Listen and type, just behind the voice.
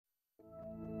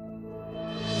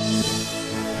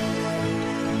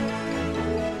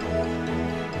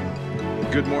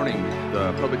Good morning.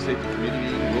 The Public Safety Committee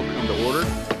meeting will come to order.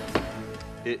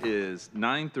 It is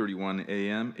 9:31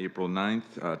 a.m., April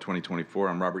 9th, 2024.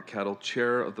 I'm Robert Kettle,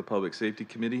 Chair of the Public Safety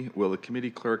Committee. Will the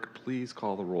committee clerk please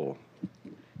call the roll?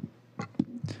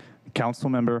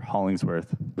 Councilmember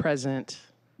Hollingsworth. Present.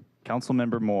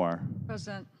 Councilmember Moore.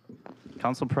 Present.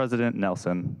 Council President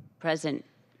Nelson. Present.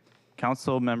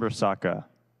 Councilmember Saka.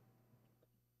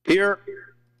 Here.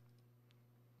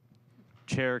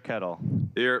 Chair Kettle.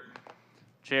 Here.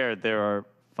 Chair, there are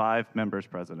 5 members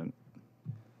present.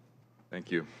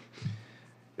 Thank you.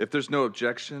 If there's no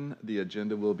objection, the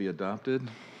agenda will be adopted.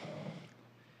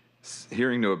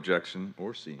 Hearing no objection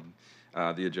or seeing,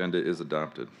 the agenda is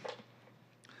adopted.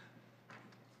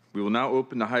 We will now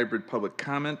open the hybrid public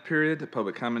comment period. The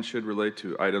public comment should relate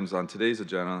to items on today's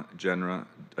agenda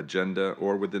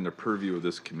or within the purview of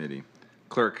this committee.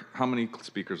 Clerk, how many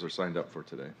speakers are signed up for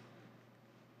today?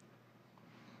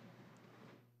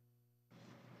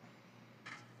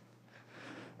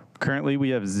 Currently, we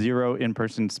have 0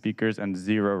 in-person speakers and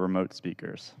 0 remote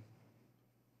speakers.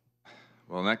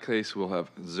 Well, in that case, we'll have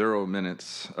 0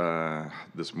 minutes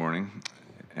this morning,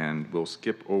 and we'll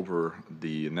skip over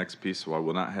the next piece, so I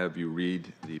will not have you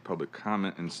read the public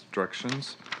comment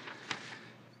instructions.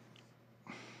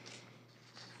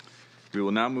 We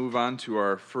will now move on to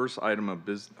our first item of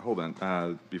business. Hold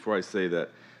on. Before I say that,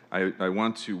 I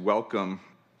want to welcome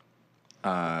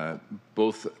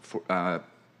both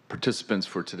participants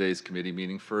for today's committee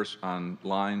meeting. First,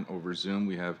 online over Zoom,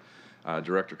 we have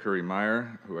Director Curry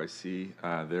Meyer, who I see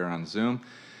there on Zoom,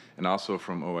 and also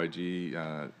from OIG,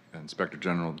 Inspector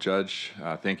General Judge.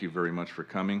 Thank you very much for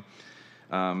coming.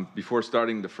 Before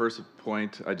starting the first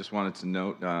point, I just wanted to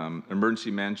note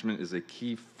emergency management is a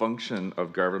key function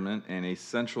of government and a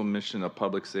central mission of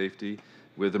public safety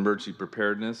with emergency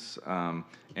preparedness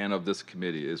and of this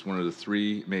committee. Is one of the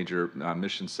 3 major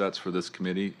mission sets for this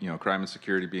committee, crime and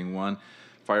security being one,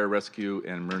 fire rescue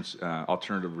and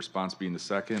alternative response being the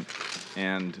second,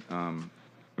 and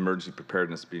emergency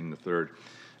preparedness being the third.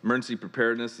 Emergency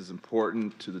preparedness is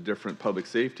important to the different public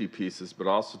safety pieces, but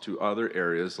also to other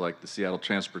areas like the Seattle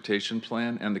Transportation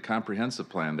Plan and the comprehensive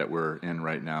plan that we're in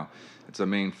right now. It's a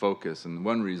main focus, and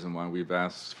one reason why we've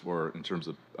asked for, in terms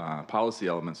of policy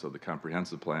elements of the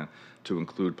comprehensive plan, to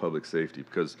include public safety,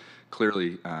 because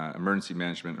clearly emergency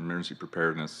management, emergency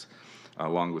preparedness,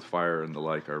 along with fire and the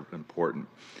like, are important.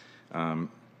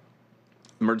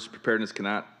 Emergency preparedness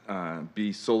cannot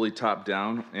be solely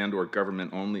top-down and or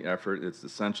government-only effort. It's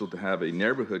essential to have a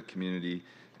neighborhood community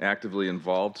actively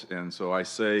involved. And so I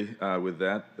say with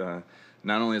that,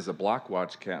 not only as a block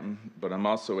watch captain, but I'm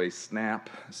also a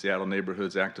SNAP, Seattle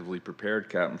Neighborhoods Actively Prepared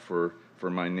captain for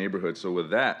my neighborhood. So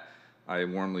with that, I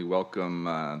warmly welcome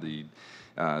the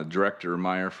Director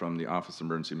Meyer from the Office of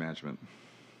Emergency Management.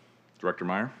 Director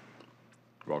Meyer,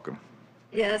 welcome.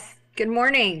 Yes, good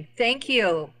morning. Thank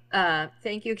you.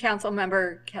 Thank you,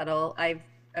 Councilmember Kettle. I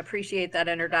appreciate that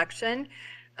introduction.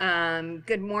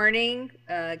 Good morning,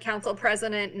 Council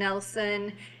President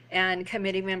Nelson and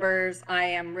committee members. I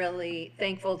am really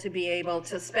thankful to be able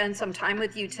to spend some time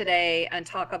with you today and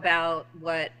talk about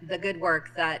the good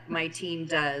work that my team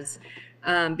does.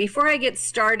 Before I get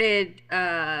started,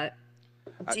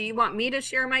 do you want me to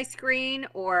share my screen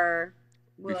or?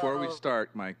 Before we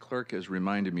start, my clerk has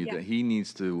reminded me that he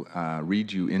needs to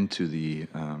read you into the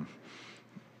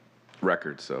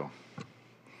record, so.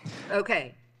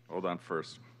 Okay. Hold on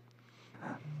first.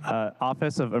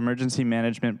 Office of Emergency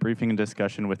Management briefing and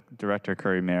discussion with Director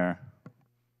Curry Meyer.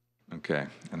 Okay,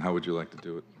 and how would you like to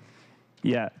do it?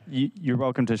 Yeah, you're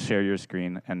welcome to share your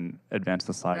screen and advance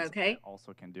the slides. Okay. I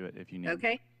also can do it if you need.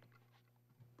 Okay.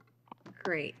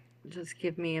 Great. Just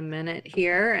give me a minute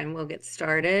here and we'll get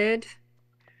started.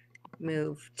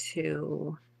 Move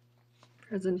to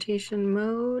presentation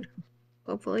mode.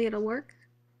 Hopefully it'll work.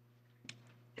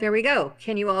 There we go.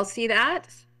 Can you all see that?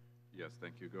 Yes,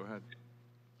 thank you. Go ahead.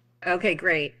 Okay,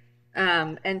 great.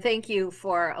 And thank you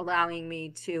for allowing me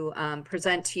to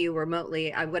present to you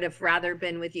remotely. I would have rather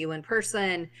been with you in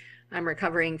person. I'm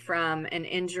recovering from an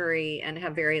injury and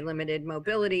have very limited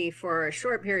mobility for a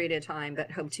short period of time,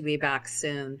 but hope to be back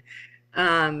soon.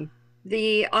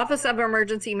 The Office of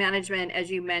Emergency Management,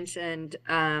 as you mentioned,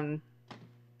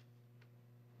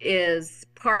 is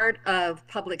part of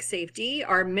public safety.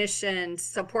 Our mission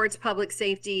supports public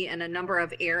safety in a number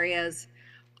of areas: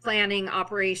 planning,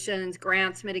 operations,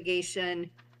 grants, mitigation,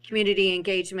 community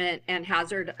engagement, and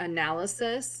hazard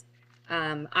analysis.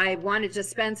 I wanted to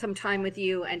spend some time with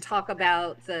you and talk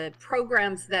about the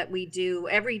programs that we do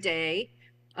every day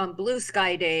on Blue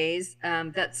Sky Days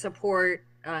that support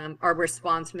our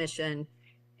response mission.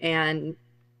 And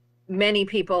many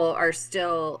people are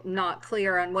still not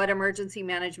clear on what emergency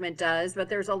management does, but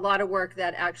there's a lot of work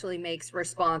that actually makes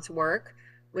response work,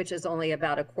 which is only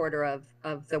about a quarter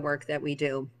of the work that we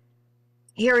do.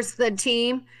 Here's the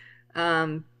team,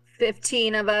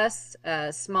 15 of us,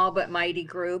 a small but mighty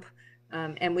group,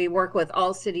 and we work with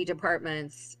all city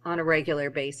departments on a regular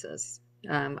basis.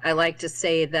 I like to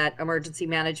say that emergency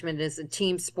management is a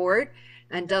team sport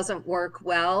and doesn't work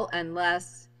well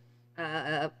unless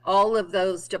all of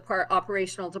those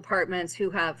operational departments who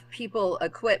have people,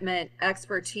 equipment,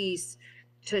 expertise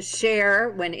to share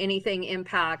when anything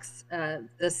impacts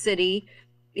the city,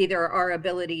 either our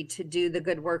ability to do the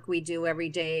good work we do every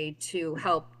day to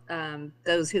help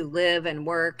those who live and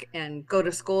work and go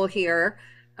to school here,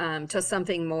 to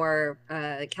something more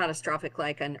catastrophic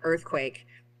like an earthquake.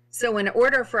 So in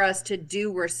order for us to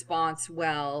do response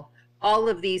well, all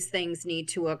of these things need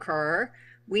to occur.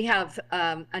 We have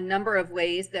a number of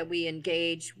ways that we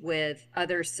engage with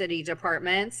other city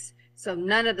departments. So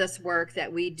none of this work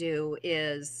that we do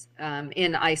is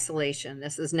in isolation.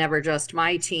 This is never just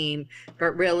my team,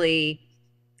 but really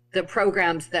the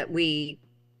programs that we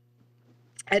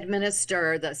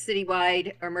administer, the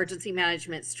citywide emergency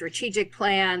management strategic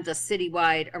plan, the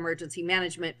citywide emergency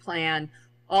management plan,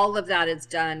 all of that is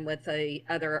done with the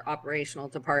other operational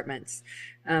departments.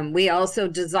 We also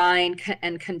design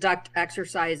and conduct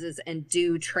exercises and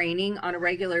do training on a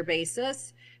regular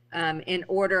basis in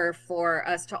order for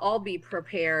us to all be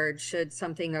prepared should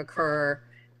something occur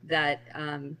that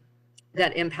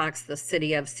that impacts the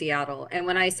city of Seattle. And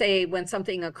when I say when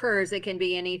something occurs, it can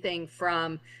be anything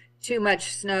from too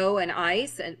much snow and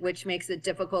ice, which makes it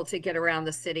difficult to get around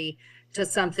the city, to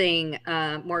something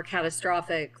more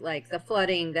catastrophic like the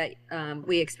flooding that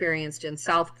we experienced in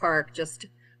South Park just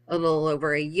a little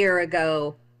over a year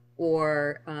ago,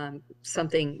 or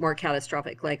something more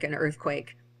catastrophic like an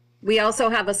earthquake. We also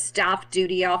have a staff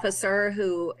duty officer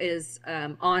who is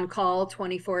on call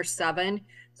 24/7.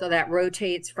 So that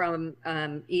rotates from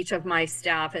each of my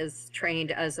staff is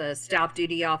trained as a staff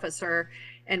duty officer.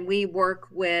 And we work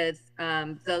with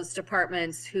those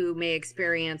departments who may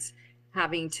experience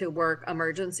having to work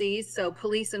emergencies. So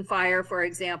police and fire, for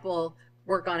example,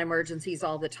 work on emergencies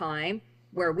all the time.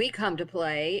 Where we come to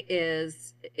play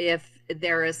is if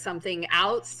there is something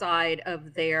outside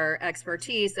of their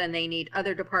expertise and they need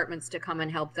other departments to come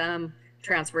and help them,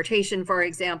 transportation, for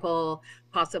example,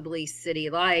 possibly city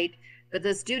light. But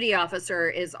this duty officer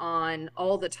is on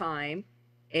all the time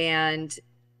and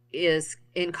is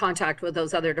in contact with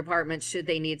those other departments should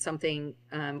they need something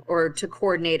or to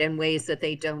coordinate in ways that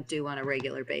they don't do on a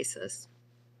regular basis.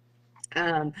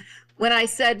 When I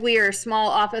said we are a small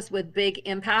office with big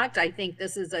impact, I think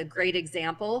this is a great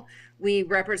example. We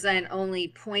represent only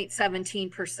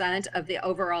 0.17% of the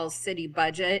overall city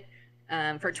budget.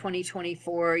 For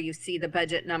 2024, you see the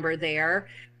budget number there,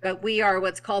 but we are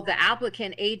what's called the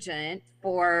applicant agent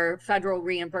for federal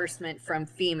reimbursement from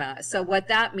FEMA. So what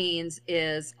that means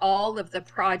is all of the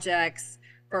projects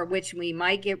for which we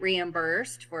might get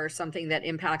reimbursed for something that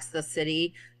impacts the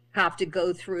city have to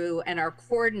go through and are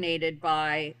coordinated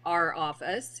by our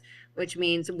office, which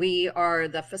means we are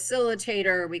the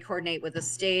facilitator, we coordinate with the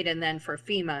state, and then for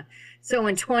FEMA. So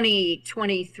in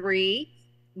 2023,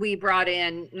 we brought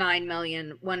in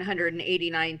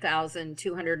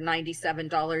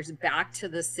 $9,189,297 back to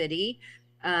the city.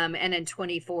 And in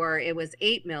 24, it was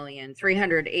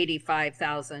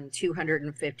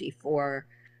 $8,385,254.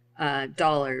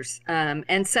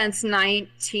 And since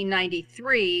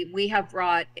 1993, we have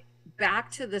brought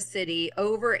back to the city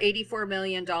over $84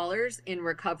 million in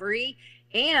recovery,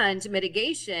 and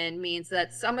mitigation means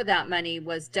that some of that money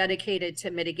was dedicated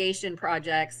to mitigation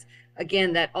projects,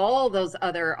 again, that all those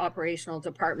other operational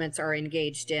departments are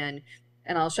engaged in.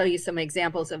 And I'll show you some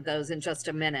examples of those in just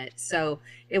a minute. So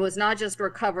it was not just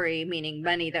recovery, meaning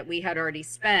money that we had already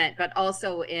spent, but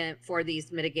also for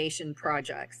these mitigation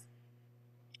projects.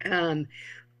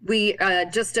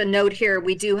 Just a note here,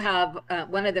 we do have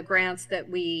one of the grants that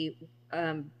we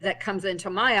that comes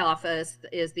into my office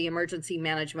is the Emergency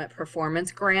Management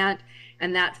Performance Grant,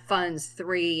 and that funds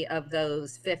 3 of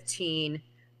those 15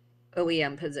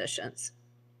 OEM positions.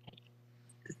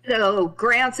 So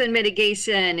grants and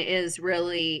mitigation is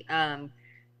really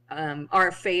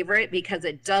our favorite because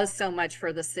it does so much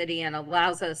for the city and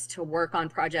allows us to work on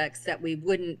projects that we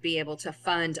wouldn't be able to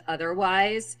fund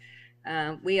otherwise.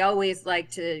 We always like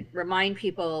to remind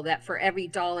people that for every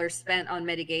dollar spent on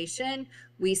mitigation,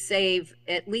 we save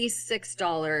at least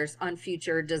 $6 on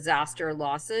future disaster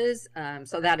losses.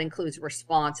 So that includes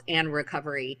response and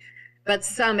recovery. But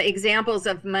some examples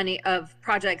of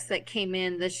projects that came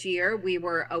in this year, we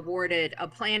were awarded a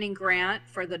planning grant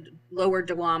for the Lower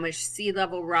Duwamish sea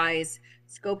level rise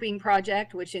scoping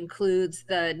project, which includes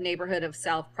the neighborhood of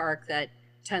South Park that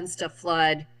tends to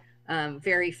flood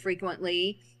very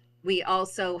frequently. We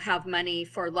also have money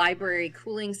for library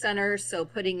cooling centers, so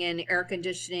putting in air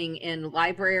conditioning in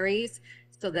libraries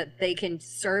so that they can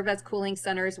serve as cooling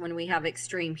centers when we have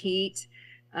extreme heat.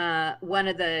 One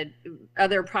of the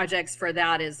other projects for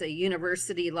that is a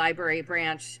university library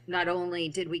branch. Not only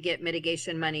did we get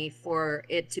mitigation money for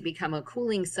it to become a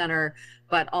cooling center,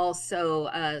 but also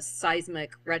a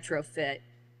seismic retrofit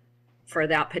for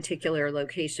that particular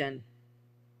location.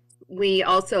 We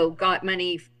also got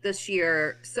money this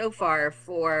year so far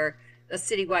for the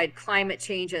citywide climate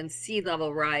change and sea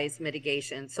level rise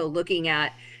mitigation. So looking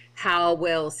at how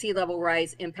will sea level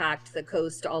rise impact the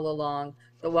coast all along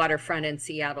the waterfront in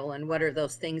Seattle, and what are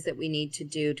those things that we need to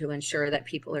do to ensure that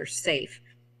people are safe.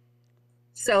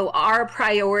 So our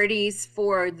priorities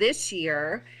for this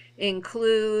year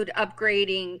include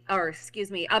updating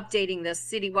the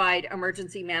citywide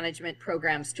emergency management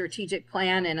program strategic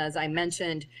plan. And as I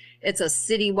mentioned, it's a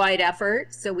citywide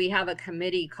effort. So we have a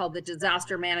committee called the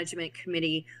Disaster Management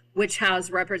Committee, which has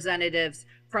representatives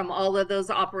from all of those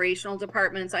operational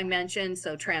departments I mentioned.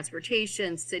 So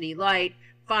transportation, city light,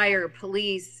 fire,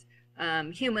 police,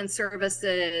 human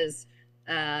services,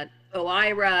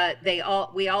 OIRA,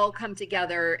 we all come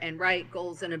together and write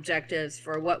goals and objectives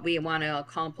for what we want to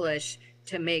accomplish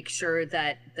to make sure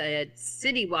that the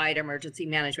citywide emergency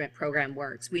management program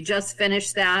works. We just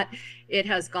finished that. It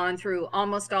has gone through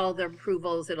almost all the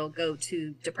approvals. It'll go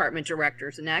to department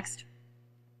directors next.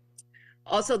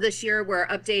 Also this year, we're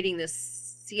updating the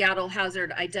Seattle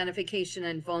Hazard Identification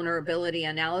and Vulnerability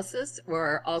Analysis,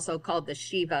 or also called the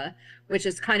SHIVA, which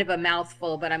is kind of a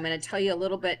mouthful, but I'm going to tell you a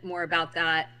little bit more about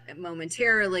that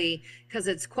momentarily, because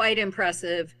it's quite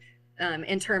impressive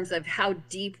in terms of how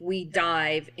deep we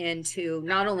dive into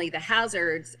not only the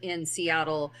hazards in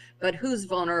Seattle, but who's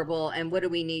vulnerable and what do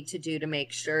we need to do to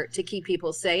make sure to keep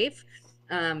people safe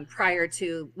prior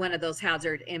to one of those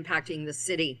hazards impacting the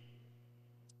city.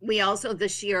 We also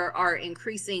this year are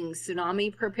increasing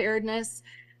tsunami preparedness.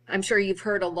 I'm sure you've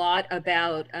heard a lot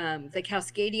about the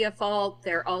Cascadia Fault.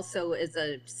 There also is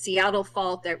a Seattle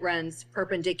fault that runs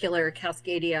perpendicular.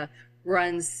 Cascadia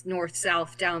runs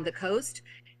north-south down the coast,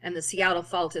 and the Seattle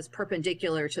fault is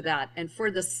perpendicular to that. And for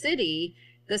the city,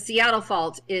 the Seattle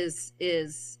fault is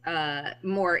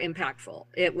more impactful.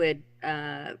 It would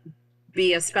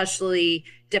be especially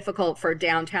difficult for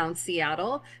downtown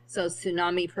Seattle. So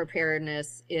tsunami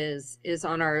preparedness is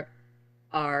on our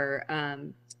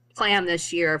plan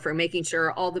this year for making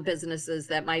sure all the businesses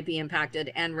that might be impacted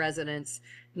and residents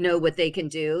know what they can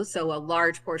do. So a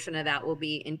large portion of that will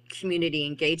be in community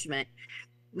engagement.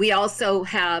 We also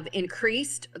have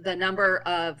increased the number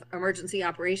of emergency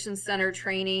operations center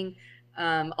training.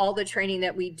 All the training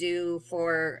that we do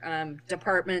for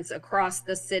departments across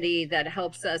the city that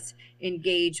helps us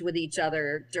engage with each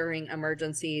other during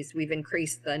emergencies. We've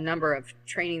increased the number of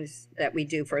trainings that we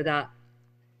do for that.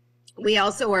 We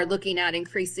also are looking at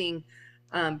increasing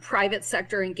private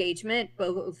sector engagement,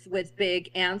 both with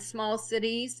big and small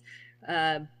cities.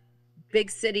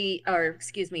 Big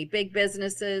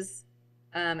businesses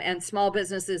and small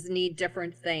businesses need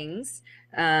different things.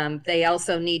 They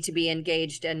also need to be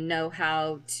engaged and know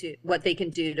what they can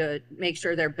do to make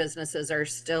sure their businesses are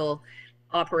still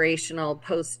operational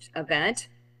post-event.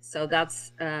 So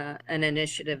that's an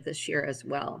initiative this year as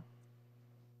well.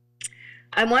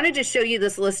 I wanted to show you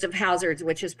this list of hazards,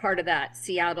 which is part of that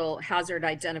Seattle Hazard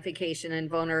Identification and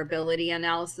Vulnerability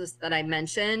Analysis that I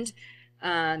mentioned,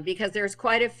 because there's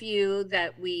quite a few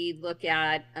that we look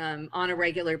at on a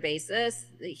regular basis.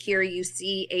 Here you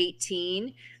see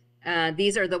 18.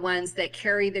 These are the ones that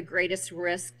carry the greatest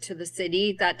risk to the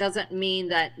city. That doesn't mean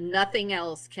that nothing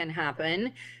else can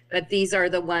happen, but these are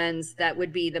the ones that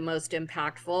would be the most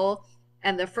impactful.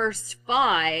 And the first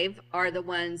 5 are the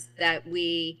ones that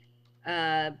we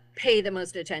pay the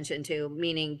most attention to,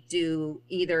 meaning do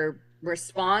either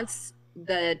response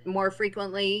that more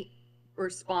frequently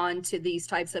respond to these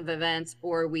types of events,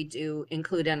 or we do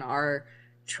include in our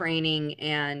training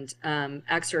and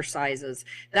exercises.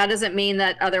 That doesn't mean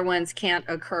that other ones can't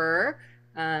occur,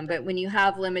 but when you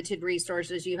have limited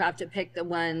resources, you have to pick the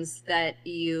ones that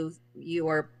you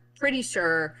are pretty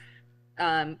sure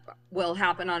will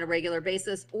happen on a regular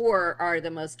basis or are the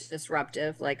most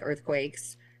disruptive, like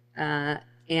earthquakes,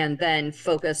 and then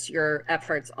focus your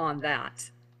efforts on that.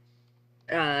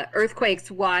 Earthquakes,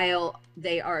 while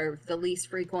they are the least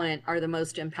frequent, are the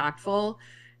most impactful.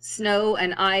 snow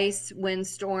and ice,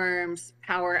 windstorms,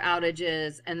 power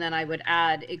outages, and then I would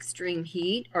add extreme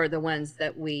heat are the ones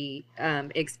that we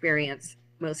experience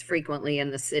most frequently in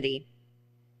the city.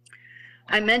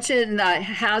 I mentioned the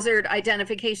hazard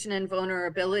identification and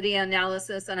vulnerability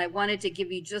analysis, and I wanted to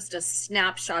give you just a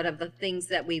snapshot of the things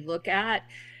that we look at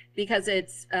because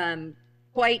it's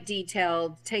quite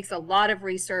detailed, takes a lot of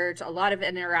research, a lot of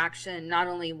interaction, not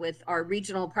only with our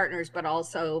regional partners, but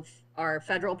also our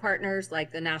federal partners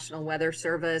like the National Weather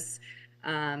Service,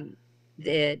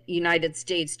 the United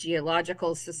States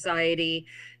Geological Society.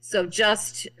 So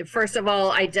just first of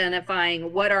all,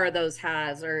 identifying what are those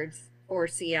hazards for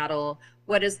Seattle,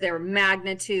 what is their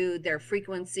magnitude, their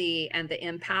frequency, and the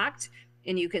impact.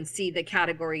 And you can see the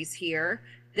categories here.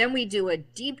 Then we do a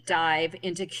deep dive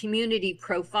into community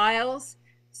profiles.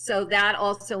 So that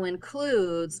also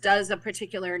includes, does a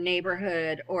particular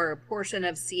neighborhood or a portion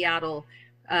of Seattle,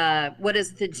 what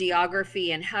is the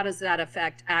geography and how does that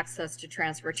affect access to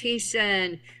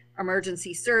transportation,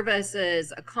 emergency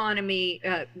services, economy,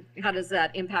 how does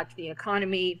that impact the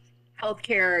economy,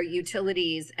 healthcare,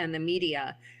 utilities, and the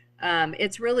media.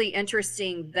 It's really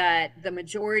interesting that the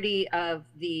majority of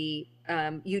the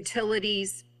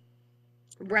utilities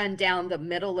run down the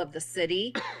middle of the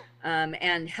city,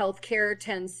 and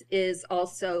healthcare is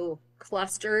also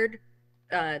clustered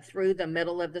through the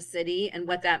middle of the city. And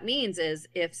what that means is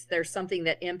if there's something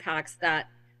that impacts that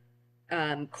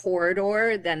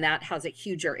corridor, then that has a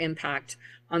huger impact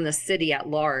on the city at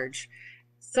large.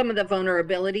 Some of the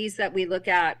vulnerabilities that we look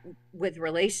at with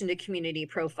relation to community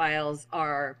profiles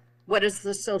are, what does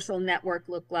the social network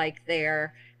look like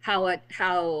there? How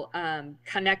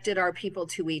connected are people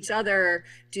to each other?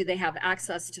 Do they have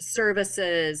access to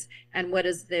services? And what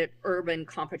is the urban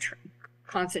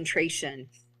concentration?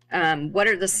 What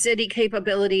are the city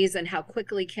capabilities and how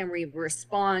quickly can we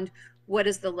respond? What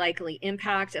is the likely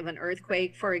impact of an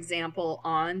earthquake, for example,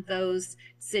 on those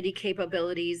city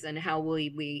capabilities, and how will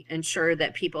we ensure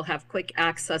that people have quick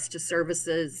access to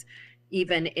services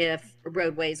even if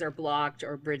roadways are blocked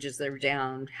or bridges are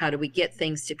down? How do we get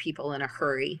things to people in a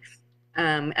hurry?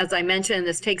 As I mentioned,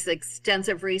 this takes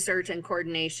extensive research and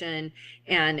coordination,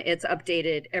 and it's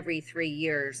updated every 3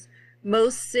 years.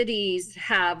 Most cities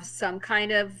have some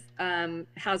kind of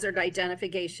hazard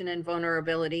identification and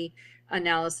vulnerability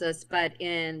analysis, but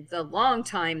in the long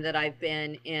time that I've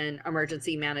been in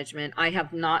emergency management, I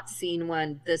have not seen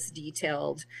one this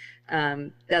detailed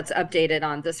that's updated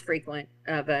on this frequent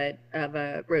of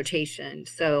a rotation.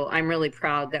 So I'm really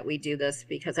proud that we do this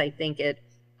because I think it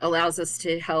allows us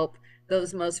to help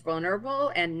those most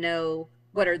vulnerable and know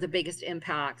what are the biggest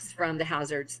impacts from the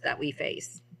hazards that we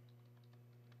face.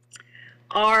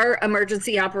 Our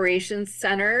Emergency Operations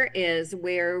Center is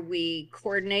where we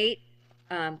coordinate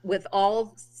with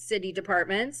all city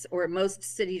departments, or most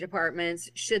city departments,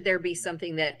 should there be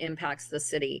something that impacts the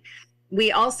city.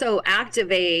 We also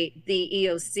activate the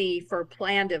EOC for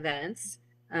planned events.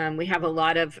 We have a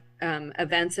lot of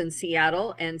events in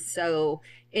Seattle, and so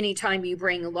anytime you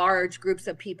bring large groups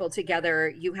of people together,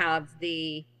 you have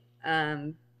the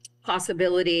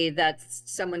possibility that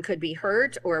someone could be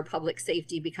hurt or public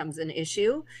safety becomes an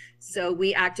issue. So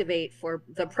we activate for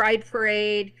the Pride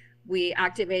Parade. We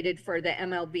activated for the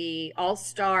MLB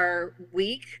All-Star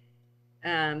Week.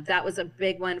 That was a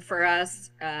big one for us.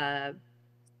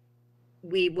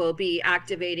 We will be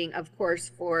activating, of course,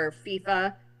 for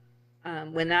FIFA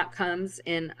when that comes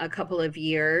in a couple of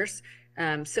years.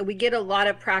 So we get a lot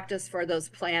of practice for those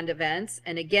planned events.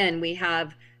 And again, we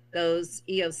have those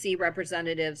EOC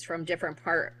representatives from different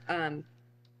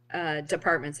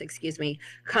departments,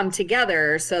 come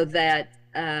together so that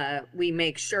we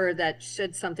make sure that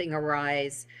should something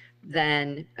arise,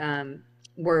 then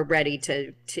we're ready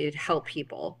to help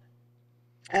people.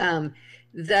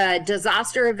 The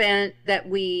disaster event that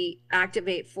we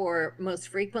activate for most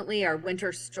frequently are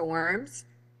winter storms.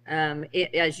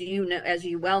 As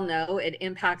you well know, it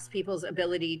impacts people's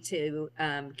ability to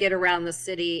get around the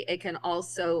city. It can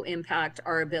also impact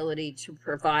our ability to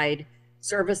provide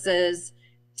services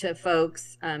to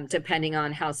folks, depending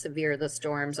on how severe the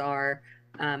storms are.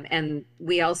 And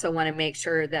we also want to make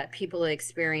sure that people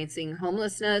experiencing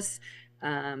homelessness,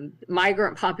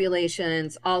 migrant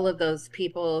populations, all of those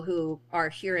people who are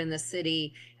here in the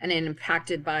city and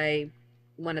impacted by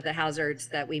one of the hazards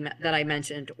that I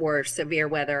mentioned, or severe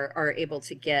weather, are able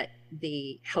to get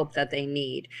the help that they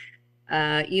need.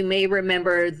 You may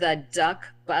remember the Duck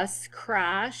bus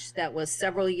crash that was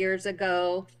several years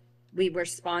ago. We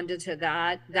responded to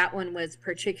that. That one was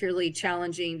particularly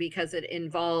challenging because it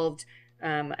involved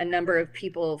a number of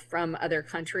people from other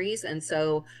countries. And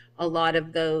so a lot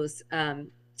of those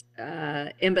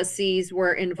embassies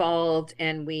were involved,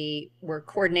 and we were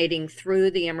coordinating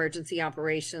through the Emergency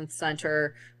Operations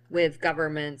Center with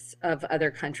governments of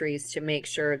other countries to make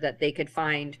sure that they could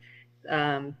find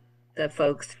the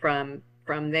folks from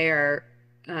their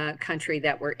country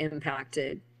that were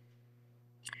impacted.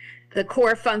 The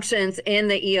core functions in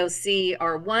the EOC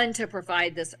are, one, to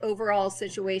provide this overall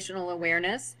situational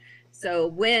awareness. So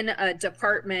when a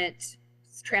department,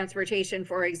 transportation,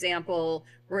 for example,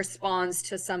 responds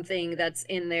to something that's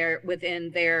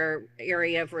within their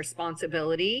area of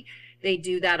responsibility, they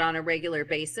do that on a regular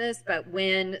basis. But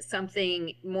when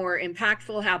something more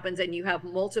impactful happens and you have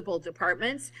multiple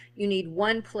departments, you need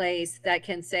one place that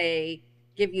can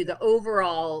give you the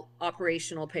overall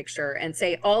operational picture and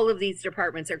say all of these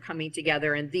departments are coming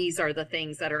together and these are the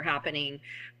things that are happening.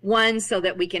 One, so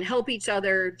that we can help each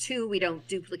other. Two, we don't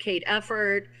duplicate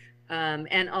effort.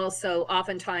 And also,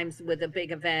 oftentimes with a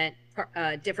big event,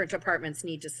 different departments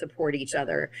need to support each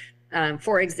other.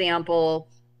 For example,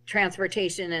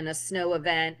 transportation in a snow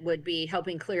event would be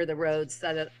helping clear the roads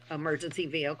so that emergency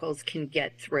vehicles can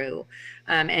get through,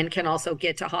 and can also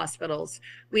get to hospitals.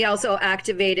 We also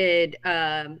activated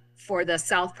for the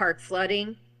South Park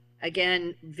flooding.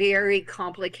 Again, very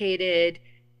complicated,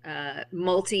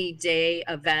 multi-day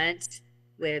event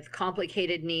with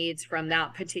complicated needs from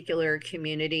that particular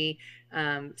community.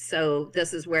 So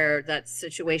this is where that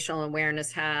situational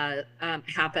awareness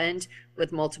happened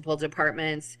with multiple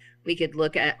departments. We could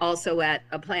look at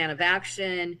a plan of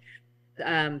action.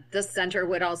 This center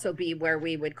would also be where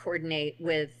we would coordinate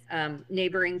with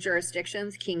neighboring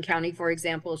jurisdictions, King County, for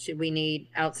example, should we need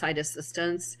outside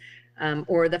assistance,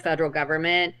 or the federal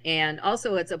government. And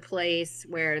also it's a place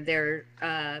where their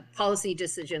policy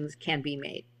decisions can be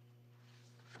made.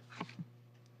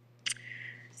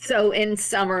 So in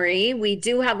summary, we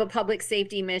do have a public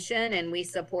safety mission and we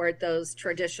support those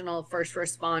traditional first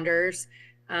responders.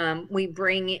 We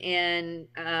bring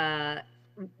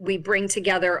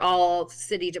together all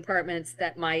city departments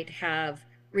that might have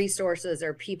resources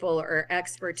or people or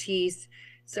expertise.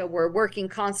 So we're working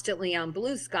constantly on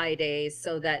blue sky days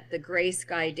so that the gray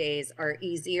sky days are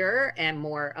easier and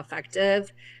more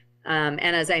effective. And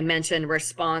as I mentioned,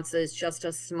 response is just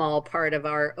a small part of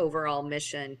our overall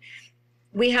mission.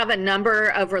 We have a number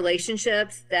of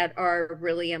relationships that are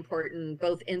really important,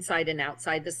 both inside and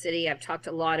outside the city. I've talked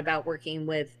a lot about working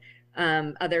with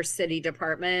other city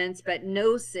departments, but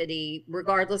no city,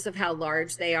 regardless of how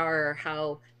large they are or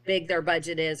how big their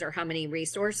budget is or how many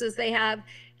resources they have,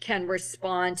 can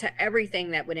respond to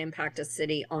everything that would impact a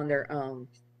city on their own.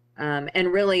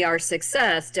 And really our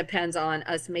success depends on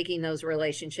us making those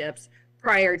relationships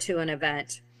prior to an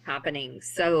event happening.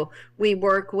 So we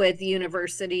work with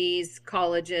universities,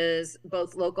 colleges,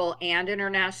 both local and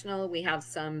international. We have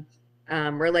some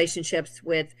relationships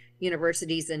with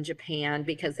universities in Japan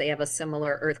because they have a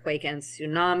similar earthquake and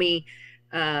tsunami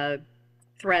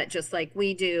threat just like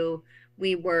we do.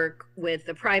 We work with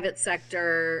the private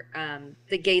sector.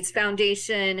 The Gates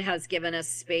Foundation has given us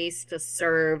space to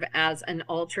serve as an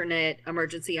alternate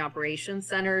emergency operations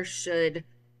center should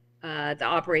the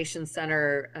operations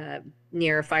center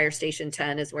near Fire Station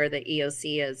 10 is where the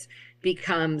EOC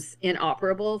becomes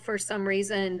inoperable for some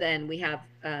reason. Then we have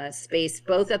space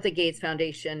both at the Gates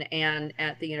Foundation and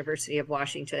at the University of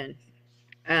Washington.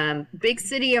 Big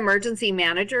City Emergency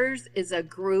Managers is a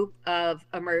group of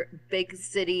big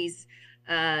cities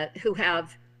who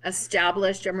have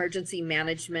established emergency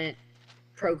management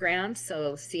programs.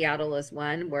 So Seattle is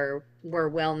one. We're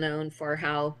well known for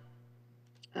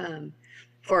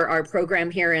for our program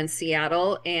here in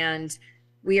Seattle, and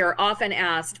we are often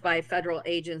asked by federal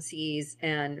agencies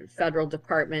and federal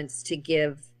departments to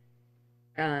give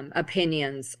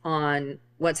opinions on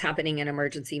what's happening in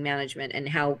emergency management and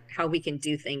how we can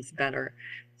do things better.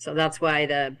 So that's why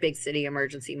the Big City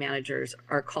Emergency Managers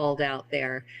are called out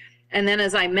there. And then,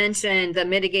 as I mentioned, the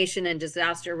mitigation and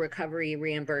disaster recovery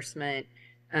reimbursement,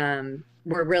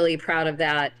 we're really proud of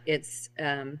that. It's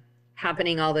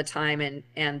happening all the time.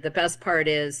 And the best part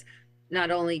is not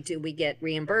only do we get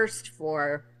reimbursed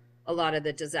for a lot of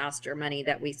the disaster money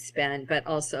that we spend, but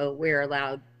also we're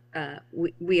allowed,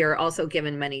 we are also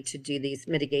given money to do these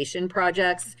mitigation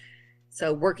projects.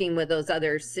 So working with those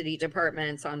other city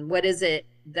departments on what is it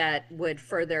that would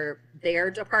further their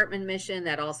department mission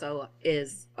that also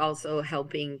is also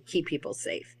helping keep people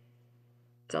safe.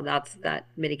 So that's that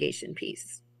mitigation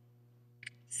piece.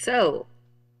 So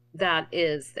that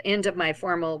is the end of my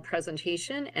formal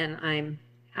presentation, and I'm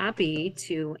happy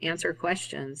to answer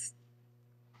questions.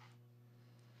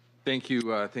 Thank you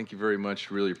very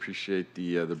much. Really appreciate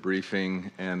the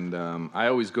briefing. And I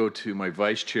always go to my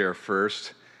vice chair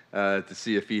first, to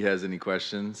see if he has any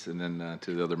questions, and then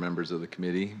to the other members of the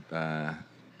committee.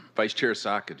 Vice Chair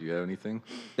Saka, do you have anything?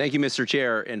 Thank you, Mr.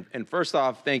 Chair. And first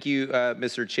off, thank you,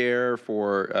 Mr. Chair,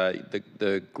 for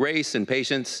the grace and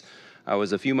patience. I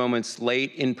was a few moments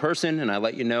late in person, and I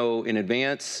let you know in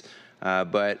advance.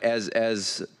 But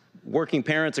as working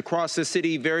parents across the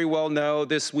city very well know,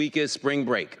 this week is spring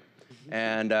break.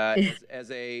 And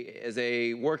as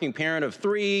a working parent of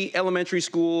 3 elementary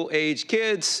school age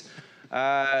kids,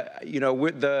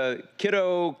 with the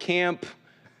kiddo camp,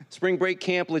 spring break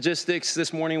camp logistics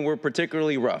this morning were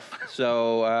particularly rough.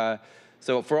 So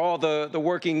for all the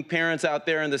working parents out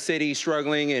there in the city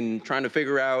struggling and trying to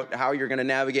figure out how you're going to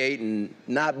navigate and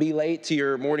not be late to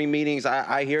your morning meetings,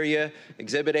 I hear you.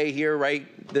 Exhibit A here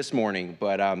right this morning.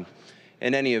 But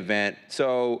in any event,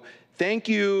 so thank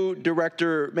you,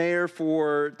 Director Mayer,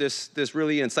 for this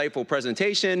really insightful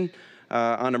presentation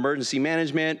on emergency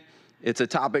management. It's a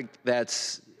topic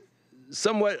that's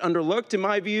somewhat underlooked in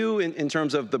my view in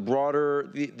terms of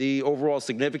the overall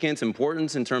significance,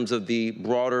 importance in terms of the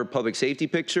broader public safety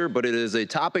picture, but it is a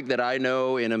topic that I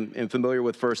know and am familiar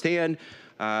with firsthand.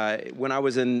 When I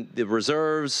was in the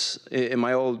reserves in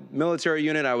my old military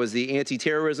unit, I was the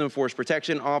anti-terrorism force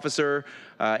protection officer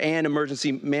and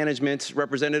emergency management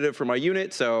representative for my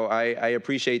unit, so I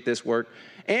appreciate this work.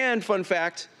 And fun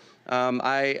fact, when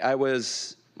I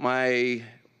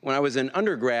was in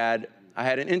undergrad, I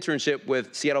had an internship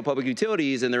with Seattle Public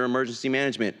Utilities in their emergency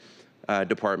management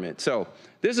department. So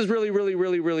this is really, really,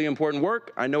 really, really important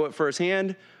work. I know it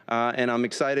firsthand, and I'm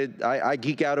excited. I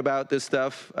geek out about this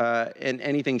stuff and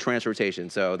anything transportation.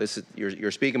 So this is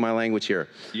you're speaking my language here.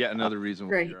 Yeah, another reason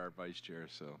why you're our vice chair.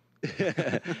 So,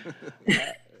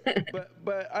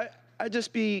 but I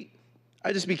just be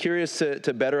curious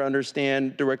to better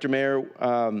understand, Director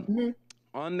Mayer.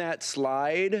 On that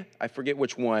slide, I forget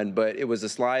which one, but it was a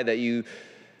slide that you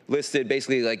listed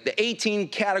basically like the 18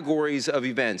 categories of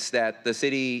events that the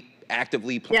city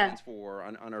actively plans for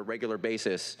on a regular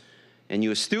basis. And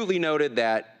you astutely noted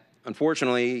that,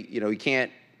 unfortunately, you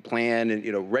can't plan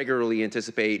and, regularly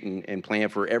anticipate and plan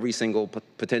for every single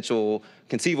potential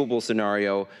conceivable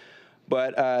scenario.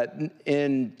 But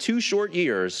in 2 short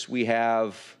years, we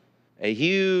have a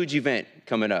huge event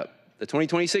coming up, the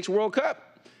 2026 World Cup.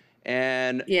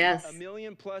 And yes, 1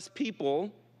 million+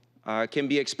 people can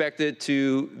be expected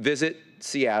to visit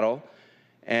Seattle.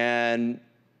 And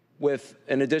with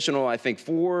an additional, I think,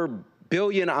 4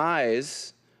 billion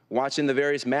eyes watching the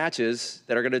various matches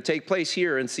that are going to take place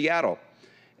here in Seattle.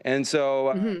 And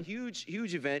so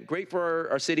huge event, great for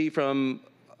our city from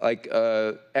like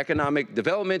economic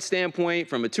development standpoint,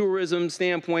 from a tourism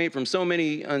standpoint, on so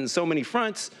many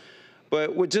fronts.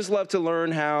 But would just love to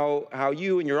learn how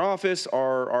you and your office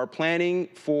are planning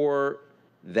for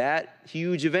that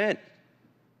huge event.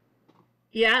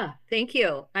 Yeah, thank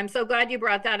you. I'm so glad you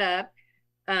brought that up.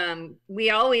 We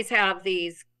always have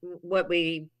these, what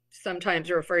we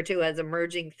sometimes refer to as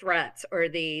emerging threats, or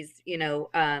these,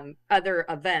 other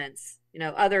events,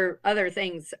 other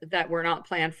things that were not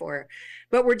planned for.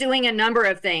 But we're doing a number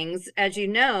of things. As you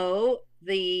know,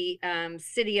 the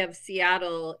city of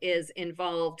Seattle is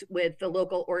involved with the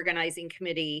local organizing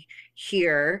committee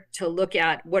here to look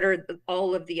at what are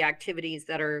all of the activities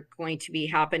that are going to be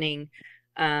happening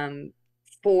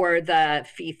for the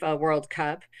FIFA World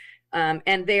Cup.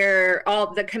 And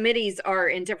all the committees are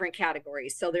in different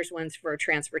categories. So there's ones for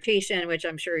transportation, which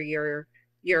I'm sure you're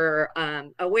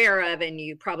aware of, and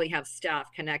you probably have staff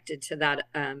connected to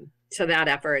that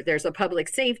effort. There's a public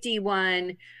safety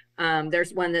one.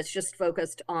 There's one that's just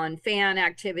focused on fan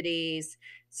activities.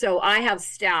 So I have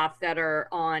staff that are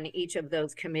on each of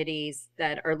those committees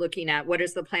that are looking at what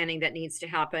is the planning that needs to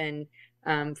happen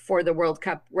for the World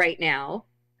Cup right now.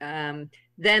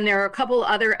 Then there are a couple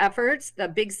other efforts, the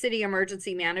big city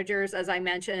emergency managers, as I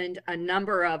mentioned, a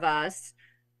number of us.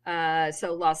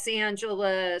 So Los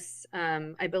Angeles,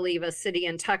 I believe a city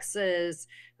in Texas,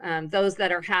 those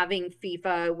that are having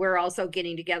FIFA, we're also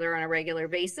getting together on a regular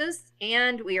basis.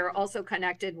 And we are also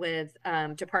connected with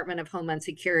Department of Homeland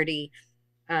Security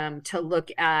to look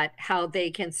at how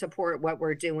they can support what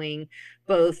we're doing,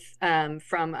 both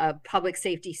from a public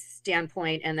safety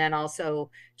standpoint, and then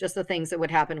also just the things that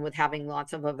would happen with having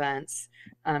lots of events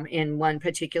in one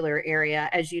particular area.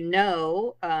 As you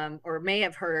know, or may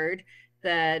have heard,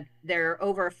 that there are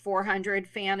over 400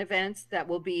 fan events that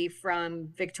will be from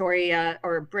Victoria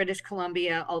or British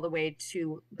Columbia all the way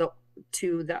to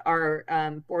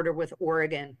our border with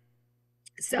Oregon.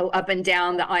 So up and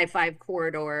down the I-5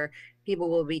 corridor, people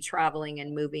will be traveling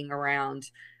and moving around.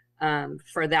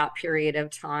 for that period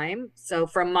of time. So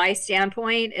from my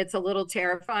standpoint, it's a little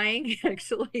terrifying,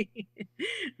 actually.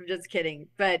 I'm just kidding.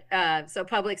 But so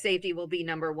public safety will be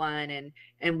number one,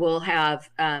 and we'll have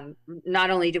not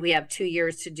only do we have 2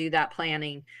 years to do that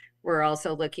planning, we're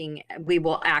also looking, we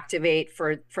will activate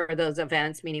for those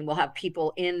events, meaning we'll have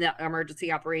people in the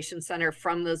emergency operations center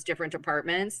from those different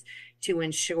departments to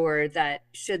ensure that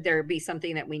should there be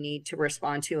something that we need to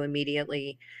respond to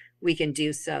immediately, we can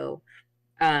do so.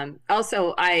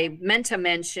 Also, I meant to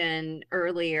mention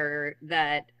earlier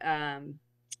that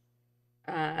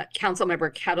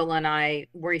Councilmember Kettle and I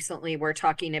recently were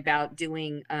talking about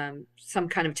doing some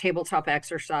kind of tabletop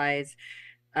exercise,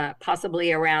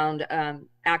 possibly around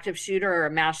active shooter or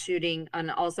mass shooting, and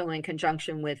also in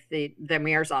conjunction with the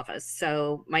mayor's office.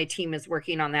 So my team is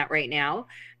working on that right now,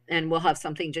 and we'll have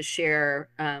something to share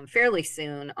fairly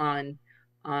soon on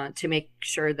to make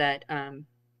sure that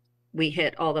we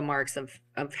hit all the marks of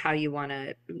how you want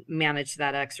to manage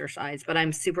that exercise. But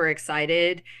I'm super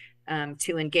excited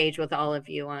to engage with all of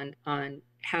you on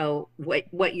how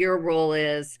what your role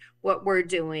is, what we're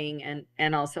doing,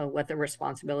 and also what the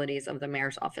responsibilities of the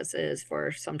mayor's office is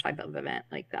for some type of event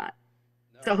like that.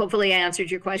 So hopefully I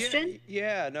answered your question.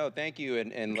 Yeah, no, thank you,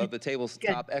 and love the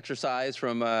tabletop exercise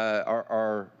from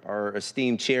our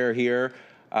esteemed chair here.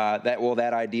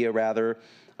 That idea rather.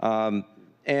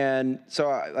 And so,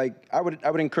 I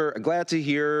would encourage. Glad to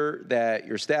hear that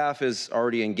your staff is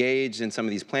already engaged in some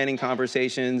of these planning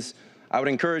conversations. I would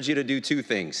encourage you to do two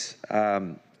things.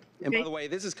 And by the way,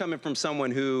 this is coming from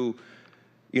someone who,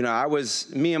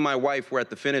 me and my wife were at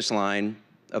the finish line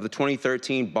of the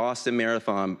 2013 Boston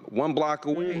Marathon, 1 block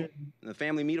away, in the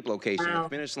family meetup location, the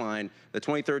finish line, the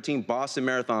 2013 Boston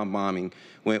Marathon bombing,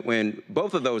 when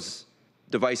both of those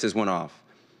devices went off.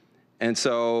 And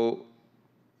so,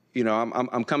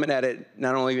 I'm coming at it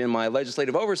not only in my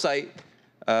legislative oversight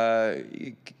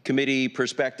committee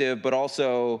perspective, but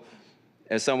also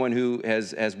as someone who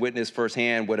has witnessed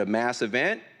firsthand what a mass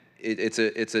event. It's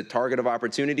a target of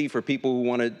opportunity for people who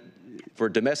want to, for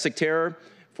domestic terror,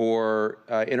 for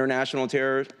international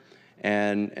terror,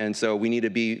 and so we need to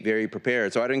be very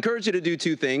prepared. So I'd encourage you to do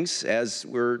two things as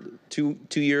we're two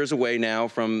years away now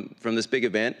from this big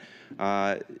event.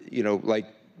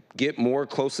 Get more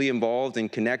closely involved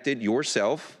and connected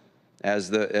yourself as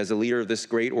the leader of this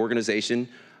great organization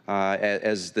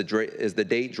as the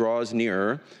date draws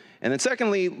nearer. And then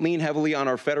secondly, lean heavily on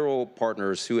our federal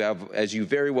partners who have, as you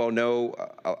very well know,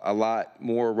 a lot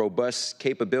more robust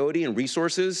capability and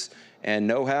resources and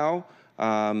know-how.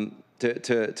 So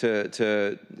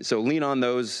lean on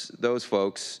those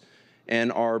folks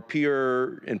and our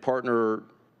peer and partner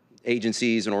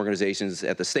agencies and organizations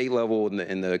at the state level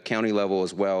and the county level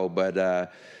as well. But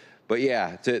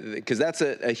yeah, because that's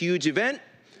a huge event,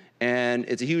 and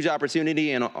it's a huge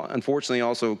opportunity, and unfortunately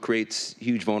also creates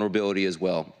huge vulnerability as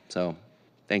well. So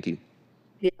thank you.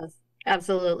 Yes,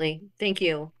 absolutely. Thank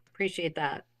you. Appreciate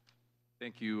that.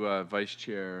 Thank you, Vice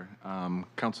Chair.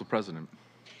 Council President.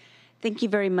 Thank you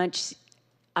very much.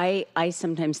 I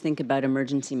sometimes think about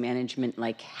emergency management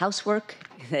like housework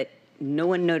that no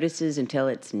one notices until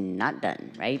it's not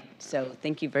done, right? So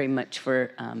thank you very much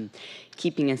for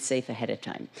keeping us safe ahead of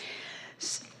time.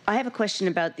 So I have a question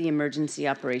about the Emergency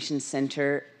Operations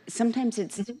Center. Sometimes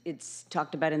it's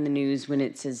talked about in the news when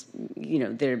it says,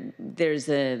 there's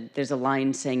a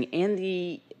line saying, and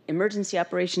the Emergency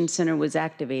Operations Center was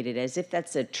activated, as if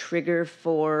that's a trigger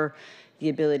for the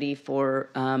ability for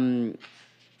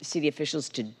city officials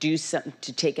to do something,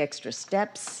 to take extra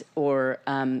steps, or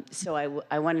so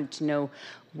I wanted to know,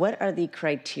 what are the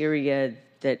criteria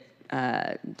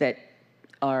that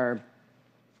our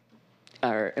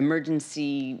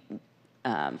emergency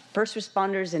first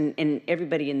responders and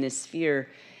everybody in this sphere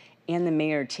and the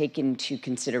mayor take into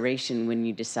consideration when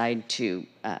you decide to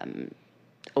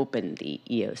open the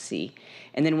EOC?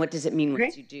 And then what does it mean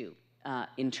once you do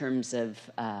in terms of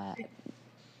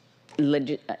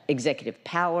executive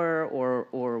power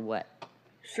or what?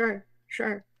 Sure.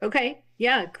 Okay.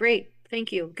 Yeah, great.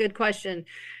 Thank you. Good question.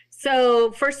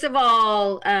 So first of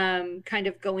all, kind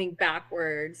of going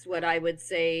backwards, what I would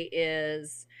say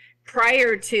is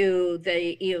prior to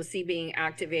the EOC being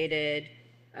activated,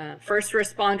 first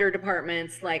responder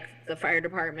departments like the fire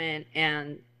department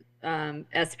and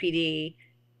SPD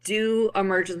do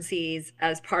emergencies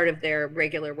as part of their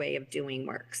regular way of doing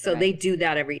work. So they do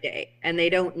that every day and they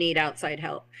don't need outside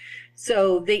help.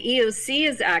 So the EOC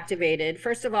is activated.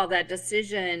 First of all, that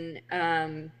decision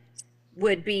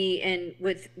would be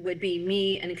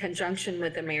me in conjunction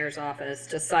with the mayor's office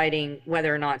deciding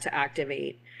whether or not to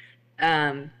activate.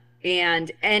 And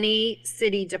any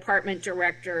city department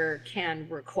director can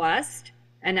request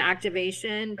and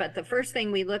activation. But the first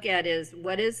thing we look at is,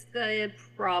 what is the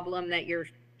problem that you're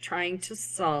trying to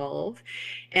solve?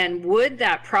 And would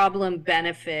that problem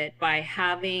benefit by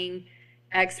having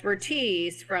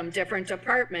expertise from different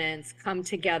departments come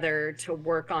together to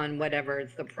work on whatever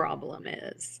the problem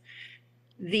is?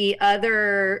 The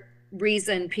other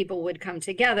reason people would come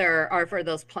together are for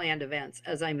those planned events,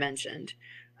 as I mentioned.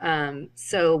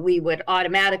 So we would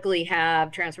automatically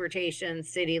have transportation,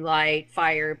 city light,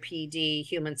 fire, PD,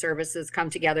 human services come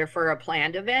together for a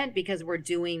planned event because we're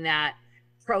doing that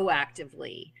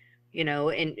proactively, you know,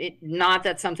 and not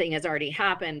that something has already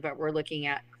happened, but we're looking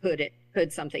at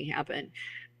could something happen.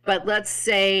 But let's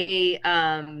say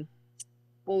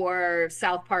for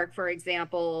South Park, for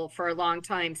example, for a long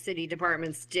time, city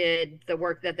departments did the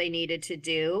work that they needed to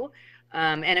do.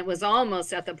 And it was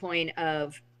almost at the point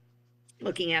of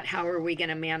looking at how are we going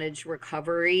to manage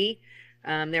recovery.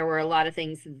 There were a lot of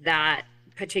things that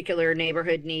particular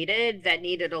neighborhood needed that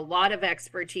needed a lot of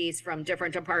expertise from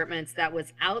different departments that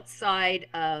was outside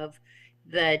of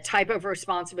the type of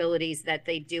responsibilities that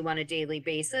they do on a daily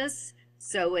basis.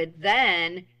 So it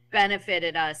then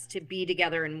benefited us to be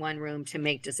together in one room to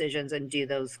make decisions and do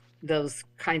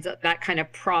that kind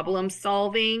of problem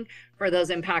solving for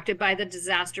those impacted by the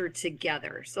disaster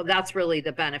together. So that's really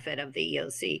the benefit of the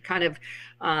EOC, kind of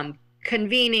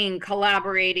convening,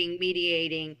 collaborating,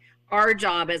 mediating. Our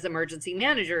job as emergency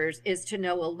managers is to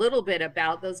know a little bit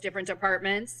about those different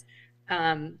departments,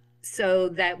 so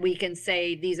that we can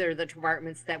say these are the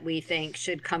departments that we think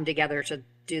should come together to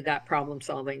do that problem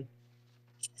solving.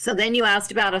 So then you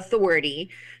asked about authority.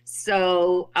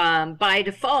 So by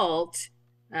default,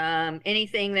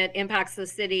 anything that impacts the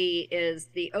city is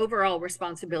the overall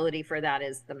responsibility for that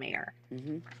is the mayor.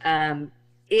 Mm-hmm.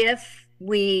 If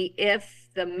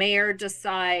the mayor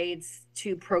decides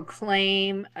to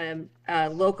proclaim a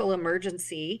local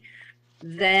emergency,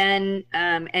 then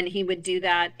and he would do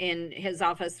that in his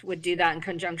office, would do that in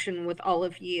conjunction with all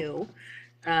of you.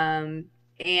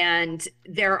 And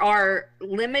there are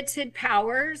limited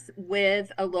powers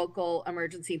with a local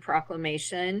emergency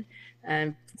proclamation.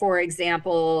 For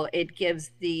example, it gives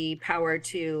the power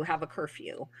to have a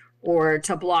curfew, or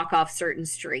to block off certain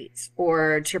streets,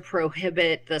 or to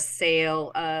prohibit the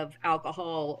sale of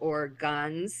alcohol or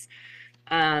guns.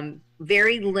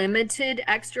 Very limited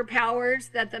extra powers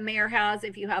that the mayor has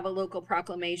if you have a local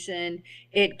proclamation.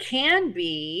 It can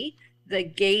be the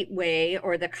gateway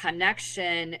or the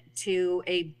connection to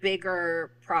a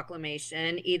bigger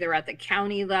proclamation, either at the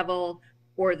county level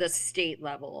or the state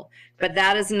level, but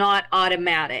that is not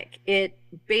automatic. It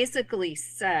basically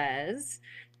says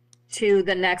to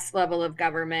the next level of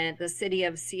government, the city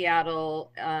of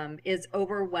Seattle is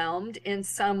overwhelmed in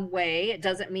some way. It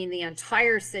doesn't mean the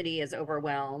entire city is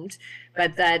overwhelmed,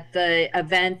 but that the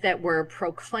event that we're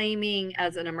proclaiming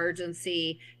as an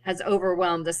emergency has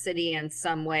overwhelmed the city in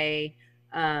some way.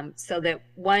 So that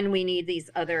one, we need these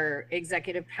other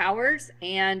executive powers,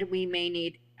 and we may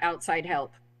need outside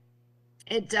help.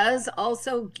 It does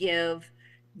also give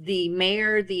the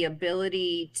mayor the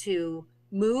ability to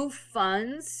move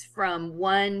funds from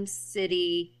one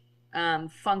city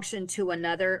function to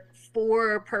another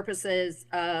for purposes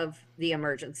of the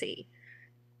emergency.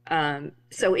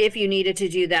 So if you needed to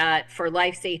do that for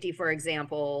life safety, for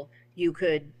example, you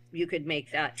could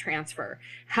make that transfer.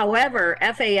 However,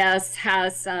 FAS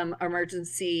has some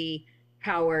emergency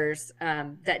powers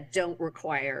that don't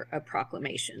require a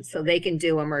proclamation. So they can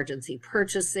do emergency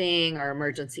purchasing or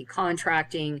emergency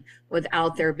contracting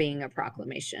without there being a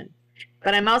proclamation.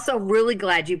 But I'm also really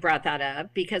glad you brought that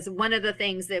up, because one of the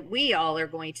things that we all are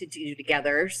going to do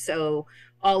together, so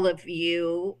all of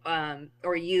you,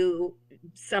 or you,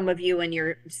 some of you and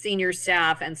your senior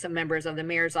staff and some members of the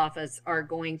mayor's office are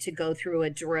going to go through a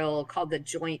drill called the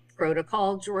Joint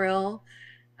Protocol Drill.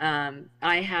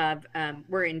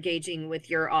 We're engaging with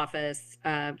your office,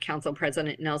 Council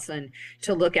President Nelson,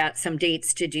 to look at some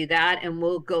dates to do that. And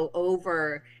we'll go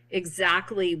over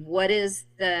exactly what is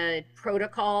the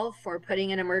protocol for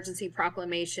putting an emergency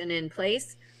proclamation in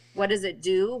place. What does it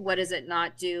do? What does it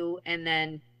not do? And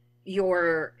then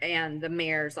your and the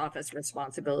mayor's office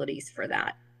responsibilities for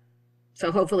that.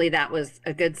 So hopefully that was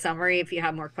a good summary. If you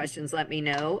have more questions, let me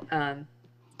know.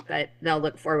 But they'll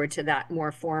look forward to that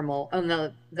more formal on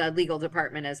the legal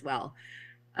department as well.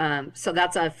 So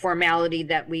that's a formality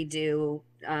that we do,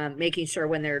 making sure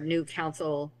when there are new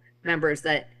council members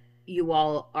that you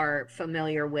all are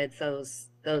familiar with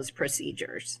those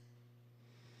procedures.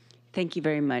 Thank you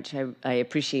very much. I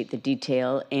appreciate the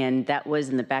detail, and that was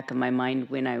in the back of my mind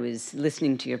when I was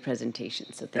listening to your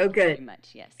presentation. So thank you very much.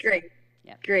 Yes. Great.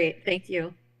 Yeah. Great. Thank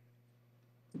you.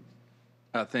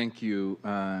 Thank you,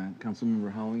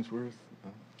 Councilmember Hollingsworth.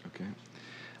 Okay.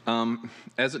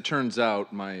 As it turns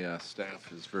out, my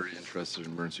staff is very interested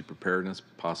in emergency preparedness,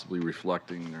 possibly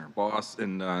reflecting their boss,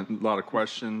 and a lot of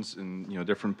questions and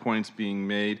different points being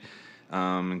made,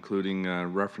 including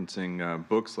referencing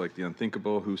books like The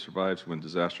Unthinkable: Who Survives When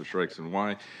Disaster Strikes and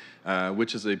Why,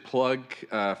 which is a plug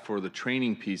for the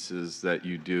training pieces that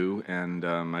you do, and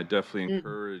I definitely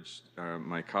encourage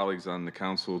my colleagues on the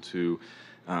council to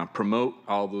promote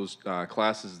all those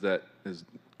classes that is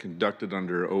conducted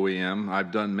under OEM.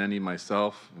 I've done many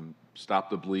myself, and Stop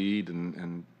the Bleed,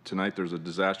 and tonight there's a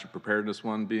disaster preparedness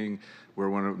one being where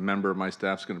one member of my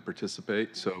staff is going to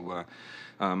participate. So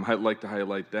I'd like to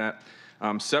highlight that.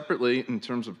 Separately, in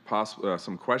terms of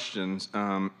some questions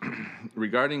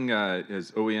regarding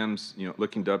as OEM's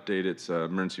looking to update its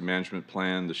emergency management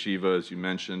plan, the Shiva, as you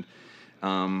mentioned.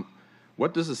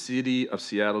 What does the city of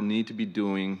Seattle need to be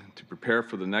doing to prepare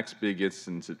for the next big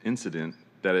incident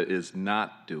that it is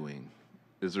not doing?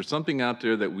 Is there something out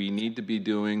there that we need to be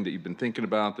doing that you've been thinking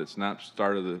about that's not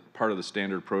part of the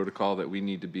standard protocol that we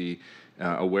need to be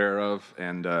aware of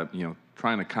and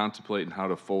trying to contemplate and how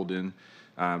to fold in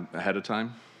ahead of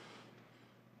time?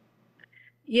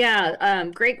 Yeah,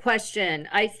 great question.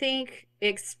 I think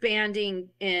expanding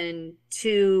in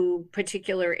two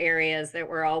particular areas that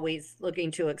we're always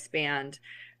looking to expand,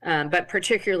 but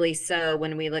particularly so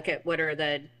when we look at what are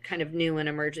the kind of new and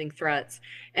emerging threats,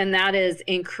 and that is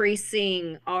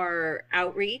increasing our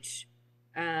outreach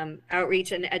and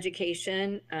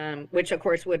education, which of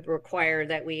course would require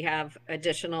that we have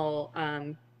additional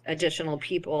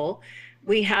people.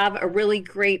 We have a really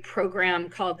great program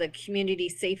called the Community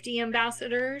Safety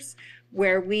Ambassadors,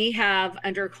 where we have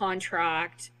under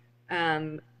contract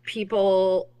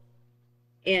people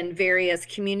in various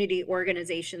community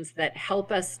organizations that help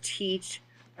us teach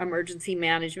emergency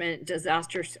management,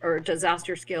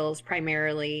 disaster skills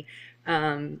primarily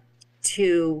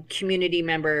to community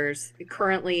members.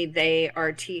 Currently,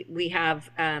 we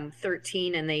have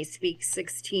 13 and they speak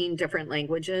 16 different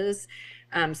languages.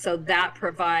 So that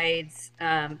provides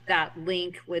that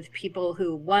link with people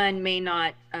who, one, may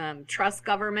not trust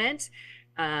government,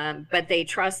 but they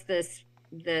trust the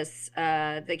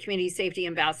community safety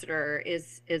ambassador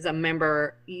is a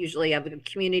member usually of a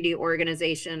community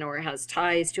organization or has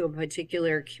ties to a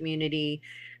particular community,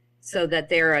 so that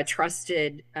they're a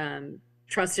trusted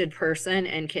person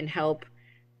and can help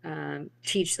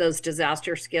teach those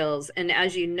disaster skills. And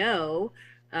as you know,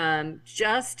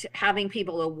 just having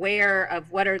people aware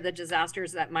of what are the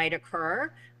disasters that might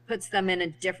occur puts them in a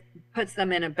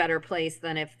better place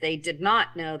than if they did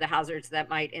not know the hazards that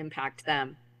might impact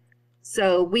them.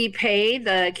 So we pay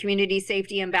the community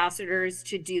safety ambassadors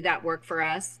to do that work for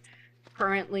us.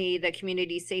 Currently, the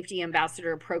community safety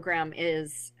ambassador program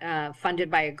is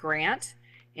funded by a grant,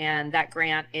 and that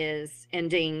grant is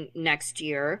ending next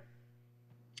year.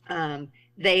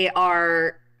 They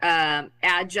are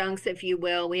adjuncts, if you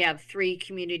will. We have 3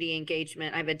 community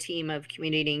engagement. I have a team of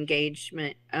community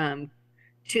engagement, 2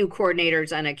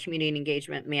 coordinators and a community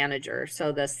engagement manager.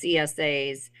 So the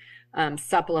CSAs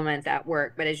supplement that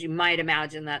work. But as you might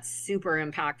imagine, that's super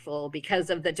impactful because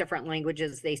of the different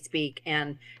languages they speak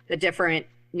and the different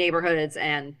neighborhoods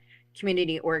and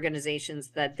community organizations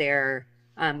that they're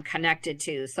connected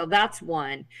to. So that's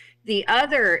one. The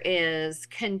other is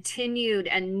continued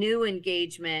and new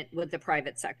engagement with the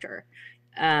private sector.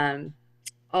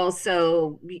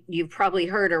 Also, you've probably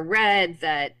heard or read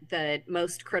that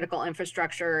most critical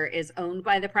infrastructure is owned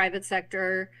by the private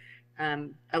sector.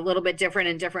 A little bit different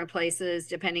in different places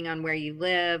depending on where you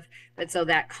live. But so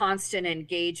that constant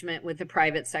engagement with the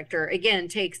private sector, again,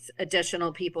 takes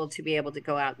additional people to be able to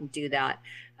go out and do that.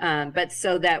 But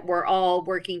so that we're all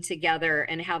working together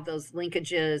and have those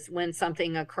linkages when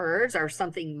something occurs or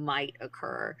something might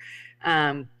occur.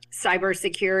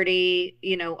 Cybersecurity,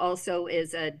 also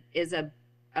is a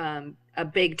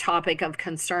big topic of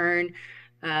concern.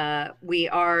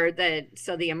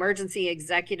 The Emergency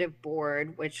Executive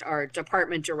Board, which are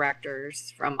department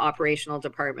directors from operational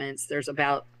departments, there's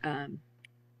about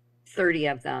 30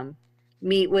 of them,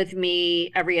 meet with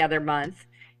me every other month.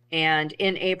 And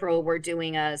in April, we're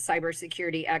doing a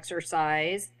cybersecurity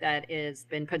exercise that has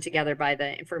been put together by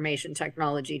the Information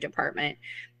Technology Department.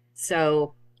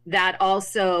 So that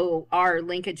also, our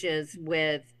linkages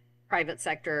with private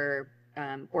sector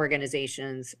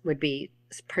organizations would be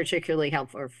particularly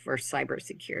helpful for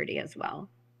cybersecurity as well.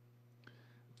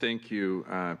 Thank you.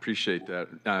 Appreciate that.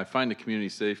 I find the community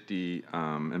safety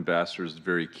ambassadors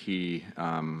very key,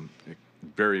 very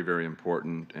very, very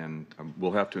important, and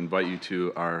we'll have to invite you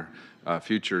to our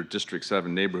future District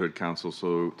 7 Neighborhood Council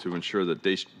so to ensure that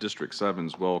District 7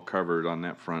 is well covered on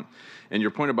that front. And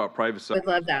your point about private sector.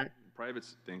 Would love that.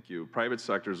 Thank you. Private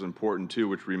sector is important too,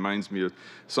 which reminds me of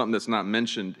something that's not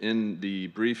mentioned in the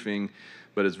briefing,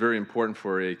 but it's very important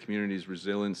for a community's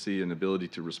resiliency and ability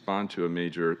to respond to a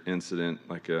major incident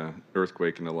like a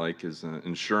earthquake and the like is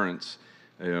insurance,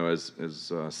 as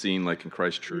seen like in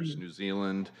Christchurch, New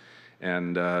Zealand.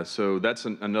 And so that's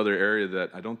another area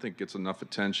that I don't think gets enough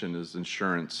attention is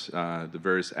insurance, the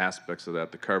various aspects of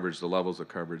that, the coverage, the levels of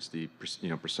coverage, the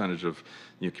percentage of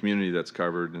community that's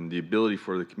covered, and the ability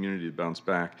for the community to bounce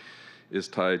back is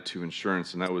tied to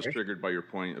insurance. And that was triggered by your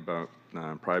point about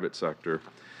private sector.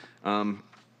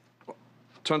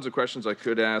 Tons of questions I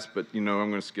could ask, but I'm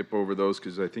going to skip over those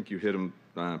because I think you hit them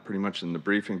pretty much in the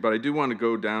briefing. But I do want to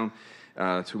go down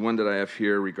to one that I have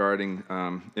here regarding,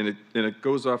 and it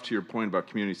goes off to your point about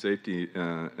community safety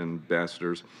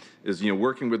ambassadors, is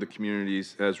working with the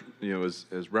communities as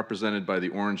as represented by the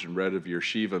orange and red of your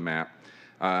Shiva map,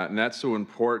 and that's so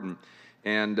important.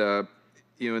 And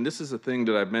and this is a thing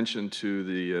that I've mentioned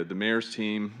to the mayor's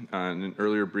team in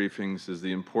earlier briefings, is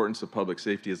the importance of public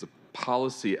safety as a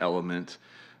policy element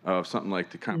of something like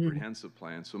the comprehensive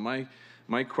plan. So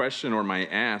my question, or my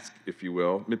ask, if you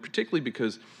will, particularly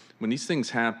because when these things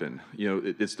happen,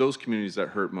 it's those communities that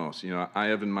hurt most. I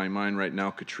have in my mind right now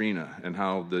Katrina and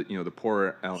how the the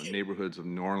poorer neighborhoods of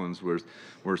New Orleans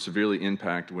were severely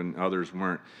impacted when others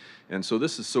weren't. And so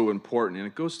this is so important, and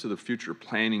it goes to the future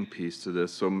planning piece to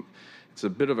this. So it's a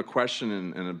bit of a question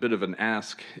and a bit of an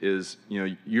ask is,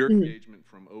 your engagement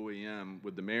from OEM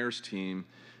with the mayor's team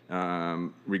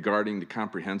regarding the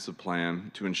comprehensive plan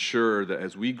to ensure that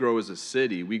as we grow as a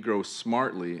city, we grow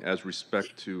smartly as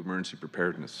respect to emergency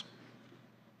preparedness.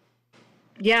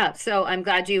 Yeah, so I'm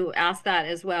glad you asked that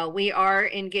as well. We are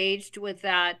engaged with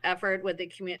that effort with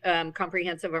the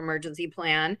comprehensive emergency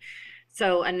plan.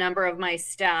 So a number of my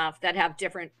staff that have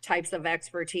different types of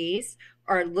expertise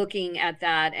are looking at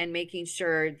that and making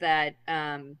sure that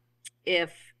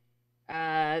if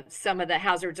some of the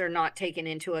hazards are not taken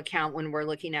into account when we're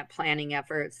looking at planning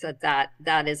efforts,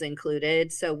 that is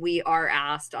included. So we are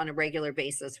asked on a regular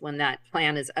basis when that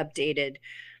plan is updated,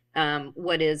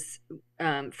 what is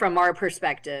from our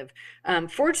perspective.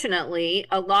 Fortunately,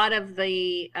 a lot of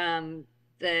the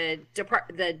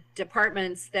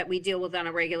departments that we deal with on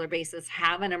a regular basis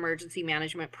have an emergency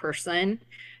management person,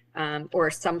 or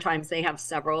sometimes they have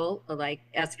several, like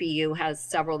SPU has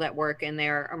several that work in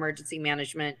their emergency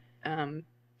management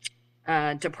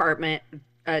department,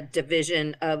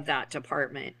 division of that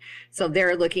department. So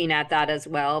they're looking at that as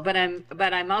well. But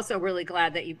I'm also really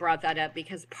glad that you brought that up,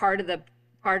 because part of the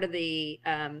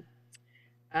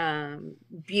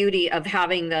beauty of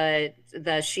having the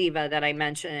Shiva that I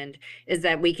mentioned is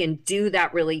that we can do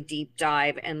that really deep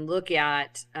dive and look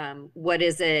at what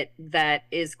is it that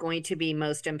is going to be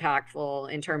most impactful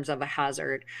in terms of a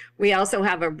hazard. We also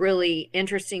have a really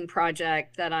interesting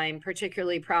project that I'm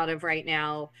particularly proud of right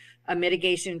now, a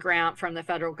mitigation grant from the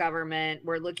federal government.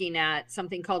 We're looking at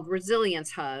something called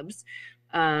resilience hubs.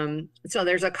 So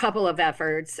there's a couple of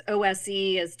efforts.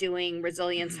 OSE is doing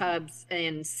resilience hubs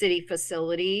in city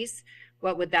facilities.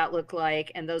 What would that look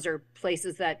like? And those are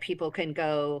places that people can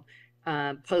go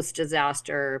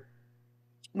post-disaster,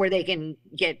 where they can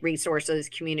get resources,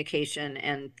 communication,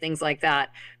 and things like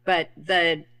that. But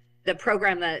the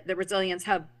program, the Resilience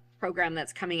Hub program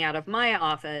that's coming out of my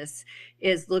office,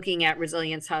 is looking at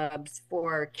resilience hubs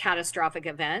for catastrophic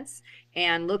events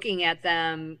and looking at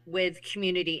them with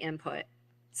community input.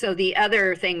 So the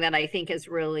other thing that I think is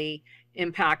really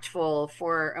impactful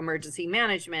for emergency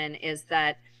management is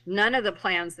that none of the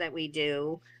plans that we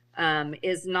do none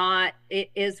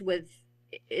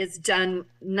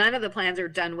of the plans are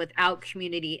done without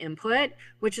community input,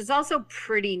 which is also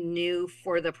pretty new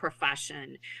for the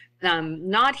profession.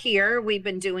 Not here. We've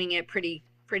been doing it pretty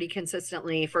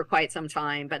consistently for quite some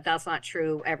time, but that's not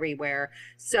true everywhere.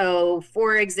 So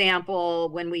for example,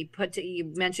 when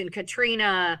you mentioned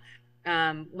Katrina,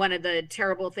 one of the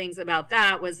terrible things about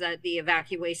that was that the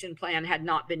evacuation plan had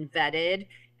not been vetted.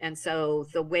 And so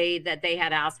the way that they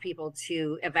had asked people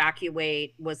to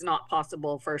evacuate was not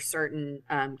possible for certain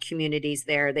communities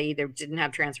there. They either didn't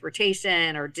have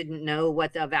transportation or didn't know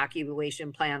what the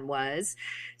evacuation plan was.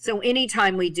 So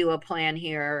anytime we do a plan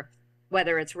here,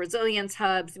 whether it's resilience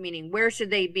hubs, meaning where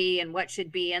should they be and what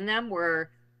should be in them,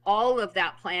 where all of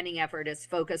that planning effort is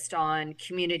focused on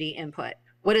community input.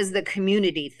 What does the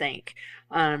community think?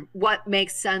 What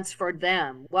makes sense for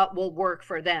them? What will work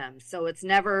for them? So it's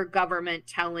never government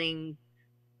telling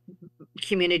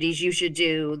communities, you should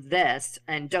do this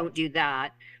and don't do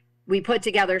that. We put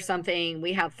together something,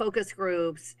 we have focus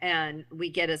groups, and we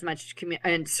get as much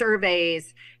and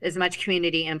surveys, as much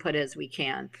community input as we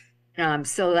can.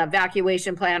 So the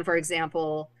evacuation plan, for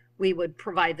example, we would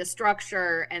provide the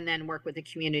structure and then work with the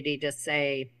community to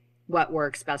say what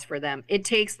works best for them. It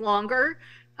takes longer,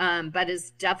 but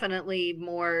is definitely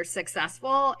more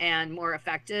successful and more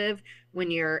effective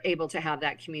when you're able to have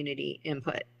that community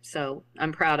input. So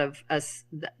I'm proud of us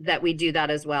that we do that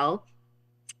as well.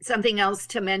 Something else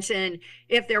to mention,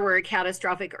 if there were a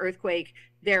catastrophic earthquake,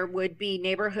 there would be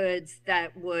neighborhoods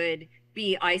that would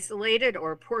be isolated,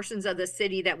 or portions of the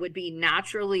city that would be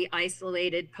naturally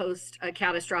isolated post a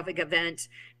catastrophic event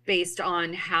based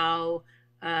on how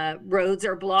roads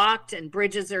are blocked and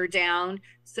bridges are down.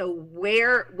 So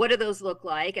what do those look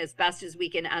like as best as we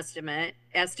can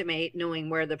estimate, knowing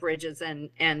where the bridges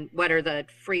and what are the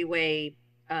freeway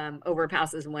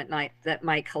overpasses and whatnot that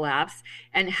might collapse,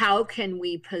 and how can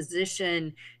we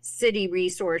position city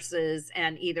resources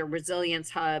and either resilience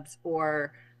hubs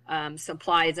or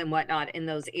supplies and whatnot in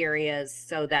those areas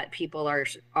so that people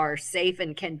are safe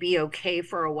and can be okay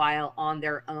for a while on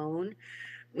their own.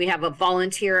 We have a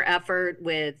volunteer effort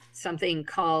with something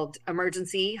called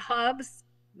emergency hubs,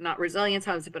 not resilience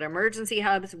hubs, but emergency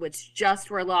hubs, which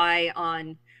just rely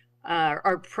on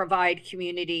or provide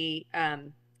community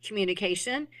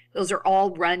communication. Those are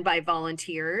all run by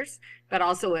volunteers, but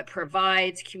also it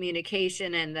provides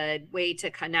communication and the way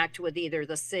to connect with either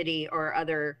the city or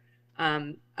other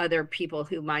people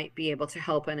who might be able to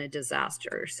help in a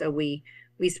disaster. So we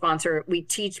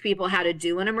teach people how to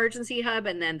do an emergency hub,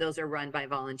 and then those are run by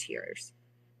volunteers.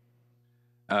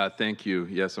 Thank you.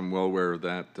 Yes, I'm well aware of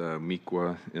that,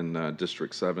 Miqua in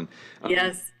District 7.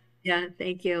 Yes. Yeah,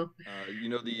 thank you. You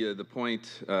know, the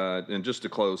point, and just to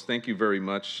close, thank you very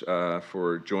much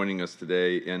for joining us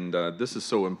today. And this is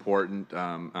so important.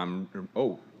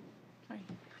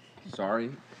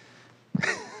 Sorry.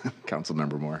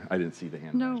 Councilmember Moore, I didn't see the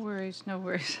hand. No worries, no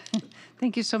worries.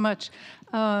 Thank you so much.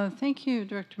 Thank you,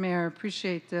 Director Mayer.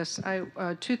 Appreciate this.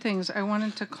 Two things. I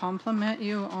wanted to compliment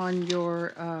you on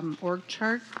your org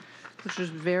chart, which was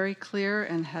very clear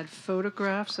and had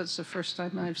photographs. That's the first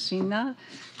time I've seen that.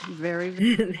 Very,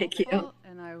 very Thank helpful, you.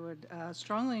 and I would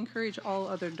strongly encourage all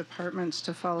other departments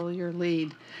to follow your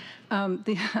lead.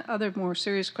 The other more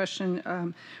serious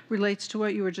question relates to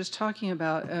what you were just talking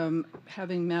about,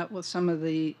 having met with some of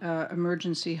the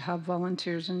emergency hub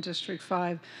volunteers in District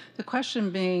 5. The question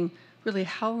being, really,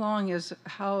 what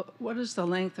is the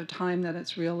length of time that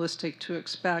it's realistic to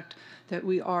expect that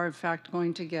we are in fact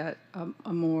going to get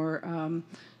a more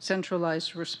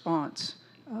centralized response?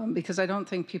 Because I don't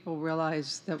think people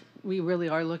realize that we really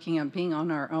are looking at being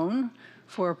on our own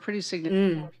for a pretty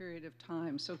significant period of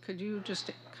time. So could you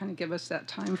just kind of give us that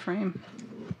time frame?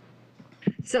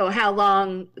 So how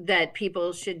long that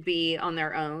people should be on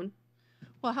their own?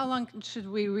 Well, how long should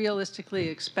we realistically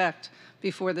expect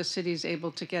before the city's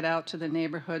able to get out to the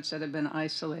neighborhoods that have been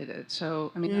isolated?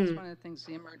 So, I mean, that's one of the things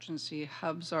the emergency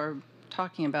hubs are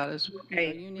talking about is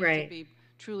you need to be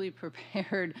truly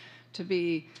prepared to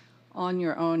be on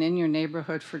your own in your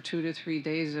neighborhood for 2 to 3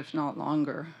 days, if not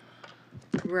longer.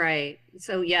 Right.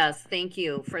 So yes, thank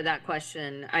you for that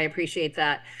question. I appreciate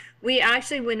that. We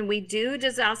actually, when we do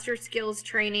disaster skills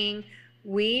training,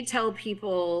 we tell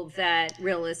people that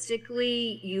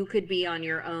realistically you could be on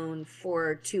your own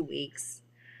for 2 weeks,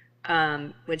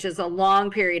 which is a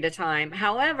long period of time.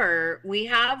 However, we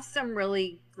have some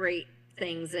really great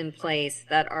things in place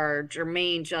that are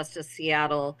germane just to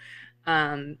Seattle,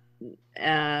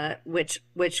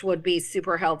 which would be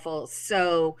super helpful.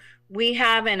 So we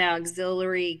have an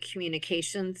auxiliary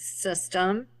communication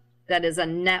system that is a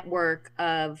network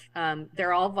of,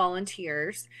 they're all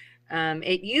volunteers.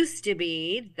 It used to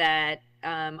be that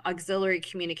auxiliary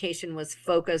communication was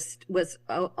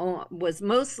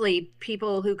mostly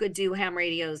people who could do ham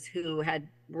radios who had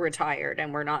retired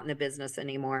and were not in the business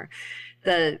anymore.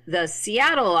 The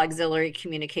Seattle Auxiliary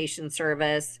Communication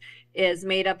Service is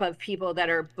made up of people that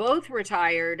are both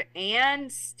retired and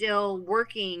still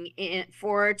working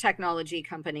for technology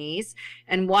companies.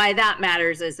 And why that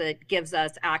matters is it gives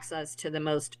us access to the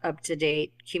most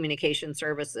up-to-date communication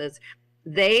services.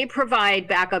 They provide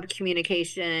backup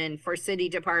communication for city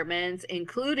departments,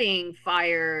 including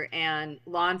fire and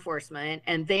law enforcement,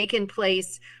 and they can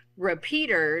place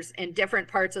repeaters in different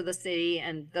parts of the city,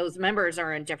 and those members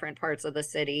are in different parts of the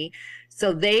city,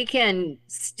 so they can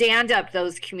stand up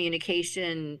those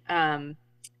communication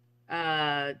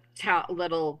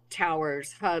little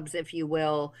towers, hubs, if you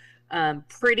will,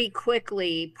 pretty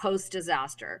quickly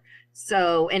post-disaster.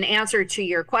 So in answer to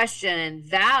your question,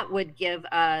 that would give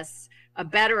us a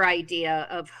better idea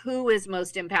of who is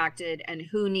most impacted and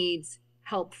who needs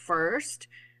help first.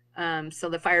 So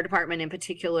the fire department in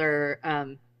particular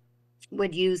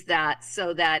would use that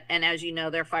so that, and as you know,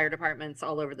 there are fire departments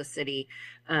all over the city,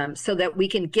 so that we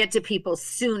can get to people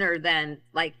sooner than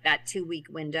like that 2-week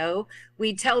window.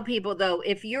 We tell people though,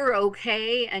 if you're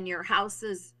okay and your house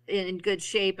is in good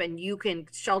shape and you can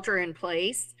shelter in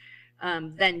place,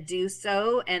 then do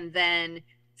so. And then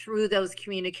through those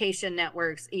communication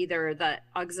networks, either the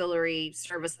auxiliary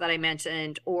service that I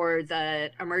mentioned or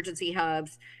the emergency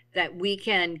hubs, that we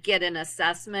can get an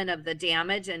assessment of the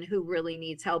damage and who really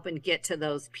needs help and get to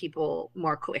those people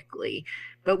more quickly.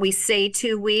 But we say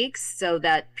 2 weeks so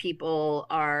that people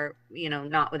are,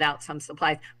 not without some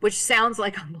supplies, which sounds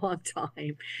like a long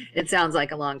time. It sounds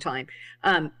like a long time.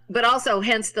 But also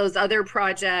hence those other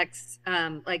projects,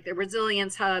 like the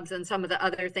resilience hubs and some of the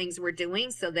other things we're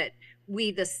doing so that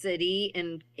we, the city,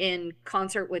 in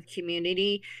concert with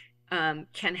community,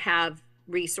 can have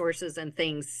resources and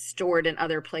things stored in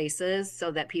other places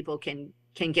so that people can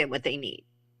get what they need.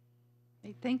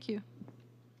 Okay, thank you.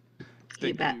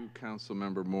 Thank you,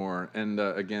 Councilmember Moore. And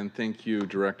again, thank you,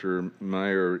 Director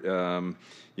Meyer.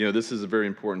 This is a very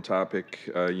important topic,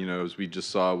 as we just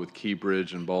saw with Key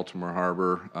Bridge in Baltimore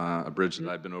Harbor, a bridge that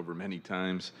I've been over many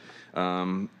times,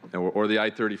 or the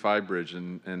I-35 bridge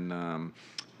in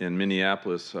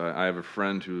Minneapolis. I have a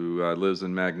friend who lives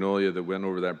in Magnolia that went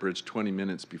over that bridge 20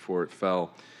 minutes before it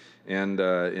fell. And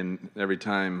every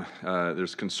time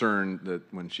there's concern that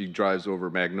when she drives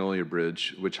over Magnolia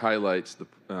Bridge, which highlights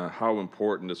how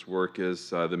important this work is.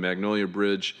 The Magnolia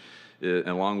Bridge,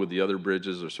 along with the other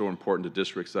bridges, are so important to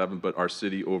District 7, but our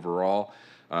city overall,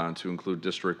 to include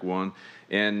District 1.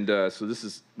 And so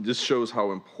this shows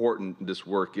how important this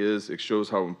work is. It shows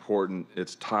how important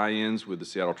its tie-ins with the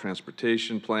Seattle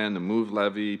Transportation Plan, the MOVE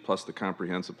levy, plus the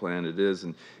comprehensive plan it is.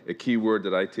 And a key word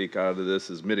that I take out of this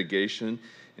is mitigation,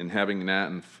 and having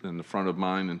that in the front of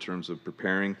mind in terms of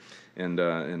preparing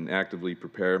and actively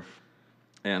prepare.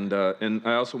 And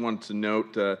I also want to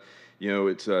note,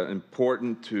 it's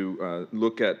important to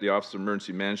look at the Office of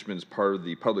Emergency Management as part of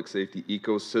the public safety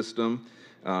ecosystem.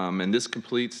 And this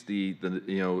completes the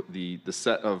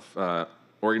set of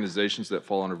organizations that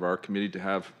fall under our committee to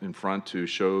have in front to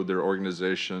show their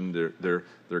organization,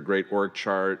 their great org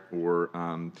chart, or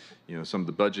some of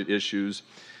the budget issues.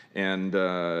 And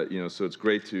so it's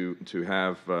great to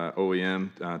have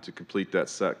OEM to complete that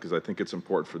set, because I think it's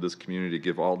important for this community to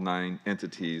give all 9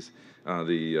 entities,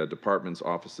 the departments,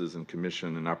 offices, and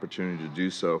commission, an opportunity to do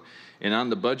so. And on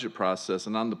the budget process,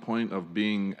 and on the point of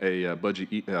being a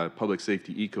public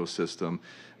safety ecosystem,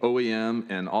 OEM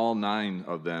and all 9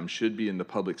 of them should be in the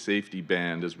public safety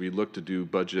band as we look to do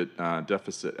budget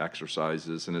deficit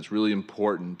exercises. And it's really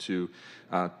important to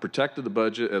protect the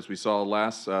budget, as we saw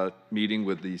last meeting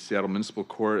with the Seattle Municipal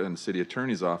Court and the City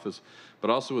Attorney's Office,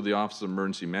 but also with the Office of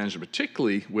Emergency Management,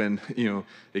 particularly when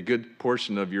a good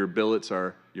portion of your billets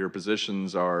your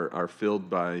positions are filled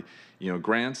by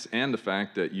grants, and the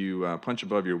fact that you punch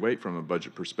above your weight from a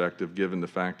budget perspective, given the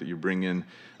fact that you bring in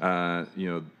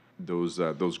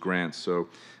those grants. So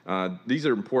these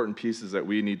are important pieces that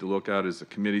we need to look at as a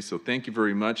committee. So thank you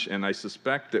very much, and I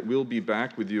suspect that we'll be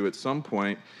back with you at some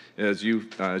point as you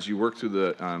work through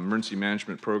the Emergency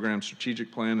Management Program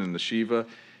Strategic Plan and the SHIVA,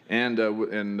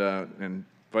 and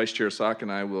Vice Chair Sock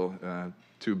and I will,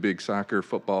 2 big soccer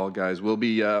football guys, will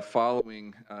be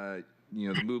following the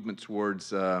movement towards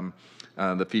the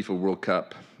FIFA World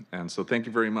Cup. And so thank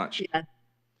you very much. Yeah.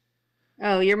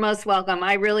 Oh, you're most welcome.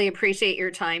 I really appreciate your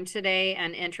time today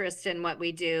and interest in what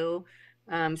we do.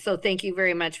 So thank you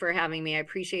very much for having me. I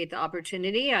appreciate the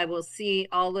opportunity. I will see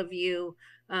all of you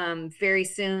very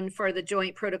soon for the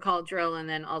joint protocol drill, and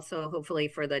then also hopefully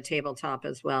for the tabletop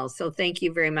as well. So thank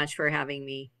you very much for having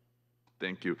me.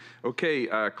 Thank you. Okay,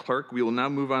 Clerk, we will now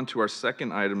move on to our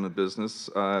second item of business.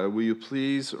 Will you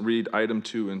please read item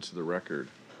 2 into the record?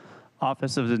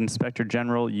 Office of the Inspector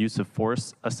General Use of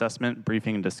Force Assessment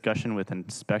Briefing and Discussion with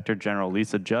Inspector General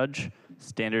Lisa Judge,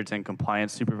 Standards and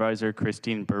Compliance Supervisor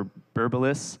Christine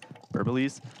Berbelis,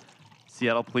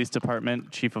 Seattle Police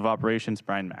Department Chief of Operations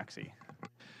Brian Maxey.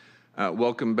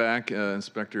 Welcome back,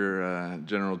 Inspector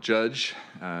General Judge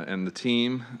and the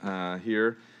team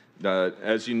here.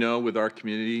 As you know, with our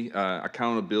community,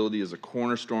 accountability is a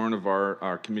cornerstone of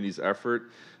our committee's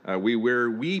effort.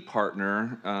 We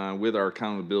partner with our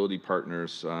accountability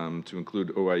partners to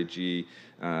include OIG,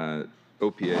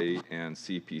 OPA, and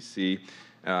CPC.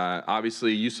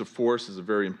 Obviously, use of force is a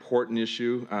very important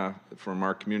issue from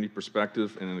our community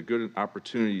perspective, and a good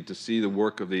opportunity to see the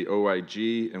work of the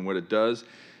OIG and what it does,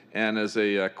 And as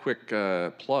a quick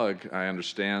plug, I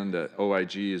understand that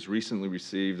OIG has recently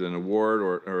received an award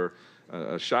or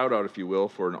a shout out, if you will,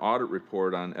 for an audit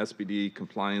report on SPD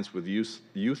compliance with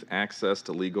youth access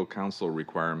to legal counsel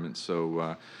requirements.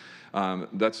 So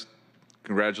that's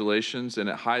congratulations, and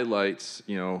it highlights,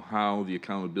 how the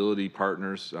accountability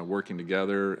partners working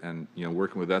together and,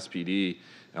 working with SPD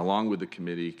along with the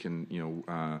committee can,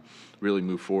 really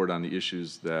move forward on the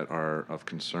issues that are of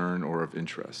concern or of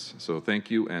interest. So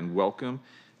thank you and welcome,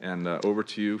 and over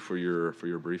to you for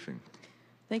your briefing.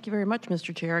 Thank you very much,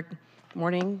 Mr. Chair. Good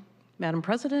morning, Madam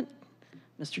President,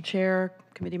 Mr. Chair,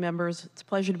 committee members. It's a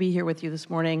pleasure to be here with you this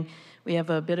morning. We have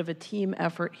a bit of a team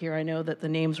effort here. I know that the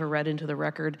names were read into the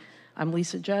record. I'm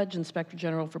Lisa Judge, Inspector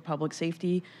General for Public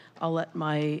Safety. I'll let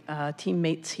my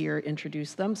teammates here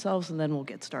introduce themselves, and then we'll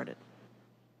get started.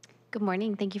 Good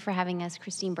morning. Thank you for having us.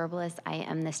 Christine Berbelis. I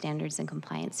am the Standards and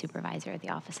Compliance Supervisor at the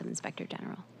Office of Inspector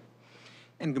General.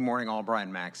 And good morning, all. Brian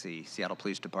Maxey, Seattle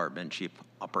Police Department Chief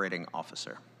Operating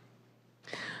Officer.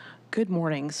 Good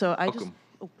morning. So I Welcome.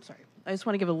 just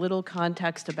want to give a little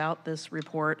context about this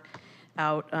report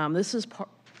out. This is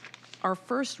our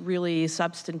first really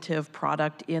substantive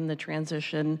product in the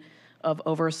transition of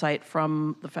oversight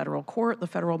from the federal court, the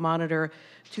federal monitor,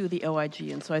 to the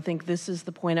OIG. And so I think this is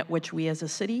the point at which we as a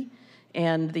city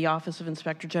and the Office of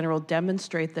Inspector General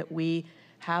demonstrate that we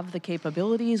have the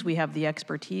capabilities, we have the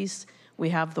expertise, we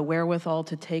have the wherewithal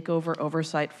to take over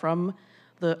oversight from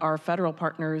our federal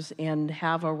partners and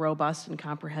have a robust and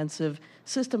comprehensive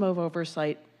system of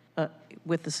oversight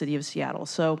with the city of Seattle.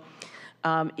 So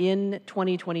in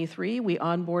 2023, we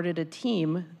onboarded a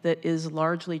team that is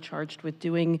largely charged with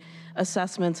doing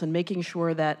assessments and making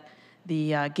sure that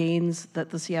the gains that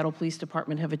the Seattle Police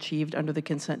Department have achieved under the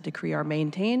consent decree are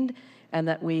maintained, and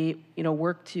that we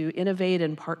work to innovate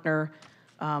and partner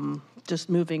just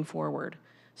moving forward.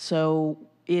 So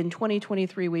in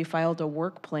 2023, we filed a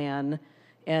work plan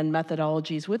and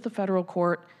methodologies with the federal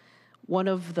court. One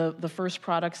of the first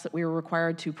products that we were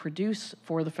required to produce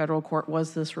for the federal court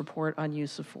was this report on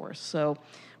use of force. So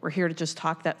we're here to just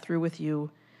talk that through with you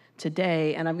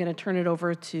today, and I'm going to turn it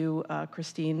over to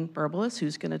Christine Berbelis,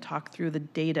 who's going to talk through the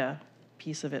data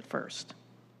piece of it first.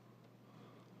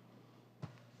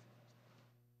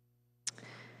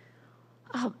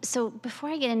 So before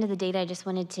I get into the data, I just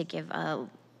wanted to give a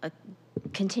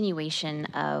continuation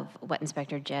of what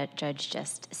Inspector Judge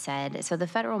just said. So the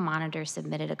federal monitor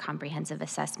submitted a comprehensive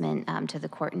assessment to the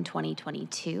court in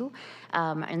 2022,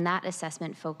 and that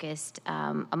assessment focused,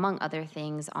 among other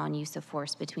things, on use of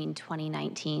force between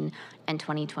 2019 and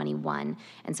 2021.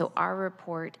 And so our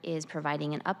report is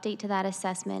providing an update to that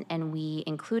assessment, and we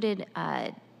included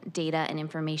data and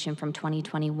information from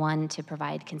 2021 to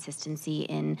provide consistency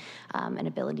in an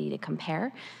ability to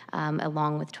compare,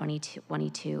 along with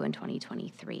 2022 and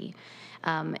 2023.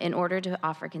 In order to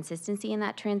offer consistency in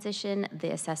that transition,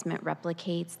 the assessment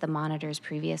replicates the monitor's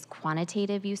previous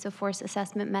quantitative use of force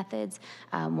assessment methods,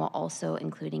 while also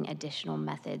including additional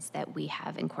methods that we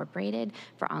have incorporated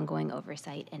for ongoing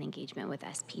oversight and engagement with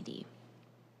SPD.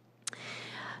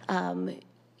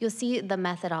 You'll see the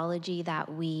methodology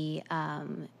that we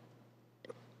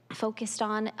focused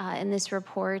on in this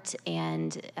report,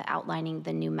 and outlining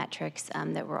the new metrics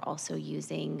that we're also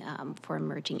using for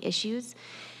emerging issues.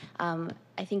 I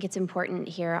think it's important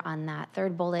here on that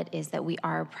third bullet is that we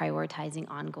are prioritizing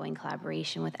ongoing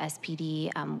collaboration with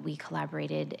SPD. We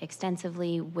collaborated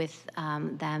extensively with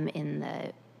them in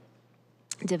the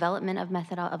development of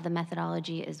the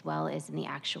methodology, as well as in the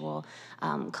actual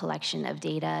collection of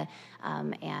data,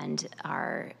 and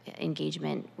our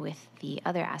engagement with the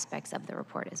other aspects of the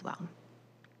report as well.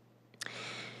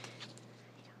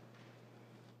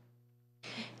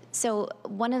 So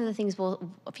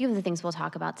a few of the things we'll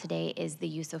talk about today is the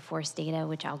use of force data,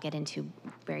 which I'll get into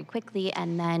very quickly,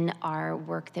 and then our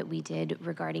work that we did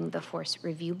regarding the Force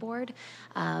Review Board,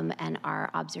 and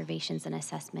our observations and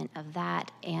assessment of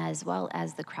that, as well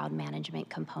as the crowd management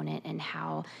component and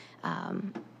how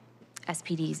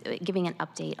SPD's giving an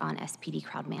update on SPD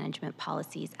crowd management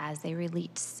policies as they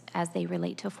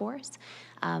relate to force,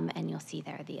 and you'll see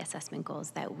there the assessment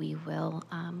goals that we will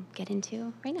get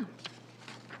into right now.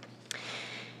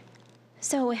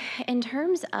 So in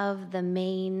terms of the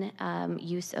main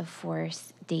use of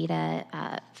force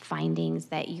data findings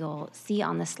that you'll see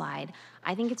on the slide,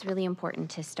 I think it's really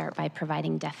important to start by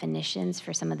providing definitions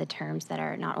for some of the terms that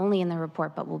are not only in the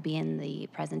report but will be in the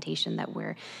presentation that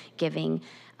we're giving.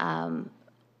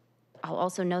 I'll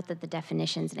also note that the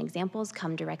definitions and examples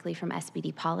come directly from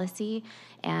SPD policy.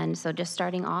 And so just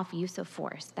starting off, use of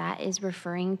force. That is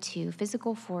referring to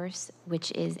physical force,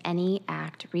 which is any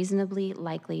act reasonably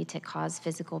likely to cause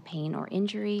physical pain or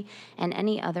injury, and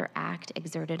any other act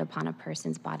exerted upon a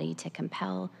person's body to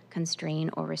compel, constrain,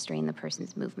 or restrain the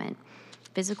person's movement.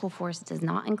 Physical force does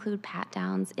not include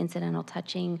pat-downs, incidental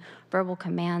touching, verbal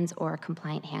commands, or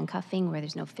compliant handcuffing where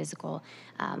there's no physical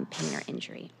pain or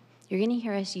injury. You're going to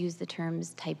hear us use the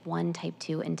terms type 1, type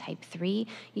 2, and type 3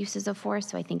 uses of force,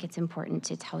 so I think it's important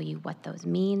to tell you what those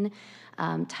mean.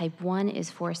 Type 1 is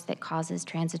force that causes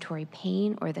transitory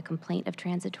pain or the complaint of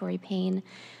transitory pain.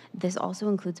 This also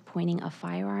includes pointing a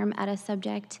firearm at a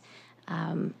subject.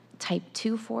 Type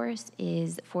 2 force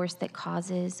is force that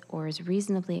causes or is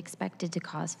reasonably expected to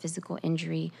cause physical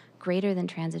injury greater than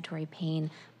transitory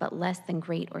pain, but less than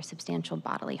great or substantial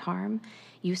bodily harm.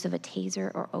 Use of a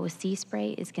taser or OC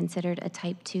spray is considered a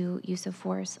type 2 use of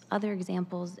force. Other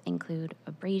examples include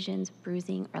abrasions,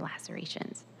 bruising, or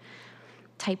lacerations.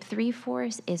 Type 3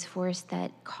 force is force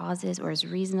that causes or is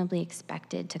reasonably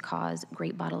expected to cause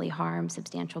great bodily harm,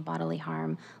 substantial bodily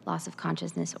harm, loss of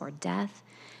consciousness, or death.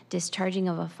 Discharging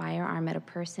of a firearm at a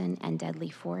person and deadly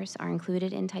force are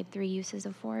included in type 3 uses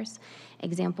of force.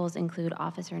 Examples include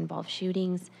officer-involved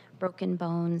shootings, broken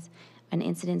bones, and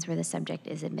incidents where the subject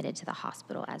is admitted to the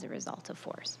hospital as a result of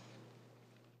force.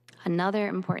 Another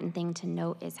important thing to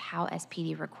note is how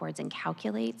SPD records and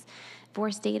calculates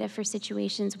force data for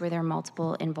situations where there are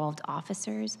multiple involved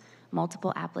officers,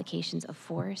 multiple applications of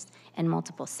force, and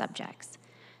multiple subjects.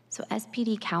 So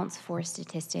SPD counts force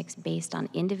statistics based on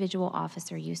individual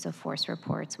officer use of force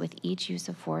reports, with each use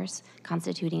of force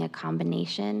constituting a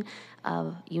combination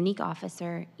of unique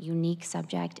officer, unique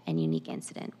subject, and unique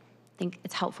incident. I think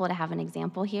it's helpful to have an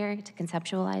example here to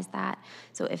conceptualize that.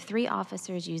 So if 3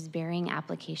 officers use varying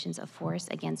applications of force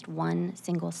against one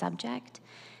single subject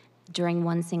during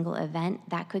one single event,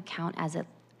 that could count as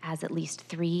at least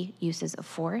 3 uses of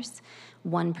force,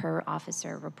 1 per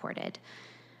officer reported.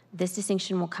 This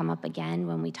distinction will come up again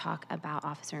when we talk about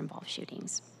officer-involved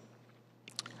shootings.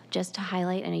 Just to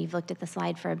highlight, I know you've looked at the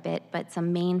slide for a bit, but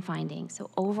some main findings. So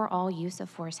overall use of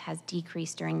force has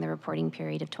decreased during the reporting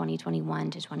period of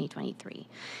 2021 to 2023.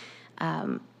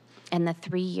 And the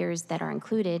 3 years that are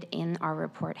included in our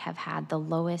report have had the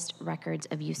lowest records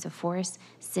of use of force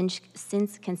since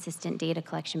consistent data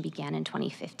collection began in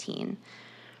 2015.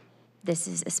 This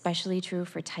is especially true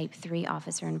for type 3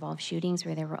 officer-involved shootings,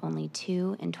 where there were only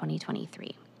 2 in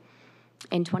 2023.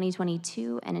 In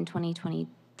 2022 and in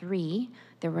 2023,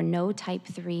 there were no type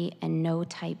 3 and no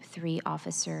type 3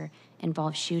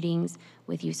 officer-involved shootings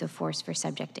with use of force for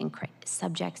subjects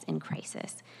in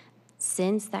crisis.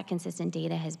 Since that consistent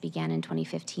data has began in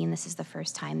 2015, this is the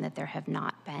first time that there have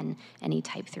not been any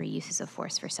type 3 uses of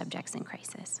force for subjects in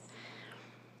crisis.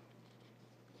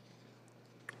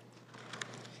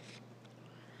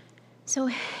 So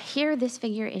here, this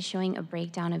figure is showing a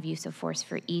breakdown of use of force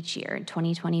for each year,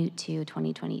 2021 through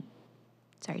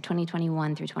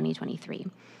 2023.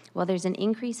 While there's an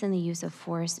increase in the use of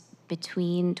force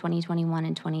between 2021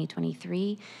 and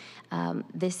 2023,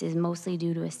 this is mostly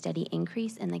due to a steady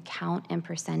increase in the count and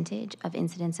percentage of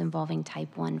incidents involving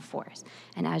type 1 force.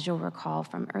 And as you'll recall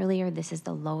from earlier, this is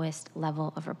the lowest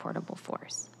level of reportable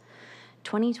force.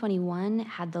 2021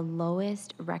 had the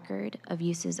lowest record of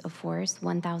uses of force,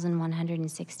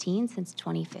 1,116 since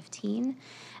 2015.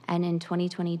 And in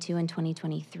 2022 and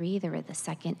 2023, there were the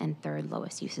second and third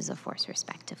lowest uses of force,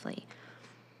 respectively.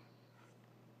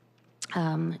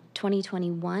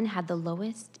 2021 had the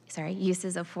lowest,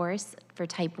 uses of force for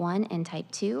type 1 and type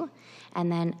 2.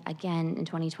 And then again, in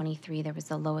 2023, there was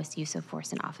the lowest use of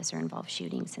force in officer-involved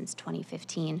shootings since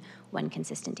 2015, when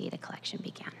consistent data collection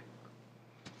began.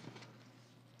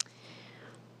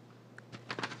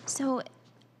 So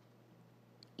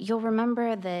you'll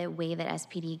remember the way that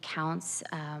SPD counts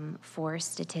force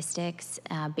statistics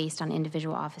based on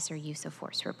individual officer use of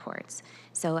force reports.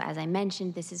 So as I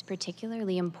mentioned, this is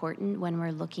particularly important when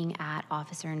we're looking at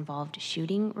officer-involved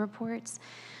shooting reports.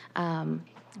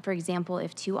 For example,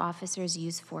 if 2 officers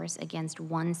use force against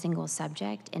one single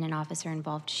subject in an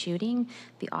officer-involved shooting,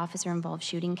 the officer-involved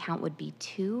shooting count would be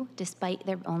 2, despite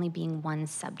there only being 1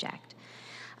 subject.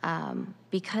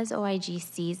 Because OIG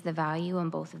sees the value in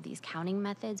both of these counting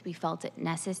methods, we felt it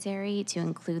necessary to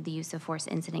include the use of force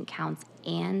incident counts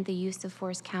and the use of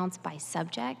force counts by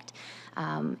subject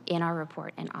in our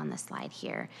report and on the slide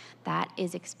here. That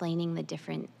is explaining the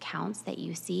different counts that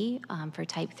you see for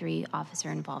type 3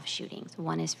 officer-involved shootings.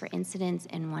 One is for incidents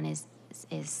and one is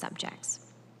subjects.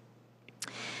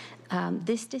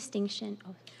 This distinction...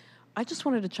 I just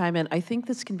wanted to chime in. I think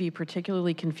this can be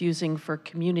particularly confusing for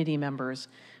community members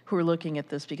who are looking at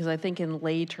this, because I think in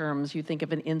lay terms, you think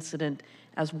of an incident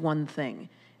as one thing.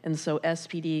 And so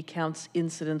SPD counts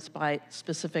incidents by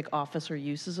specific officer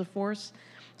uses of force.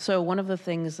 So one of the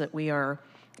things that we are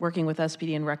working with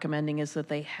SPD and recommending is that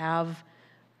they have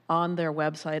on their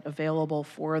website available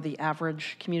for the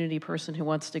average community person who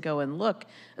wants to go and look,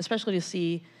 especially to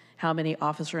see how many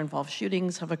officer-involved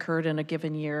shootings have occurred in a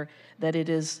given year, that it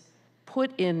is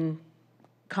put in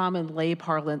common lay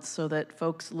parlance so that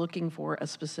folks looking for a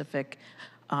specific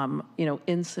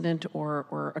incident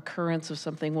or occurrence of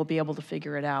something will be able to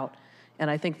figure it out. And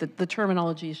I think that the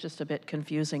terminology is just a bit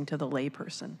confusing to the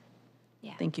layperson.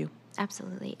 Yeah. Thank you.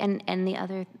 Absolutely. And the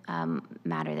other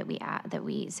matter that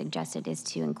we suggested is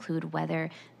to include whether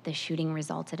the shooting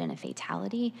resulted in a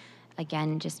fatality.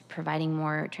 Again, just providing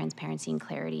more transparency and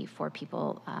clarity for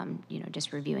people,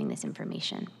 just reviewing this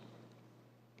information.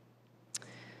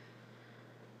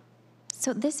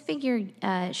 So this figure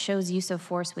shows use of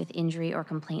force with injury or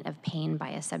complaint of pain by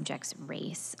a subject's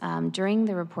race. During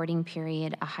the reporting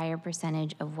period, a higher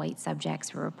percentage of white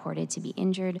subjects were reported to be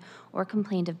injured or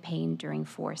complained of pain during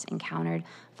force encountered,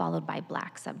 followed by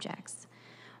black subjects.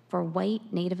 For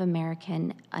white, Native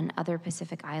American, and other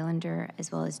Pacific Islander,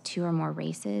 as well as 2 or more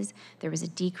races, there was a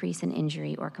decrease in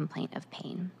injury or complaint of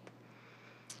pain.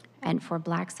 And for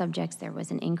black subjects, there was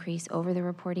an increase over the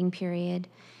reporting period.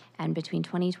 And between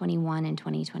 2021 and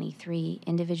 2023,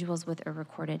 individuals with a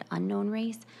recorded unknown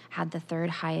race had the 3rd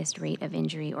highest rate of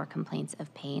injury or complaints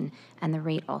of pain, and the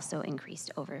rate also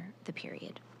increased over the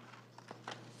period.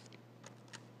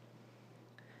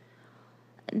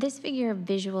 This figure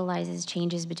visualizes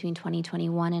changes between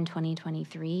 2021 and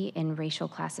 2023 in racial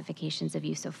classifications of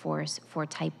use of force for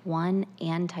Type 1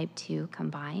 and Type 2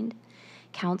 combined.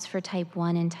 Counts for Type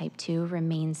 1 and Type 2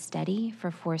 remain steady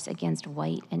for force against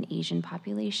white and Asian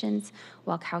populations,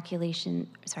 while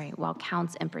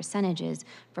counts and percentages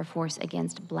for force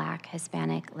against Black,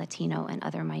 Hispanic, Latino, and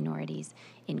other minorities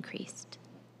increased.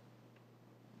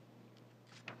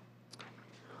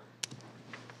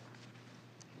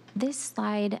 This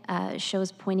slide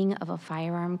shows pointing of a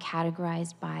firearm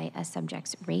categorized by a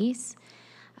subject's race.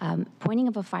 Pointing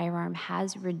of a firearm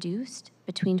has reduced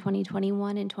between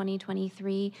 2021 and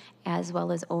 2023, as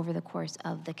well as over the course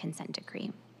of the consent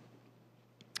decree.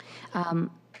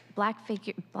 Black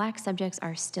subjects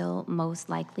are still most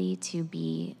likely to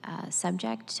be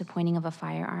subject to pointing of a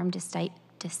firearm, despite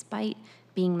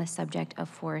being the subject of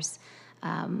force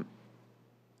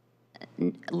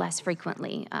less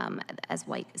frequently as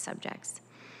white subjects.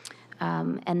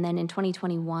 And then in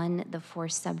 2021, the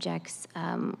force subjects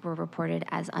were reported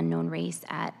as unknown race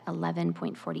at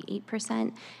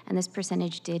 11.48%, and this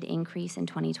percentage did increase in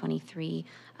 2023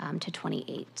 to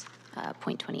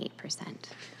 28.28%.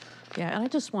 Yeah, and I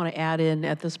just want to add in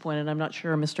at this point, and I'm not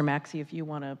sure, Mr. Maxey, if you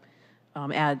want to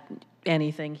add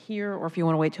anything here or if you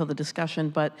want to wait till the discussion,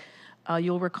 but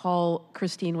you'll recall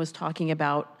Christine was talking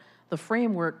about the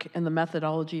framework and the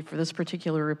methodology for this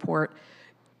particular report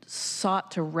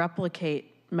sought to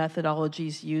replicate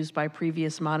methodologies used by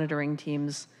previous monitoring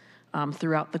teams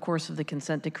throughout the course of the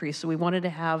consent decree. So we wanted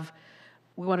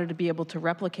to be able to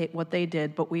replicate what they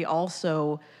did, but we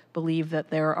also believe that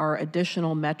there are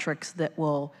additional metrics that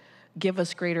will give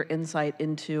us greater insight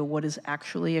into what is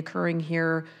actually occurring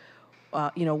here,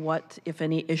 what, if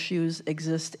any, issues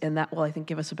exist, and that will, I think,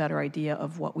 give us a better idea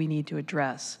of what we need to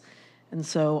address. And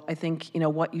so I think,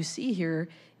 what you see here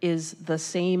is the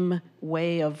same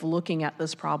way of looking at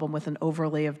this problem with an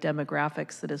overlay of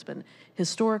demographics that has been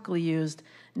historically used,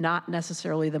 not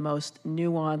necessarily the most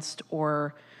nuanced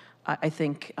or, I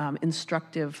think,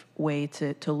 instructive way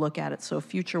to look at it. So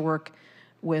future work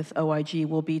with OIG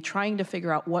will be trying to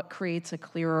figure out what creates a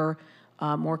clearer,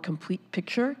 more complete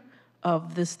picture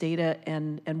of this data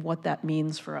and what that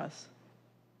means for us.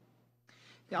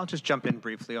 Yeah, I'll just jump in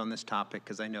briefly on this topic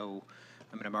because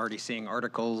I'm already seeing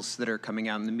articles that are coming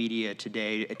out in the media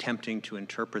today attempting to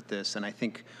interpret this, and I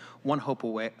think one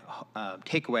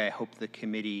takeaway I hope the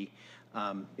committee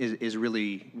is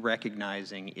really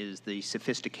recognizing is the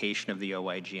sophistication of the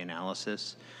OIG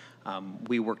analysis.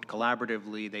 We worked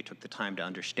collaboratively. They took the time to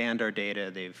understand our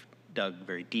data. They've dug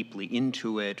very deeply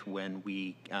into it. When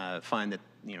we find that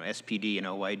SPD and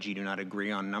OIG do not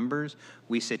agree on numbers,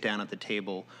 we sit down at the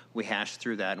table, we hash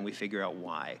through that, and we figure out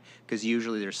why. Because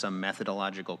usually there's some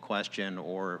methodological question,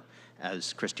 or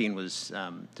as Christine was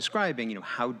describing,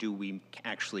 how do we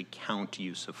actually count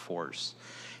use of force?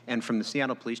 And from the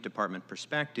Seattle Police Department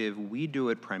perspective, we do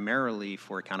it primarily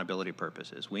for accountability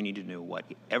purposes. We need to know what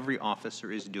every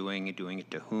officer is doing it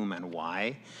to whom and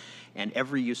why. And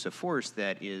every use of force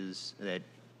that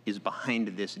is behind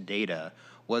this data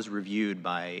was reviewed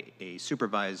by a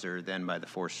supervisor, then by the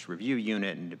Force Review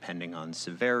Unit, and depending on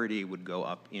severity would go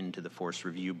up into the Force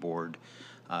Review Board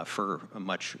for a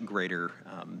much greater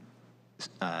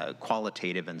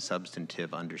qualitative and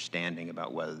substantive understanding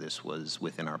about whether this was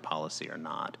within our policy or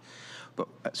not. But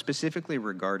specifically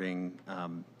regarding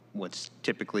what's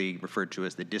typically referred to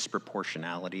as the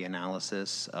disproportionality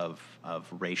analysis of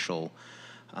racial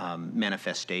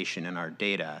manifestation in our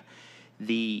data,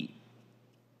 the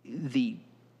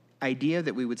idea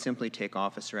that we would simply take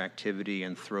officer activity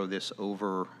and throw this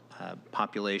over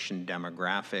population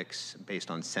demographics based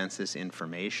on census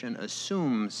information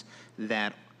assumes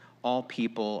that all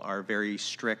people are very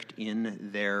strict in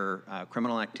their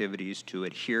criminal activities to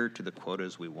adhere to the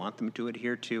quotas we want them to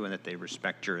adhere to, and that they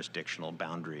respect jurisdictional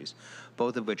boundaries,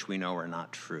 both of which we know are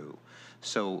not true.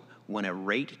 So when a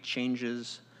rate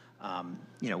changes,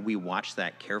 we watch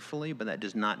that carefully, but that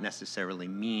does not necessarily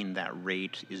mean that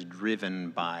rate is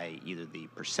driven by either the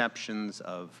perceptions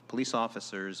of police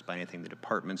officers, by anything the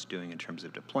department's doing in terms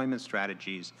of deployment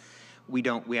strategies. We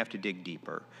have to dig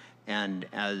deeper. And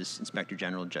as Inspector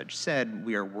General Judge said,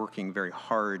 we are working very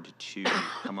hard to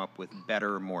come up with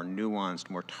better, more nuanced,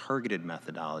 more targeted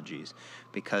methodologies,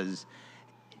 because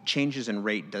changes in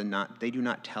rate do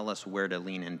not tell us where to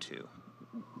lean into.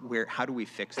 How do we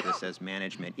fix this as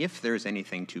management, if there's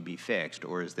anything to be fixed,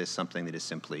 or is this something that is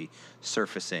simply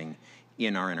surfacing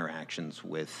in our interactions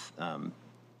with the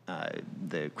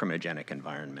criminogenic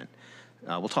environment?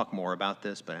 We'll talk more about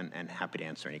this, but I'm happy to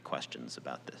answer any questions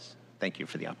about this. Thank you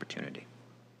for the opportunity.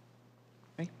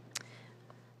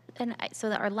 And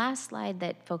so our last slide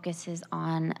that focuses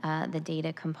on the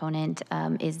data component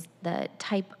is the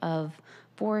type of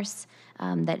force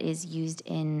that is used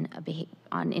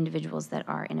on individuals that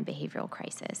are in a behavioral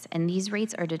crisis. And these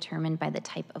rates are determined by the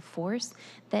type of force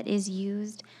that is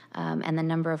used and the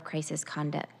number of crisis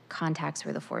contacts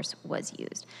where the force was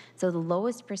used. So the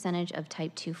lowest percentage of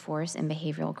type 2 force in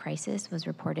behavioral crisis was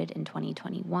reported in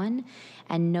 2021,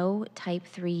 and no type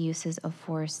 3 uses of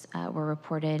force were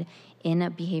reported in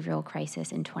a behavioral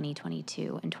crisis in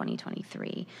 2022 and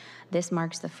 2023. This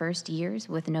marks the first years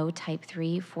with no type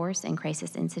 3 force and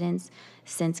crisis incidents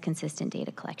since consistent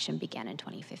data collection began in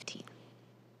 2015.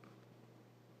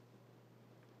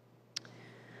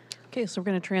 Okay, so we're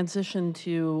going to transition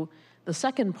to the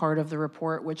second part of the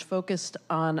report, which focused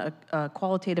on a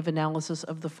qualitative analysis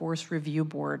of the Force Review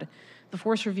Board. The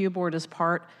Force Review Board is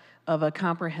part of a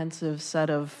comprehensive set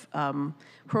of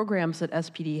programs that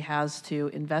SPD has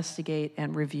to investigate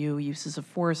and review uses of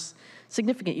force,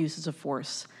 significant uses of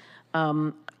force.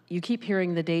 You keep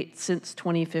hearing the date since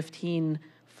 2015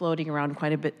 floating around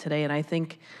quite a bit today, and I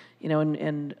think,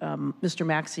 Mr.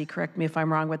 Maxey, correct me if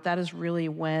I'm wrong, but that is really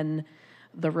when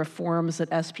the reforms that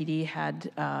SPD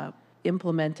had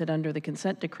implemented under the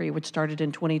consent decree, which started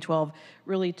in 2012,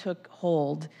 really took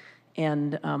hold,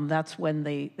 and that's when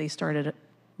they started a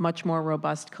much more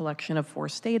robust collection of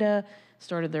force data,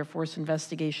 started their force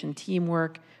investigation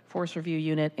teamwork, Force Review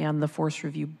Unit, and the Force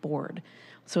Review Board.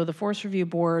 So the Force Review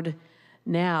Board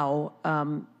now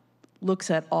looks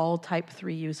at all type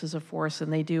 3 uses of force,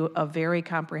 and they do a very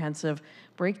comprehensive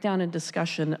breakdown and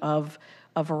discussion of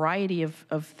a variety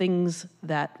of things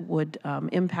that would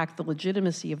impact the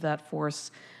legitimacy of that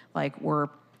force, like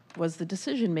was the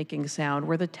decision-making sound,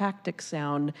 were the tactics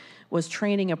sound, was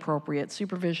training appropriate,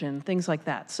 supervision, things like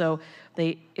that. So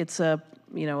it's a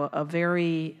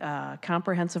very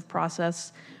comprehensive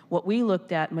process. What we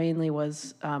looked at mainly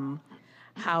was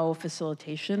how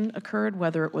facilitation occurred,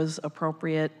 whether it was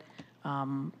appropriate,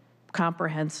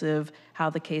 comprehensive, how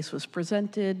the case was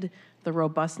presented, the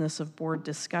robustness of board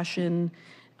discussion,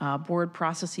 board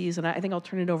processes, and I think I'll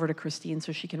turn it over to Christine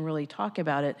so she can really talk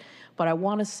about it. But I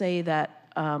want to say that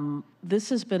this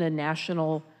has been a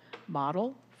national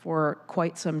model for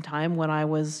quite some time. When I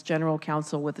was general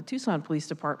counsel with the Tucson Police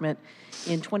Department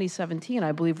in 2017,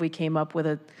 I believe we came up with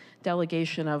a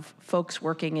delegation of folks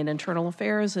working in internal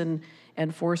affairs and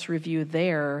force review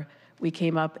there. We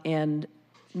came up and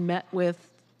met with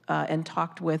and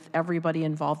talked with everybody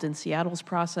involved in Seattle's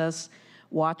process,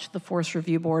 watched the Force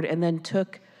Review Board, and then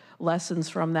took lessons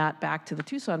from that back to the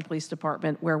Tucson Police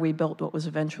Department, where we built what was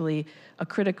eventually a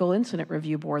critical incident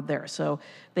review board there. So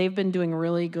they've been doing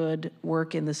really good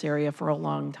work in this area for a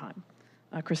long time.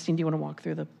 Christine, do you want to walk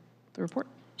through the report?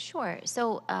 Sure.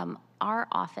 So our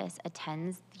office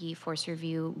attends the Force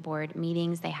Review Board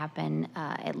meetings. They happen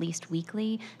at least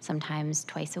weekly, sometimes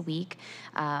twice a week.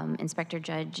 Inspector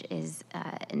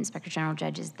General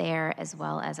Judge is there, as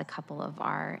well as a couple of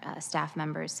our staff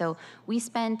members. So we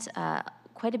spent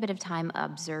quite a bit of time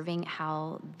observing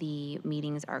how the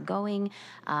meetings are going,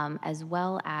 as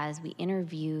well as we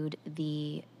interviewed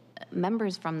the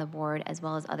members from the board as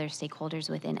well as other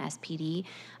stakeholders within SPD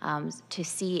to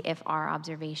see if our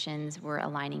observations were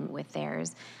aligning with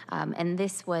theirs. And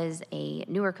this was a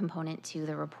newer component to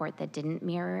the report that didn't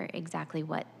mirror exactly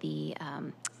what the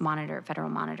federal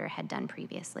monitor had done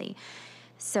previously.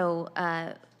 So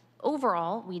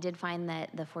overall, we did find that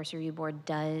the Force Review Board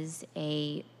does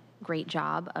a great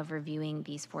job of reviewing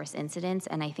these force incidents,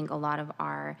 and I think a lot of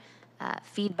our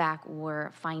feedback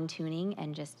were fine-tuning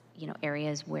and just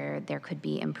areas where there could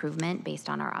be improvement based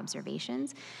on our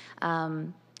observations.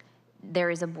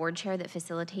 There is a board chair that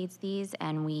facilitates these,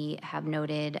 and we have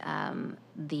noted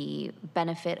the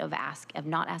benefit of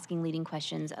not asking leading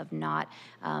questions, of not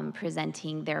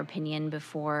presenting their opinion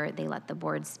before they let the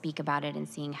board speak about it, and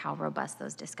seeing how robust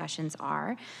those discussions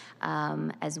are,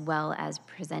 as well as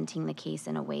presenting the case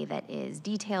in a way that is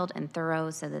detailed and thorough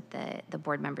so that the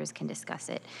board members can discuss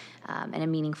it in a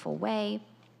meaningful way.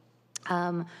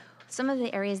 Some of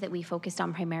the areas that we focused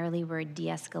on primarily were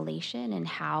de-escalation and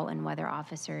how and whether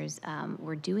officers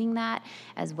were doing that,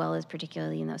 as well as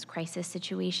particularly in those crisis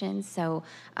situations. So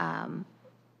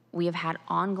we have had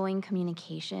ongoing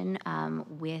communication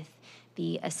with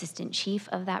the assistant chief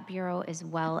of that bureau, as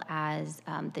well as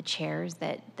the chairs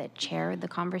that chair the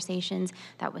conversations.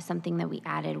 That was something that we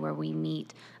added, where we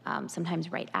meet sometimes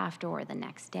right after or the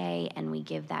next day, and we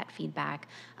give that feedback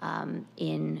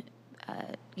in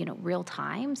real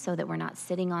time, so that we're not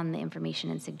sitting on the information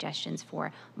and suggestions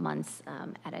for months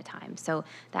at a time. So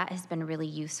that has been really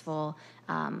useful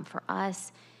for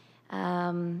us.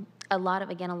 A lot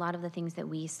of the things that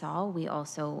we saw, we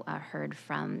also heard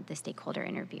from the stakeholder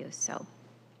interviews. So,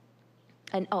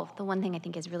 and the one thing I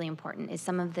think is really important is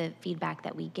some of the feedback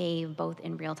that we gave, both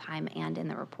in real time and in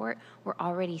the report. We're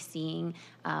already seeing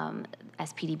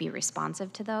SPD be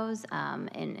responsive to those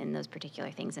in those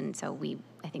particular things, and so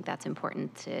I think that's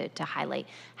important to highlight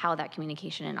how that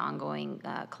communication and ongoing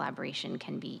collaboration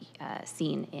can be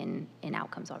seen in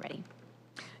outcomes already.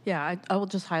 Yeah, I will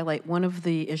just highlight one of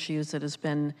the issues that has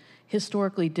been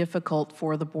historically difficult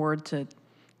for the board to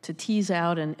tease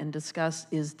out and discuss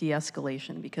is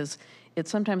de-escalation, because it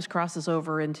sometimes crosses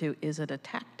over into, is it a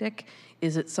tactic?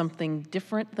 Is it something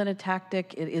different than a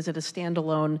tactic? Is it a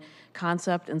standalone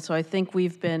concept? And so I think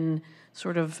we've been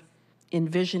sort of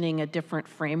envisioning a different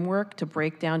framework to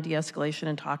break down de-escalation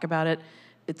and talk about it.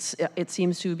 It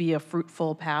seems to be a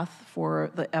fruitful path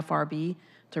for the FRB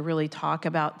to really talk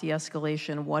about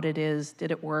de-escalation, what it is,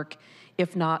 did it work?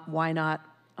 If not, why not?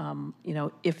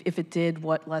 If it did,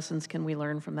 what lessons can we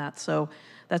learn from that? So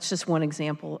that's just one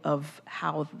example of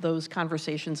how those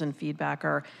conversations and feedback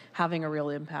are having a real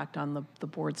impact on the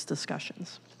board's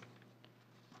discussions.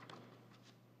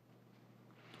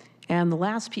 And the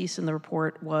last piece in the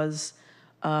report was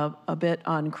a bit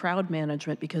on crowd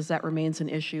management, because that remains an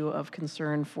issue of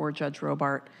concern for Judge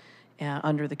Robart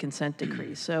under the consent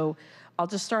decree. So I'll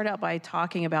just start out by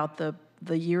talking about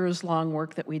the years-long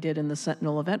work that we did in the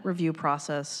Sentinel event review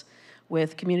process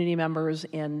with community members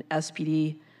and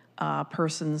SPD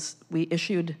persons. We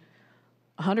issued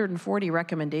 140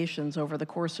 recommendations over the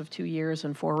course of 2 years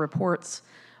and 4 reports.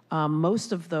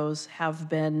 Most of those have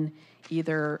been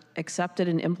either accepted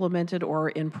and implemented or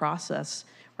in process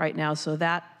right now. So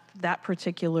that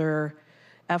particular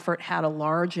effort had a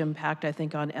large impact, I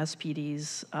think, on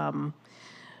SPD's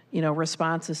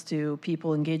responses to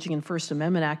people engaging in First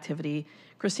Amendment activity.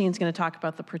 Christine's going to talk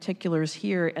about the particulars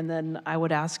here, and then I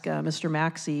would ask Mr.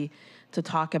 Maxey to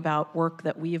talk about work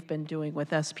that we have been doing with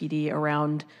SPD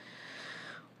around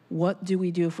what do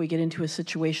we do if we get into a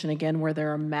situation, again, where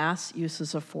there are mass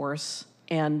uses of force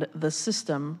and the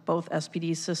system, both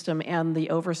SPD's system and the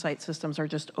oversight systems, are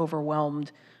just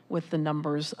overwhelmed with the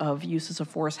numbers of uses of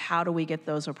force. How do we get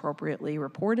those appropriately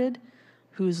reported?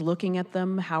 Who's looking at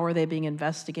them? How are they being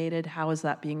investigated? How is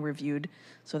that being reviewed?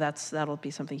 So that'll be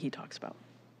something he talks about.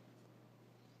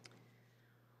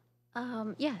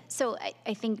 So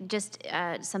I think just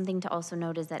something to also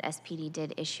note is that SPD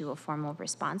did issue a formal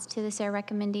response to the SARE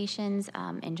recommendations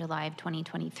in July of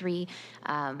 2023.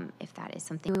 If that is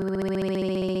something,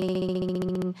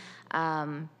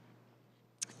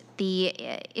 the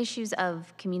issues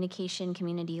of communication,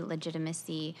 community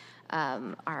legitimacy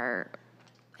are,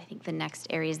 I think, the next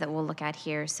areas that we'll look at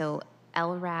here. So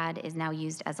LRAD is now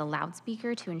used as a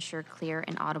loudspeaker to ensure clear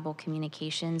and audible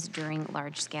communications during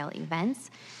large-scale events.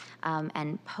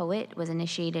 And POET was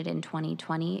initiated in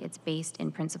 2020. It's based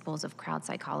in principles of crowd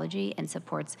psychology and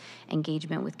supports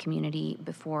engagement with community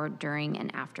before, during,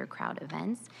 and after crowd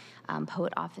events.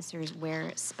 POET officers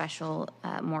wear special,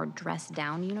 more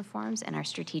dressed-down uniforms and are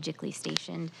strategically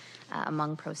stationed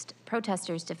among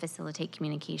protesters to facilitate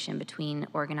communication between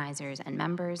organizers and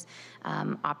members,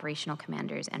 operational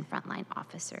commanders, and frontline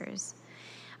officers.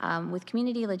 With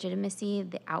community legitimacy,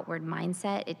 the outward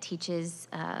mindset, it teaches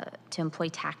to employ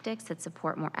tactics that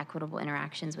support more equitable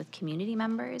interactions with community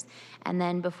members. And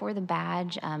then before the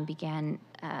badge began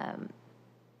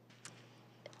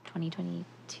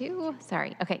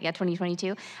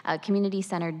 2022,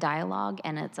 community-centered dialogue,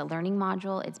 and it's a learning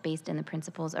module. It's based in the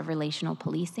principles of relational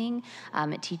policing.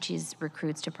 It teaches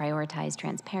recruits to prioritize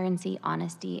transparency,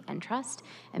 honesty, and trust,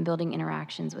 and building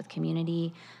interactions with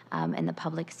community. And the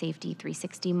Public Safety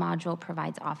 360 module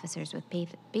provides officers with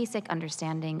basic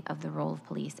understanding of the role of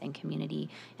police and community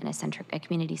in a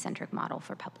community-centric model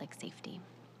for public safety.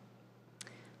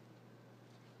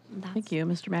 Thank you.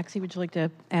 Mr. Maxey, would you like to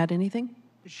add anything?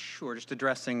 Sure, just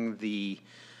addressing the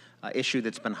issue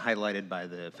that's been highlighted by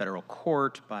the federal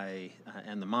court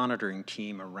and the monitoring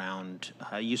team around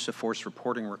use of force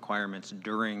reporting requirements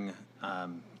during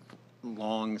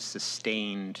long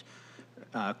sustained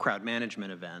crowd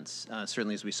management events.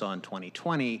 Certainly as we saw in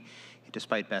 2020,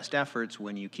 despite best efforts,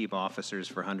 when you keep officers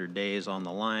for 100 days on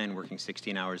the line working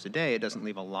 16 hours a day, it doesn't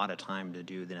leave a lot of time to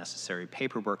do the necessary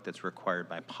paperwork that's required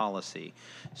by policy.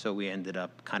 So we ended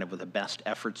up kind of with a best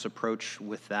efforts approach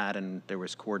with that, and there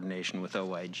was coordination with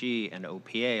OIG and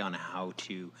OPA on how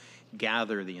to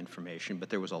gather the information, but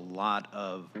there was a lot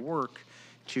of work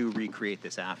to recreate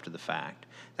this after the fact.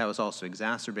 That was also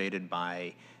exacerbated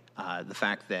by the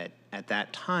fact that at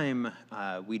that time,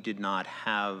 we did not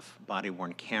have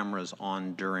body-worn cameras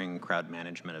on during crowd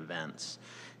management events.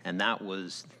 And that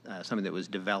was something that was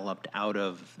developed out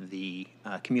of the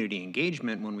community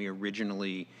engagement when we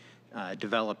originally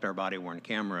developed our body-worn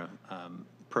camera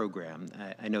program.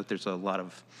 I note there's a lot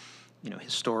of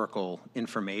historical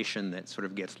information that sort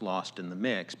of gets lost in the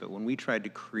mix, but when we tried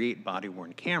to create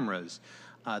body-worn cameras,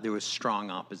 there was strong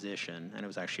opposition, and it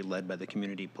was actually led by the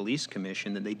Community Police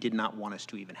Commission that they did not want us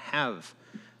to even have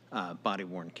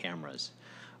body-worn cameras.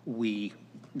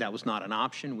 That was not an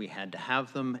option. We had to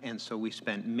have them, and so we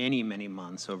spent many, many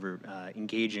months over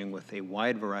engaging with a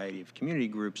wide variety of community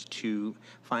groups to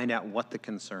find out what the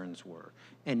concerns were.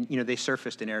 And they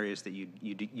surfaced in areas that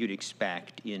you'd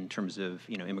expect in terms of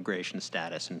immigration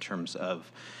status, in terms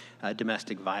of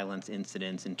domestic violence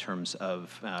incidents, in terms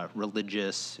of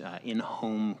religious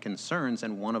in-home concerns,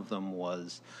 and one of them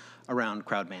was around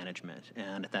crowd management.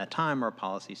 And at that time, our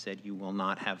policy said you will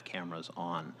not have cameras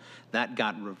on. That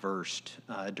got reversed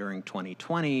during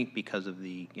 2020 because of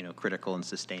the critical and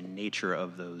sustained nature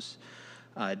of those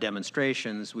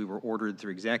demonstrations. We were ordered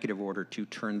through executive order to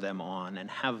turn them on and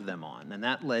have them on. And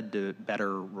that led to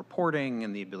better reporting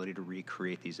and the ability to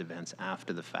recreate these events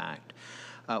after the fact.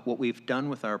 What we've done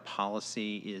with our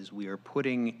policy is we're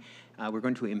going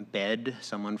to embed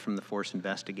someone from the force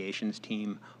investigations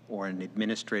team or an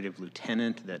administrative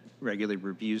lieutenant that regularly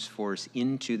reviews force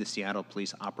into the Seattle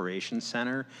Police Operations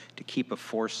Center to keep a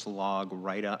force log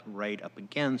right up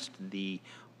against the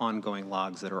ongoing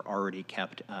logs that are already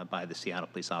kept by the Seattle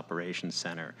Police Operations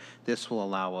Center. This will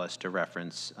allow us to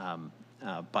reference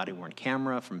body-worn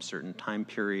camera from certain time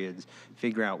periods,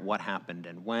 figure out what happened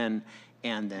and when,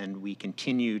 and then we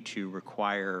continue to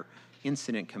require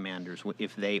incident commanders,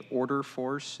 if they order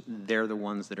force, they're the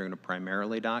ones that are going to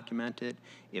primarily document it.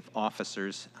 If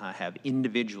officers have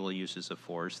individual uses of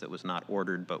force that was not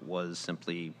ordered but was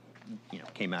simply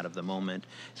came out of the moment,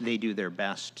 they do their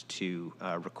best to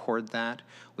record that.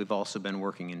 We've also been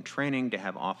working in training to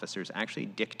have officers actually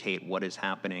dictate what is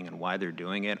happening and why they're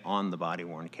doing it on the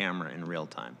body-worn camera in real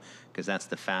time, because that's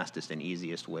the fastest and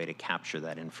easiest way to capture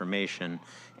that information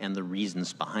and the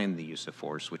reasons behind the use of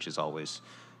force, which is always,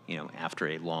 after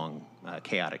a long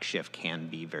chaotic shift, can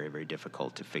be very, very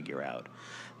difficult to figure out.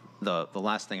 The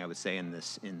last thing I would say in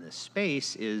this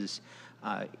space is,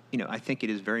 I think it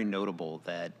is very notable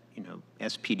that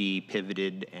SPD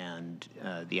pivoted and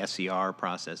the SER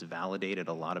process validated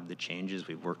a lot of the changes.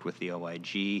 We've worked with the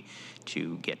OIG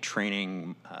to get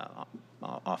training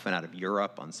often out of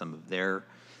Europe on some of their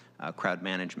crowd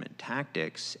management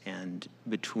tactics. And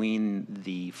between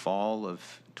the fall of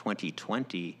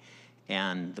 2020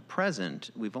 and the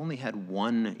present, we've only had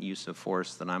one use of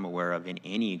force that I'm aware of in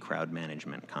any crowd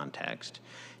management context.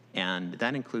 And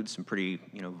that includes some pretty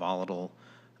volatile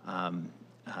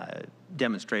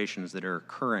demonstrations that are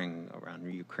occurring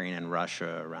around Ukraine and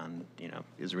Russia, around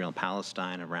Israel and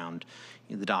Palestine, around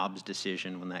the Dobbs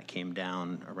decision when that came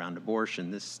down, around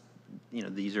abortion.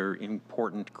 These are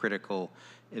important, critical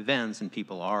events, and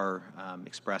people are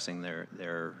expressing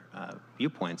their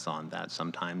viewpoints on that,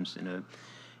 sometimes in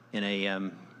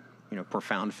a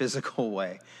profound physical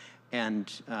way.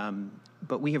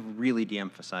 But we have really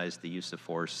de-emphasized the use of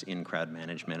force in crowd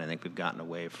management. I think we've gotten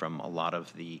away from a lot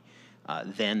of the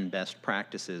then best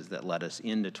practices that led us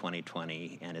into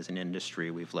 2020, and as an industry,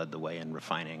 we've led the way in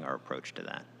refining our approach to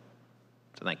that.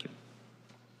 So thank you.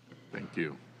 Thank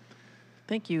you.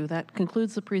 Thank you. That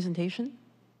concludes the presentation.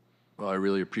 Well, I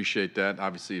really appreciate that.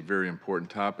 Obviously, a very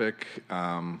important topic.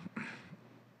 I'm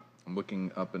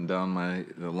looking up and down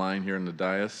the line here in the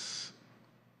dais.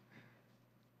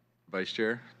 Vice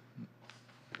Chair?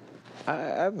 I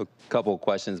have a couple of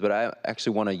questions, but I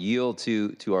actually want to yield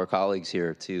to our colleagues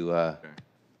here to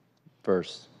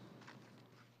first.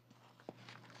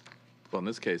 Well, in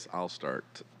this case, I'll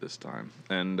start this time.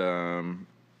 And,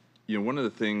 one of the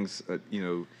things,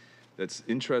 that's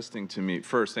interesting to me,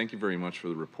 first, thank you very much for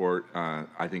the report.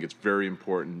 I think it's very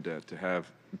important to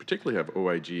particularly have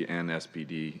OIG and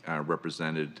SPD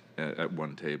represented at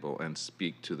one table and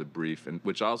speak to the brief, and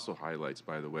which also highlights,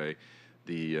 by the way,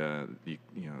 the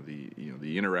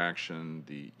interaction,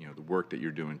 the work that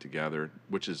you're doing together,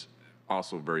 which is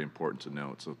also very important to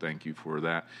note. So thank you for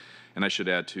that. And I should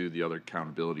add to the other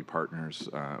accountability partners,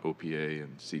 OPA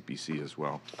and CPC as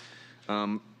well.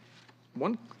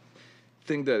 One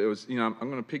thing that it was, I'm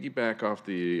going to piggyback off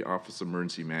the Office of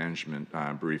Emergency Management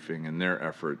briefing and their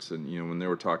efforts. And, when they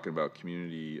were talking about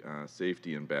community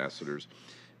safety ambassadors,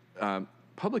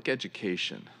 public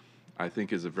education, I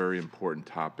think, is a very important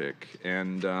topic.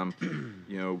 And,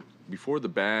 before the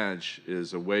badge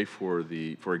is a way for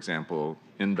example,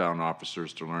 inbound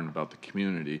officers to learn about the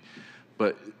community.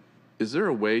 But is there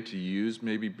a way to use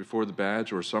maybe before the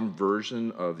badge or some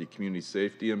version of the community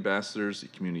safety ambassadors, the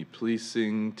community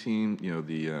policing team,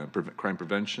 the crime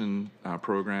prevention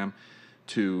program,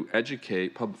 to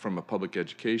educate from a public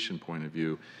education point of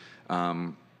view,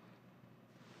 the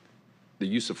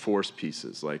use of force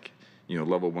pieces like,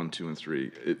 level 1, 2, and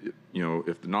 3.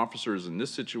 If an officer is in this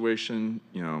situation,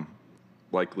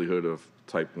 likelihood of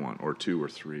type 1 or 2 or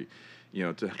 3.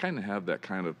 To kind of have that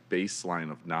kind of baseline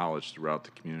of knowledge throughout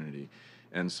the community.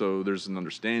 And so there's an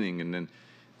understanding, and then,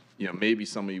 maybe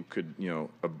somebody could,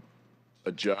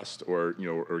 adjust or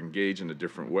engage in a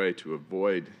different way to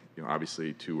avoid,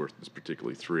 obviously 2 or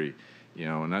particularly 3,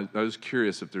 and I was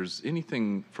curious if there's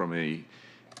anything from a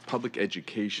public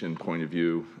education point of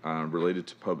view related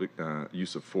to public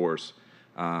use of force,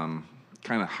 kind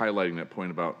of highlighting that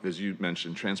point about, as you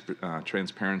mentioned,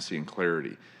 transparency and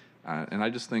clarity. And I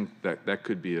just think that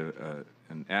could be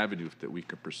an avenue that we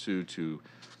could pursue to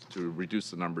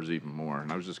reduce the numbers even more.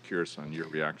 And I was just curious on your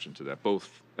reaction to that,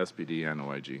 both SPD and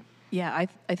OIG. Yeah,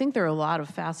 I think there are a lot of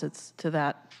facets to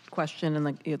that question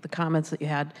and the comments that you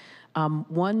had.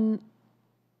 One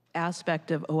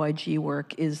aspect of OIG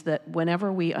work is that whenever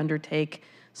we undertake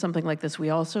something like this, we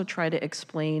also try to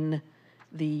explain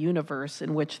the universe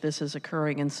in which this is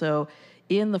occurring. And so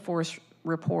in the force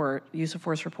report, use of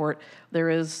force report, there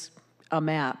is a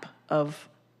map of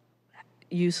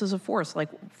uses of force, like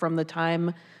from the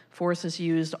time force is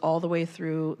used all the way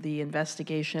through the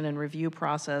investigation and review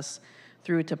process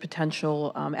through to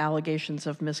potential allegations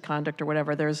of misconduct or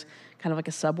whatever. There's kind of like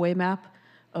a subway map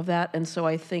of that. And so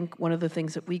I think one of the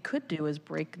things that we could do is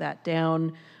break that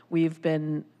down. We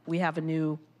have a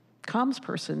new comms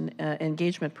person,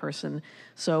 engagement person.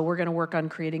 So we're going to work on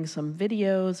creating some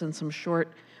videos and some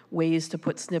short ways to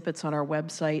put snippets on our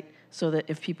website so that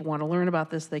if people want to learn about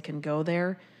this, they can go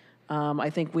there. I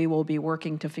think we will be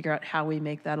working to figure out how we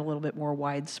make that a little bit more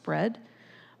widespread.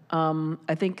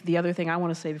 I think the other thing I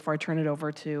want to say before I turn it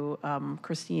over to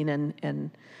Christine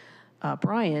and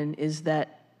Brian is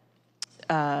that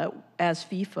as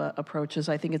FIFA approaches,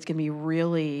 I think it's going to be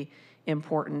really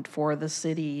important for the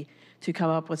city to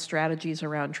come up with strategies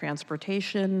around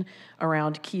transportation,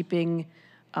 around keeping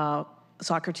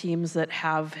soccer teams that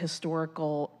have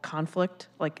historical conflict,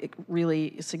 like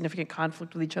really significant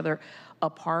conflict with each other,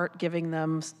 apart, giving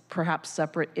them perhaps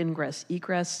separate ingress,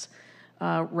 egress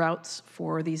routes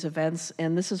for these events.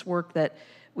 And this is work that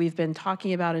we've been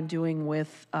talking about and doing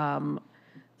with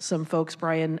some folks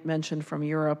Brian mentioned from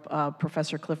Europe,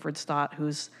 Professor Clifford Stott,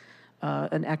 who's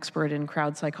an expert in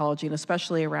crowd psychology, and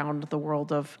especially around the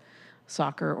world of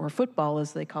soccer or football,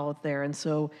 as they call it there. And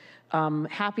so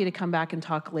happy to come back and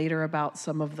talk later about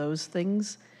some of those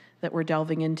things that we're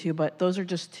delving into, but those are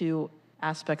just two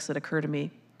aspects that occur to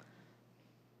me.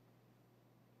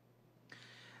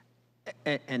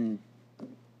 And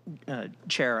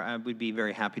Chair, I would be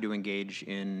very happy to engage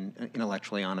in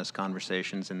intellectually honest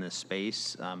conversations in this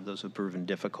space. Those have proven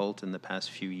difficult in the past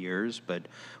few years, but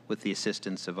with the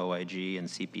assistance of OIG and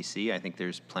CPC, I think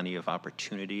there's plenty of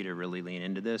opportunity to really lean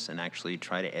into this and actually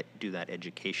try to do that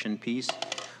education piece.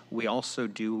 We also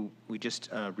we just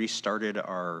restarted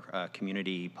our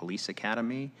Community Police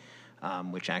Academy,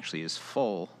 which actually is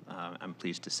full, I'm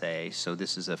pleased to say. So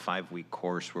this is a 5-week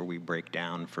course where we break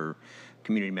down for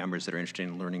community members that are interested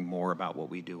in learning more about what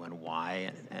we do and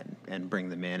why, and bring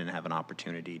them in and have an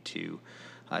opportunity to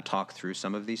talk through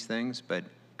some of these things. But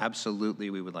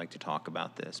absolutely, we would like to talk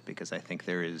about this because I think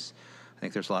there's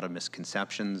a lot of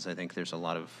misconceptions. I think there's a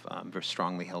lot of very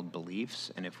strongly held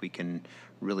beliefs. And if we can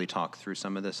really talk through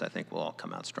some of this, I think we'll all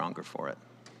come out stronger for it.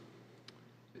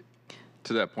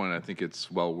 To that point, I think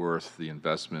it's well worth the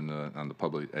investment on the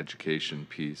public education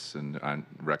piece, and I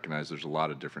recognize there's a lot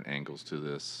of different angles to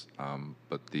this,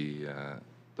 but the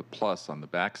plus on the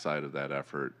backside of that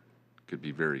effort could be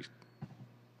very,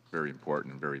 very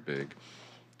important and very big,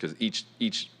 because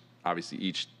obviously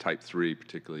each type 3,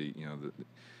 particularly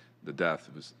the death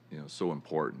was so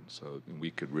important. So we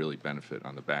could really benefit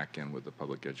on the back end with the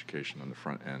public education on the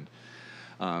front end.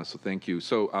 So thank you.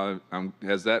 So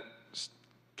as that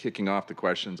kicking off the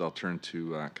questions, I'll turn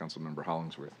to Councilmember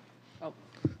Hollingsworth. Oh.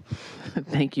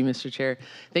 Thank you, Mr. Chair.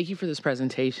 Thank you for this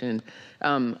presentation.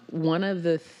 One of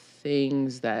the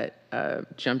things that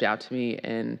jumped out to me,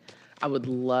 and I would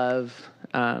love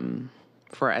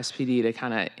for SPD to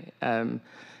kind of,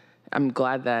 I'm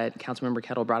glad that Councilmember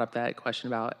Kettle brought up that question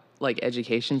about like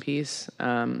education piece,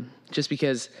 just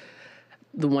because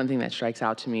the one thing that strikes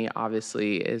out to me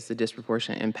obviously is the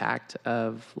disproportionate impact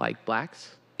of like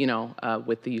Blacks,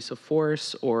 with the use of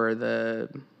force or the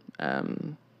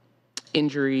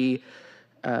injury,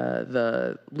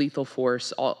 the lethal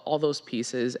force, all those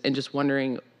pieces, and just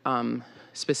wondering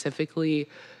specifically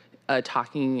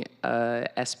talking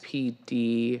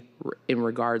SPD in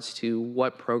regards to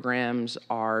what programs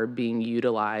are being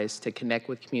utilized to connect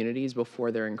with communities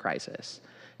before they're in crisis.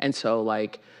 And so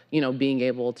being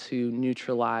able to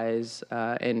neutralize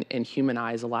and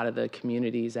humanize a lot of the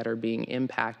communities that are being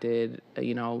impacted,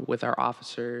 with our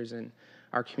officers and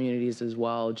our communities as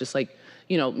well. Just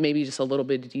maybe just a little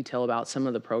bit of detail about some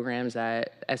of the programs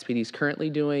that SPD is currently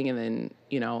doing and then,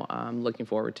 looking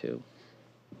forward to.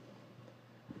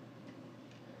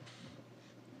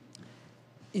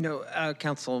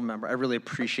 Council member, I really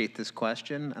appreciate this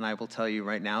question, and I will tell you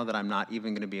right now that I'm not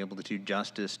even going to be able to do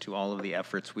justice to all of the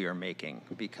efforts we are making,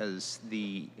 because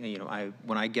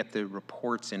when I get the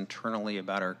reports internally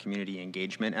about our community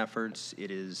engagement efforts, it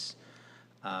is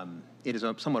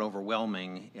somewhat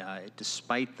overwhelming,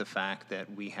 despite the fact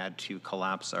that we had to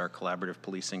collapse our collaborative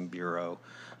policing bureau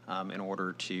in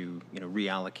order to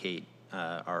reallocate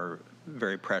our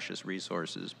very precious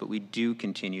resources. But we do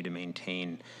continue to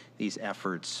maintain these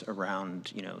efforts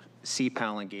around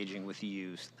CPAL engaging with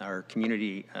youth, our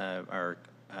community, our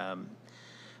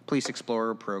Police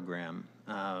Explorer program,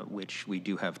 which we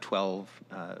do have 12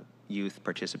 youth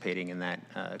participating in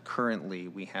that. Currently,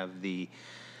 we have we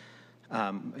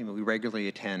regularly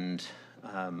attend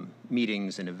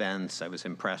meetings and events. I was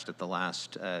impressed at the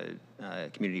last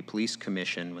Community Police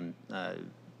Commission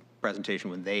presentation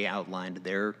when they outlined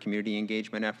their community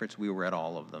engagement efforts. We were at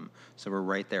all of them. So we're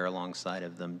right there alongside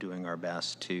of them, doing our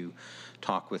best to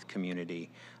talk with community.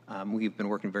 We've been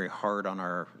working very hard on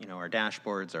our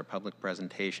dashboards, our public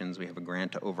presentations. We have a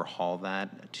grant to overhaul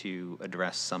that to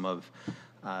address some of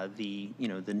the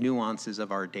nuances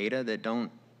of our data that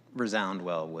don't resound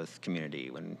well with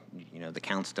community. When the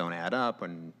counts don't add up,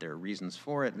 when there are reasons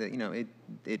for it,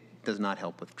 it does not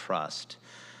help with trust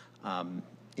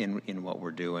in what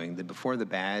we're doing. The Before the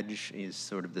Badge is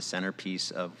sort of the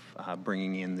centerpiece of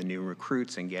bringing in the new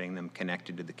recruits and getting them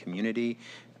connected to the community.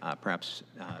 Perhaps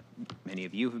many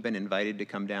of you have been invited to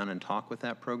come down and talk with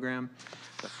that program.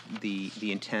 The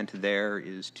intent there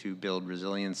is to build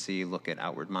resiliency, look at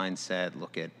outward mindset,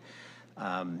 look at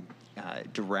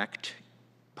direct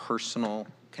personal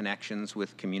connections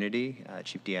with community.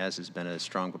 Chief Diaz has been a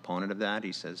strong proponent of that.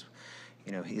 He says,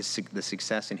 the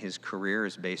success in his career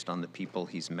is based on the people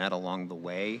he's met along the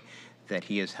way that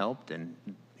he has helped and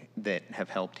that have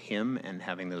helped him, and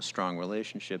having those strong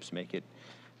relationships make it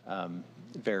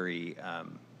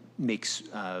makes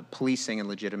policing and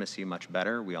legitimacy much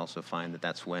better. We also find that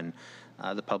that's when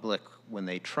the public, when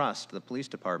they trust the police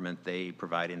department, they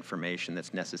provide information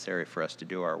that's necessary for us to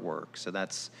do our work. So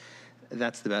that's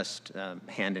the best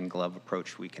hand-in-glove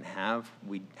approach we can have.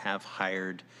 We have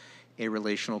hired a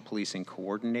relational policing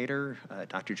coordinator,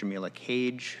 Dr. Jamila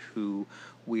Cage, who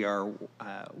we are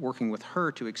working with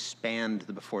her to expand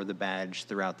the Before the Badge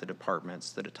throughout the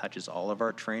departments, that it touches all of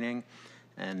our training.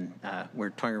 And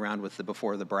we're toying around with the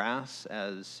Before the Brass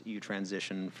as you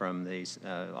transition from the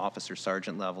officer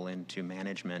sergeant level into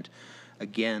management.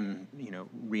 Again,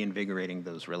 reinvigorating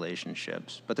those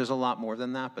relationships. But there's a lot more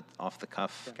than that, but off the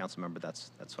cuff, council member, that's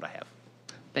what I have.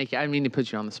 Thank you. I didn't mean to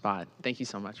put you on the spot. Thank you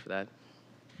so much for that.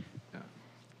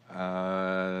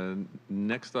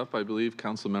 Next up, I believe,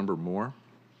 Councilmember Moore.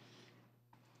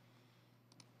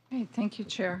 Hey, thank you,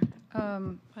 Chair.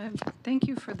 Thank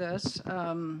you for this,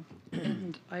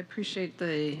 and I appreciate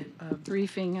the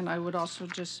briefing, and I would also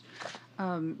just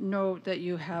note that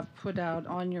you have put out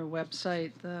on your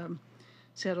website the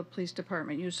Seattle Police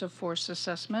Department Use of Force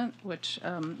Assessment, which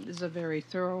is a very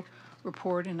thorough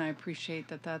report, and I appreciate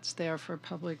that that's there for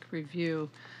public review.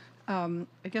 I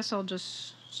guess I'll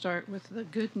just start with the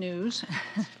good news,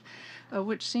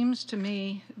 which seems to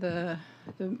me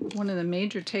one of the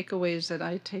major takeaways that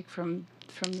I take from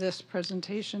this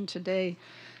presentation today,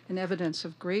 and evidence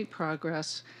of great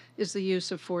progress, is the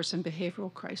use of force in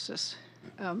behavioral crisis.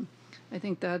 I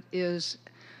think that is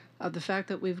the fact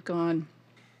that we've gone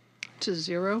to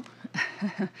zero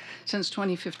since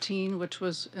 2015, which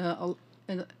was,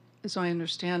 as I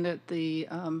understand it, the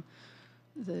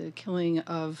killing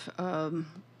of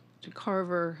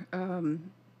Carter,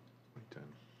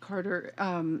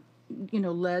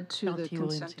 led to the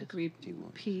consent decree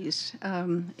piece,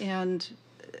 and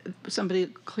somebody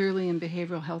clearly in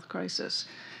behavioral health crisis.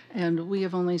 And we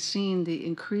have only seen the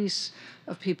increase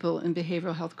of people in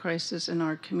behavioral health crisis in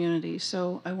our community.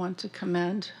 So I want to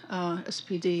commend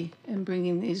SPD in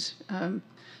bringing these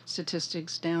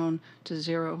statistics down to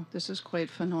zero. This is quite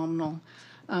phenomenal.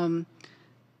 And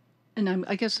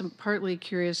I guess I'm partly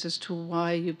curious as to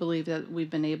why you believe that we've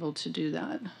been able to do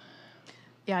that.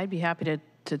 Yeah, I'd be happy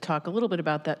to talk a little bit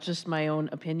about that, just my own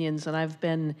opinions. And I've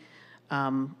been,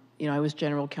 I was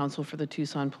general counsel for the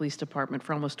Tucson Police Department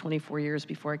for almost 24 years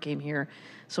before I came here.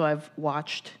 So I've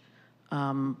watched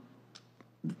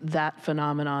that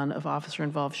phenomenon of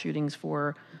officer-involved shootings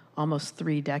for almost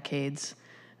 3 decades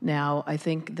now. I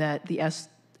think that the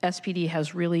SPD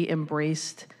has really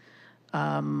embraced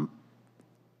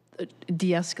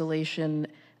de-escalation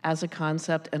as a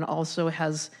concept, and also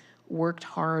has worked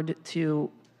hard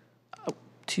to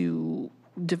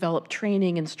develop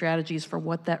training and strategies for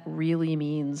what that really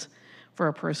means for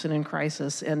a person in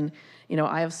crisis. And,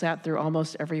 I have sat through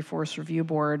almost every force review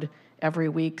board every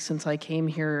week since I came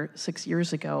here 6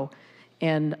 years ago.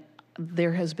 And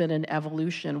there has been an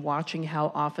evolution watching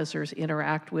how officers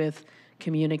interact with,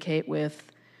 communicate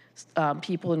with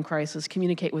people in crisis,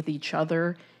 communicate with each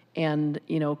other, and,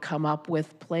 come up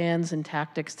with plans and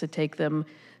tactics to take them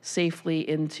safely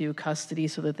into custody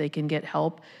so that they can get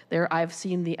help. I've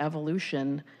seen the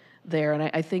evolution there, and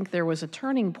I think there was a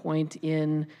turning point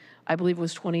in, I believe it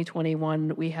was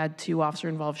 2021, we had 2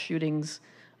 officer-involved shootings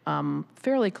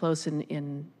fairly close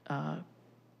in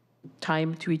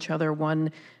time to each other,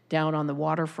 one down on the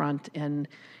waterfront, and,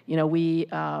 we,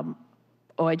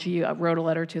 OIG wrote a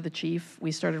letter to the chief.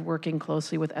 We started working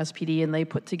closely with SPD, and they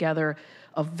put together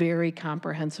a very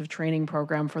comprehensive training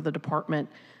program for the department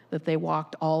that they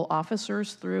walked all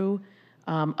officers through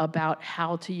about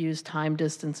how to use time,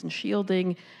 distance, and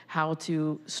shielding, how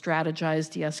to strategize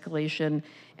de-escalation.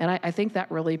 And I think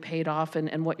that really paid off,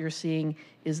 and what you're seeing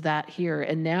is that here.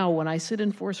 And now when I sit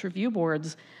in force review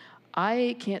boards,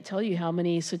 I can't tell you how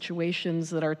many situations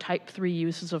that are type 3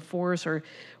 uses of force or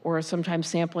sometimes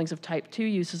samplings of type 2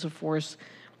 uses of force,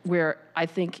 where I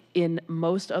think in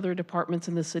most other departments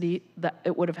in the city that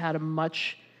it would have had a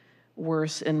much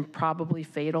worse and probably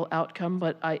fatal outcome.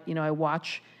 But I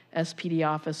watch SPD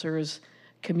officers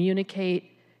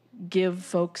communicate, give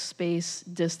folks space,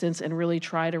 distance, and really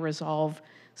try to resolve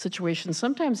situations,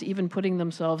 sometimes even putting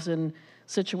themselves in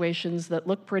situations that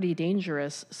look pretty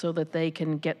dangerous so that they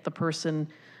can get the person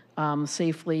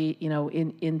safely,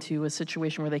 into a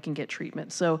situation where they can get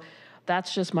treatment. So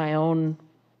that's just my own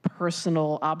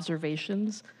personal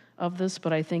observations of this,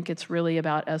 but I think it's really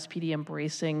about SPD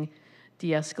embracing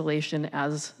de-escalation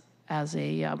as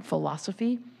a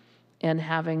philosophy, and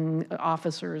having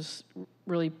officers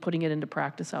really putting it into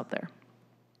practice out there.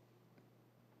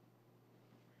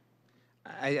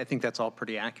 I think that's all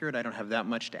pretty accurate. I don't have that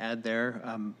much to add there,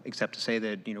 except to say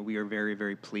that we are very,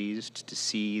 very pleased to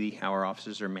see how our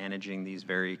officers are managing these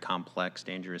very complex,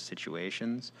 dangerous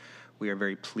situations. We are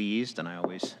very pleased, and I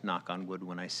always knock on wood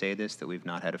when I say this, that we've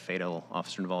not had a fatal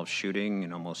officer-involved shooting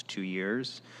in almost 2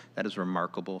 years. That is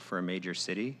remarkable for a major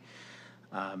city.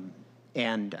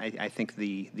 And I think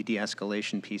the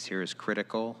de-escalation piece here is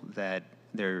critical, that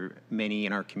many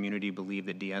in our community believe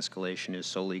that de-escalation is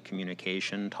solely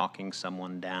communication, talking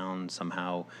someone down,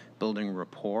 somehow building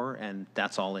rapport, and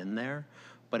that's all in there.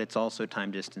 But it's also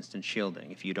time, distance, and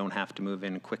shielding. If you don't have to move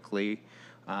in quickly,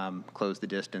 close the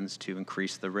distance to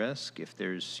increase the risk. If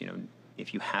there's,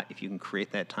 if you can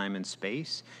create that time and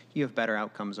space, you have better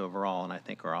outcomes overall. And I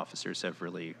think our officers have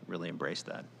really embraced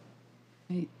that.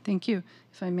 Thank you.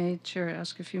 If I may, Chair,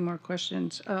 ask a few more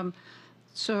questions.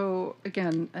 So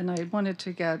again, and I wanted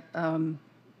to get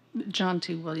John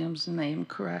T. Williams' name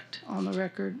correct on the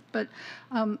record, but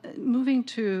moving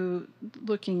to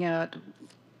looking at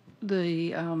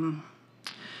the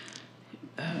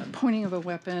pointing of a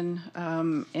weapon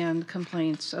and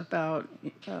complaints about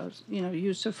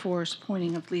use of force,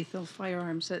 pointing of lethal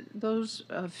firearms, that those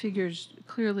figures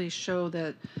clearly show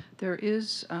that there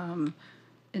is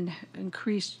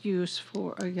increased use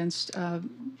against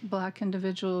Black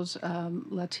individuals,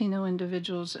 Latino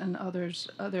individuals, and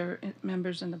other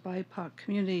members in the BIPOC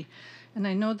community. And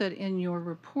I know that in your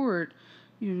report,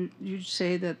 you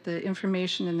say that the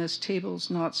information in this table is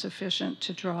not sufficient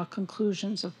to draw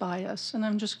conclusions of bias. And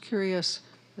I'm just curious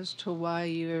as to why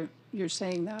you're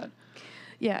saying that.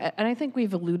 Yeah, and I think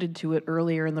we've alluded to it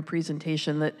earlier in the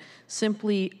presentation, that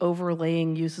simply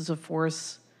overlaying uses of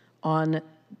force on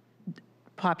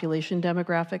population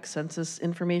demographic census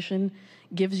information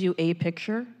gives you a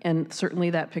picture, and certainly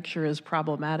that picture is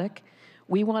problematic.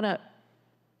 We want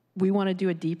to do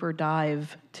a deeper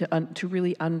dive to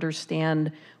really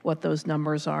understand what those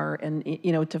numbers are, and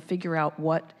to figure out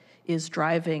what is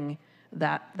driving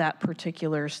that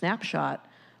particular snapshot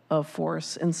of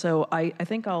force. And so I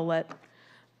think I'll let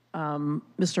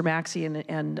Mr. Maxey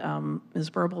and Ms.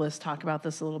 Berbelis talk about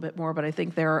this a little bit more, but I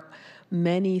think there are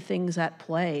many things at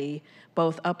play,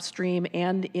 both upstream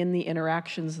and in the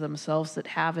interactions themselves, that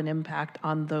have an impact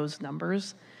on those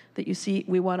numbers that you see.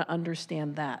 We want to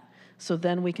understand that, so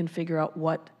then we can figure out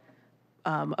what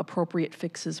appropriate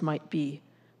fixes might be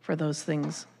for those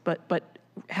things. But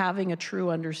having a true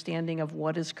understanding of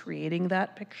what is creating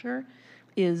that picture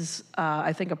is,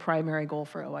 I think, a primary goal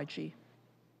for OIG.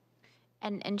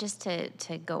 And just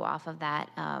to go off of that,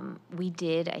 we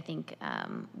did, I think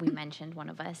we mentioned, one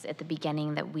of us at the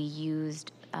beginning, that we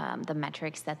used the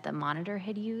metrics that the monitor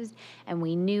had used, and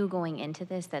we knew going into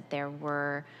this that there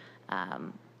were,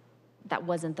 that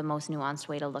wasn't the most nuanced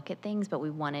way to look at things, but we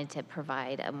wanted to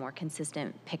provide a more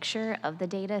consistent picture of the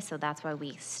data, so that's why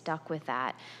we stuck with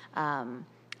that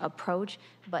approach.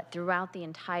 But throughout the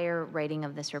entire writing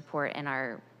of this report and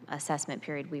our assessment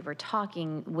period, we were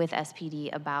talking with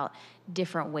SPD about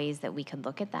different ways that we could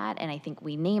look at that, and I think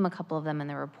we name a couple of them in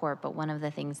the report, but one of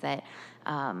the things that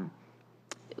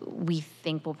we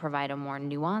think will provide a more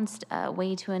nuanced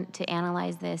way to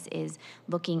analyze this is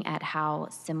looking at how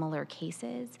similar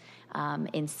cases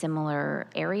in similar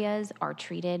areas are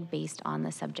treated based on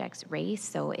the subject's race.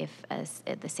 So if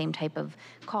the same type of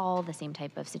call, the same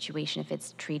type of situation, if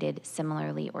it's treated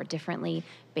similarly or differently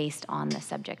based on the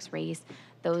subject's race.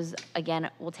 Those, again,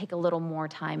 will take a little more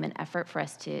time and effort for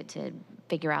us to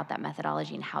figure out that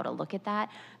methodology and how to look at that,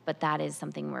 but that is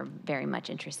something we're very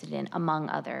much interested in, among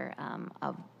other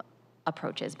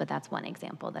approaches, but that's one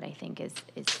example that I think is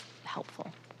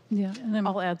helpful. Yeah, and then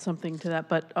I'll add something to that,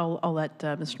 but I'll let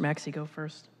Mr. Maxey go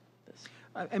first.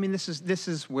 I mean, this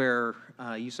is where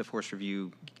use of force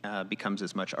review becomes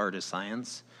as much art as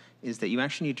science, is that you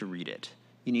actually need to read it.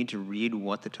 You need to read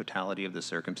what the totality of the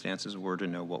circumstances were to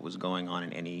know what was going on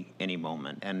in any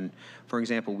moment. And for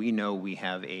example, we know we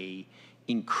have a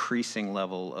increasing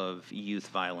level of youth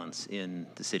violence in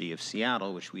the city of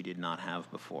Seattle, which we did not have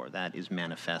before. That is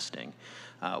manifesting.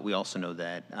 We also know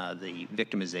that the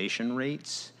victimization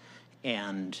rates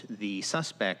and the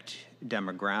suspect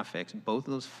demographics, both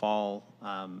of those fall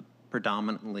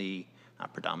predominantly,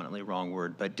 not predominantly, wrong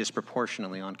word, but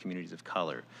disproportionately on communities of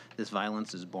color. This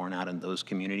violence is borne out in those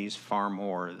communities far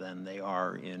more than they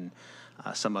are in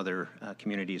some other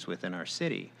communities within our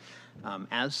city.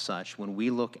 As such, when we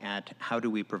look at how do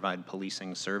we provide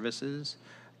policing services,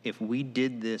 if we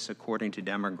did this according to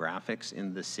demographics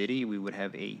in the city, we would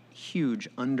have a huge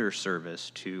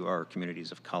underservice to our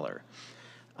communities of color.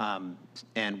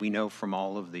 And we know from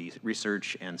all of the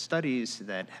research and studies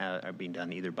that are being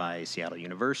done either by Seattle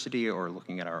University or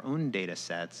looking at our own data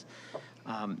sets,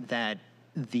 that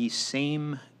the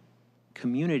same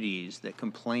communities that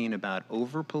complain about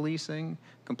over-policing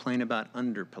complain about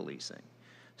under-policing.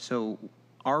 So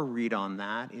our read on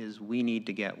that is we need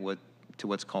to get to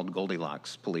what's called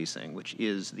Goldilocks policing, which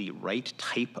is the right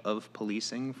type of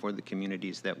policing for the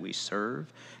communities that we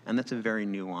serve, and that's a very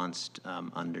nuanced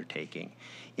undertaking.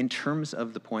 In terms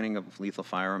of the pointing of lethal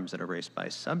firearms that are raised by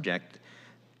subject,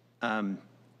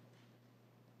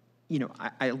 you know,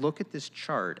 I look at this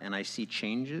chart and I see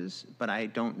changes, but I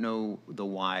don't know the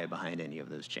why behind any of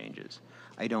those changes.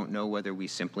 I don't know whether we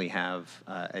simply have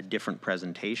a different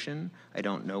presentation. I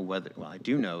don't know whether, well, I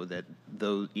do know that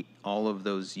all of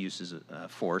those uses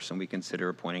of force, and we consider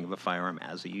a pointing of a firearm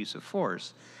as a use of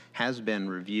force, has been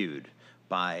reviewed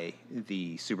by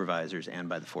the supervisors and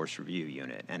by the force review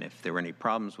unit. And if there were any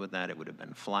problems with that, it would have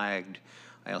been flagged.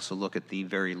 I also look at the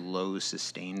very low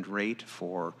sustained rate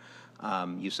for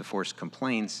use of force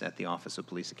complaints at the Office of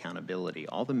Police Accountability.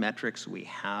 All the metrics we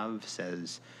have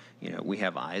says, you know, we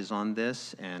have eyes on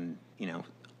this, and, you know,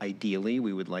 ideally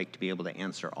we would like to be able to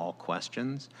answer all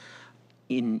questions.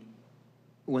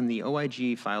 When the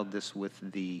OIG filed this with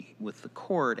the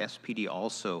court, SPD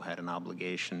also had an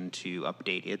obligation to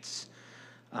update its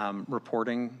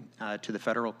reporting to the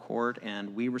federal court,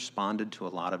 and we responded to a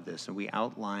lot of this, and we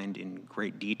outlined in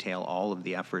great detail all of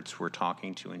the efforts we're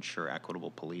talking to ensure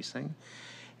equitable policing.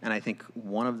 And I think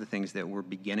one of the things that we're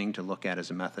beginning to look at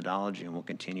as a methodology, and we'll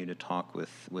continue to talk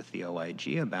with the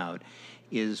OIG about,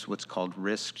 is what's called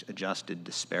risk-adjusted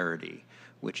disparity,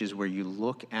 which is where you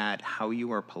look at how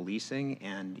you are policing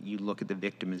and you look at the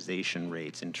victimization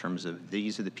rates in terms of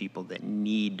these are the people that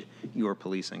need your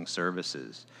policing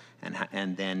services,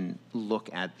 and then look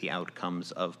at the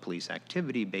outcomes of police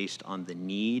activity based on the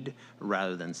need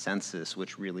rather than census,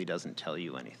 which really doesn't tell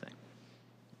you anything.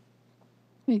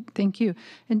 Thank you.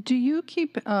 And do you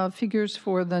keep figures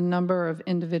for the number of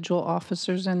individual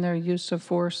officers and their use of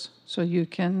force, so you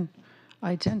can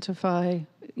identify,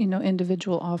 you know,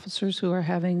 individual officers who are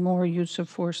having more use of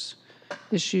force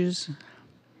issues?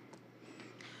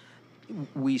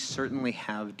 We certainly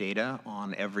have data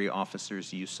on every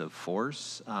officer's use of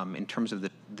force. In terms of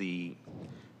the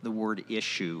word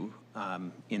issue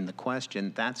in the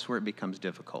question, that's where it becomes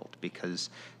difficult, because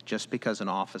just because an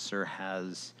officer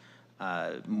has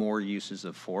more uses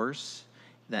of force,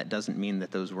 that doesn't mean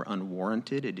that those were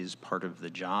unwarranted. It is part of the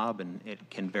job, and it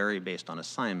can vary based on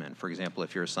assignment. For example,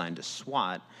 if you're assigned to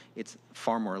SWAT, it's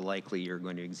far more likely you're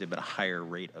going to exhibit a higher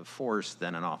rate of force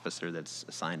than an officer that's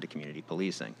assigned to community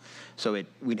policing. So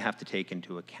we'd have to take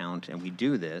into account, and we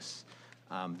do this,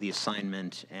 the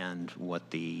assignment and what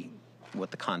the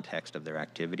context of their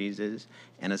activities is.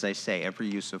 And as I say, every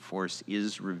use of force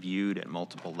is reviewed at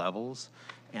multiple levels,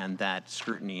 and that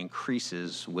scrutiny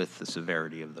increases with the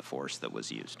severity of the force that was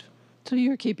used. So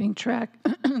you're keeping track,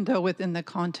 though, within the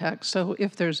context. So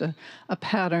if there's a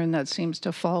pattern that seems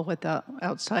to fall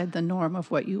outside the norm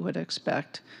of what you would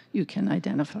expect, you can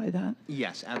identify that?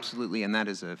 Yes, absolutely. And that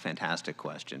is a fantastic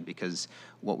question, because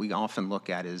what we often look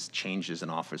at is changes in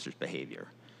officers' behavior.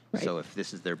 Right. So if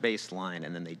this is their baseline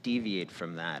and then they deviate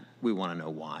from that, we want to know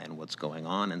why and what's going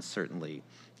on. And certainly,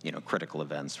 you know, critical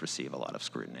events receive a lot of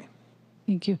scrutiny.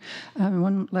 Thank you.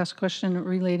 One last question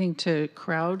relating to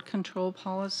crowd control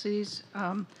policies.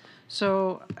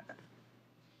 So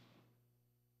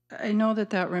I know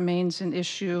that remains an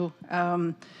issue.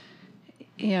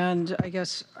 And I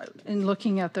guess in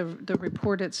looking at the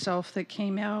report itself that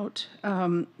came out,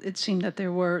 it seemed that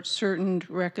there were certain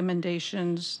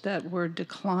recommendations that were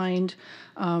declined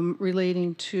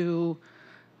relating to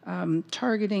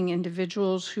targeting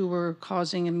individuals who were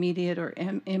causing immediate or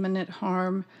imminent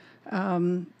harm,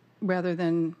 rather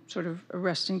than sort of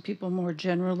arresting people more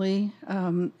generally,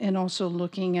 and also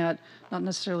looking at not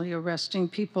necessarily arresting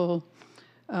people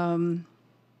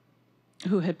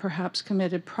who had perhaps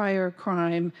committed prior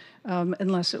crime,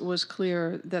 unless it was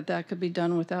clear that that could be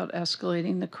done without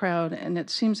escalating the crowd. And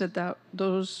it seems that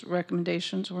those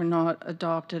recommendations were not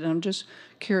adopted. And I'm just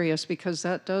curious, because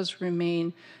that does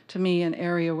remain, to me, an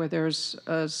area where there's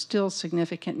a still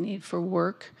significant need for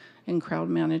work in crowd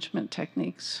management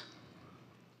techniques.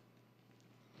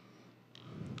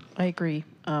 I agree.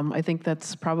 I think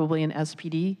that's probably an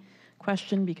SPD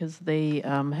question, because they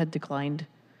had declined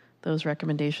those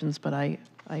recommendations, but I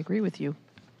agree with you.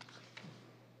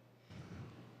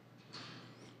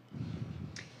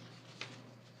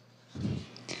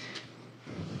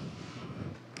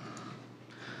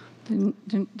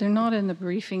 They're not in the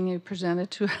briefing you presented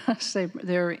to us.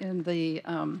 They're in the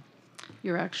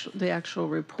actual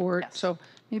report. Yes. So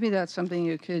maybe that's something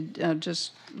you could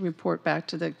just report back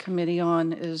to the committee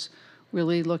on, is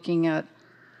really looking at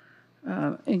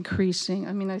increasing.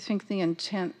 I mean, I think the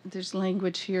intent, there's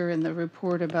language here in the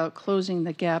report about closing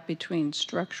the gap between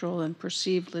structural and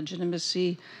perceived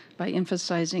legitimacy by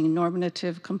emphasizing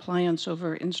normative compliance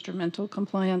over instrumental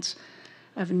compliance.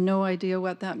 I have no idea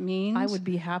what that means. I would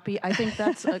be happy. I think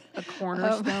that's a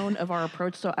cornerstone of our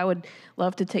approach. So I would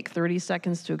love to take 30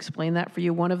 seconds to explain that for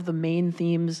you. One of the main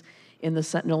themes in the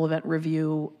Sentinel Event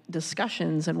Review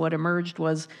discussions and what emerged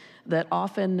was that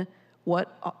often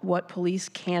what police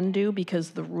can do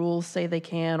because the rules say they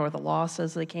can or the law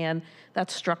says they can,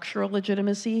 that structural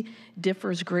legitimacy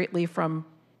differs greatly from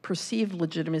perceived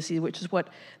legitimacy, which is what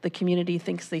the community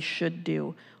thinks they should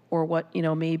do, or what,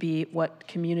 maybe what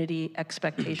community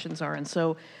expectations are. And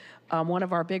so one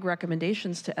of our big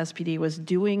recommendations to SPD was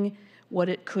doing what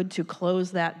it could to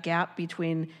close that gap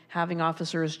between having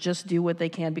officers just do what they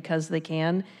can because they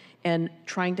can, and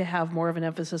trying to have more of an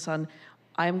emphasis on,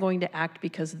 I'm going to act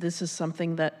because this is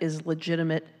something that is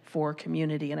legitimate for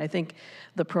community. And I think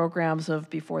the programs of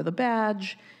Before the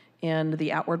Badge and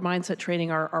the Outward Mindset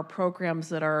training are programs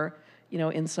that are,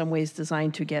 in some ways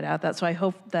designed to get at that. So I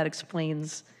hope that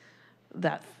explains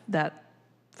that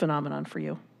phenomenon for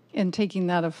you. And taking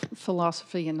that of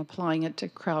philosophy and applying it to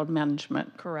crowd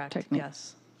management. Correct. Technique.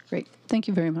 Yes. Great. Thank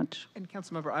you very much. And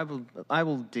Councilmember, I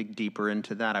will dig deeper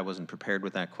into that. I wasn't prepared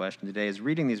with that question today. As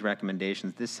reading these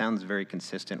recommendations, this sounds very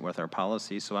consistent with our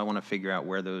policy, so I want to figure out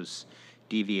where those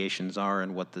deviations are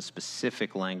and what the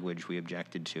specific language we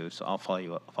objected to. So I'll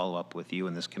follow up with you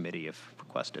in this committee if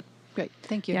requested. Great.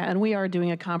 Thank you. Yeah, and we are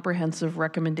doing a comprehensive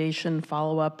recommendation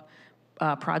follow-up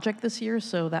project this year,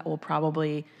 so that will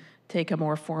probably take a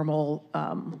more formal,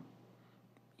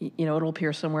 it'll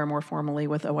appear somewhere more formally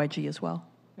with OIG as well.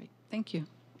 Great. Thank you.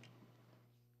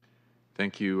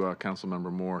 Thank you,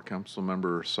 Councilmember Moore.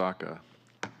 Councilmember Saka.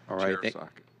 All right.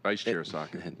 Vice Chair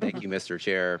Saka. Thank you, Mr.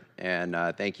 Chair. And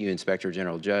thank you, Inspector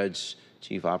General Judge,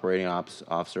 Chief Operating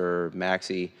Officer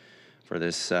Maxey, for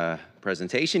this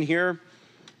presentation here.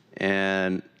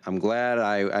 And I'm glad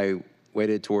I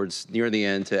waited towards near the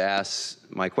end to ask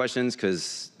my questions,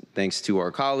 because thanks to our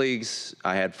colleagues,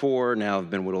 I had 4, now I've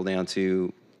been whittled down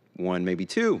to 1, maybe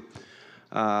 2.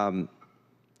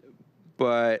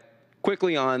 But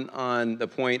quickly on the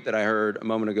point that I heard a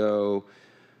moment ago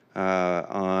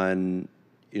on,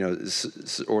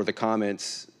 or the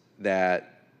comments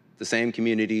that the same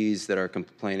communities that are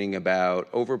complaining about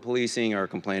over-policing are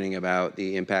complaining about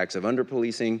the impacts of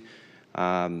under-policing,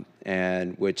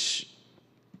 and which,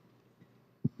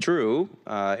 true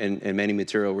in many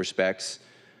material respects.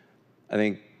 I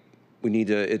think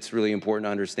it's really important to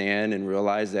understand and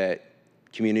realize that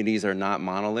communities are not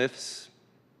monoliths,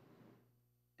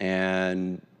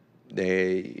 and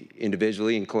they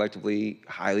individually and collectively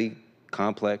highly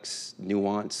complex,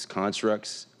 nuanced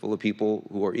constructs full of people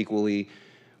who are equally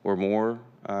or more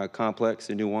complex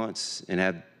and nuanced and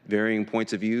have varying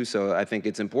points of view. So I think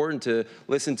it's important to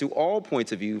listen to all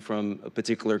points of view from a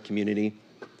particular community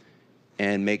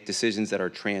and make decisions that are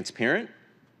transparent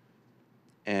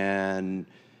and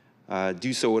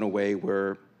do so in a way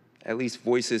where at least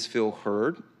voices feel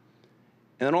heard.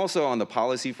 And then also on the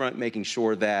policy front, making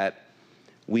sure that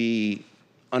we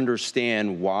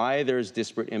understand why there's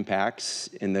disparate impacts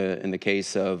in the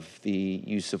case of the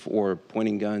use of or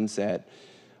pointing guns at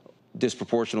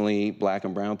disproportionately Black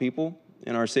and brown people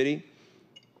in our city,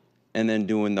 and then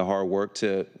doing the hard work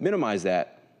to minimize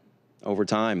that over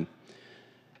time.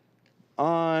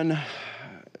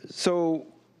 So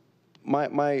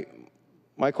my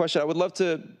question, I would love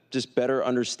to just better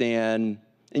understand,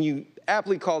 and you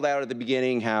aptly called out at the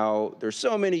beginning how there's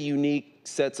so many unique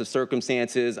sets of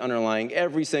circumstances underlying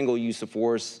every single use of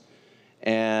force,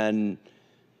 and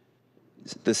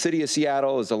the city of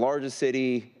Seattle is the largest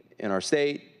city in our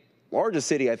state. Largest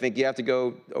city, I think you have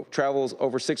to travels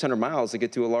over 600 miles to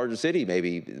get to a larger city,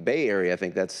 maybe the Bay Area. I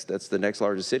think that's the next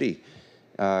largest city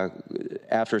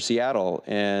after Seattle.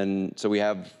 And so we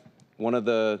have one of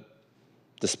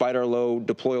despite our low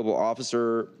deployable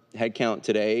officer headcount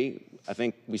today, I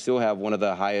think we still have one of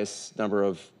the highest number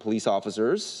of police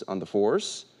officers on the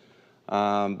force.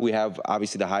 We have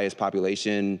obviously the highest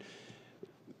population.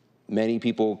 Many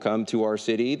people come to our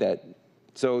city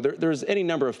so there's any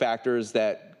number of factors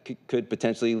that could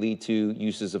potentially lead to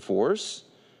uses of force.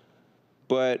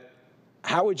 But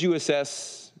how would you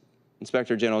assess,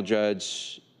 Inspector General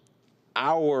Judge,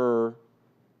 our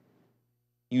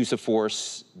use of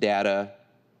force data,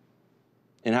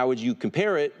 and how would you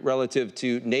compare it relative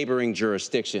to neighboring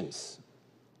jurisdictions?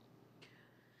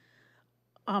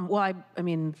 Well, I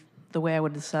mean, the way I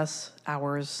would assess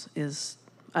ours is,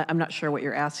 I'm not sure what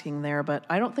you're asking there, but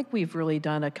I don't think we've really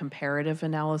done a comparative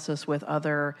analysis with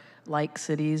other like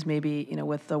cities. Maybe,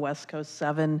 with the West Coast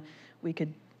 7, we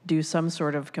could do some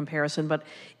sort of comparison. But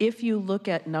if you look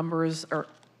at numbers or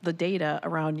the data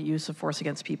around use of force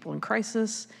against people in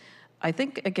crisis, I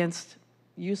think against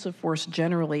use of force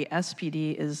generally,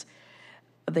 SPD is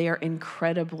they are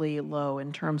incredibly low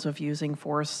in terms of using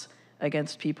force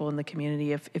against people in the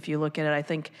community. If you look at it, I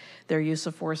think their use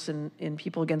of force in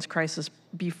people against crisis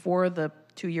before the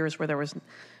 2 years where there was,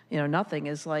 nothing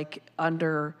is like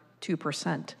under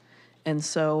 2%. And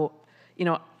so,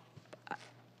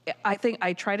 I think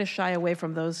I try to shy away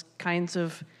from those kinds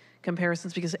of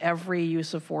comparisons because every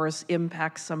use of force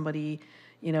impacts somebody,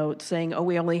 saying, oh,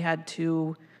 we only had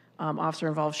 2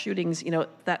 officer-involved shootings,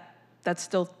 that's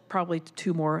still probably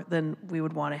 2 more than we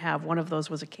would want to have. One of those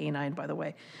was a canine, by the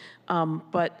way.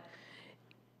 But,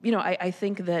 I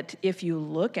think that if you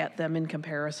look at them in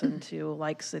comparison to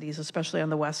like cities, especially on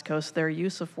the West Coast, their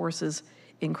use of force is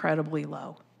incredibly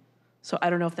low. So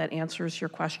I don't know if that answers your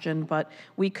question, but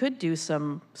we could do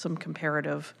some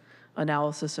comparative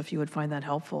analysis if you would find that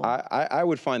helpful. I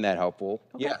would find that helpful,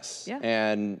 Okay. yes. Yeah.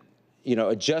 And,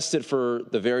 adjust it for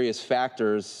the various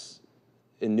factors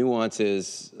and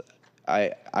nuances,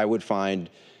 I would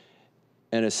find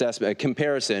an assessment, a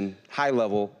comparison, high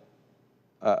level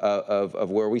of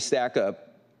where we stack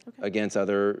up against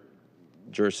other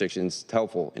jurisdictions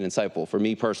helpful and insightful for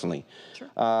me personally. Sure.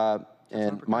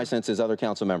 And my sense is other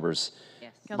council members.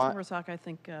 Yes. Councilmember Saka, I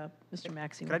think Mr.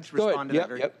 Maxey. Could I just Go ahead. respond to Yep,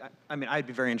 that? yep. I mean, I'd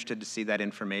be very interested to see that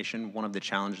information. One of the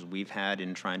challenges we've had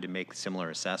in trying to make similar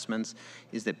assessments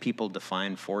is that people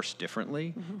define force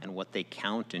differently, and what they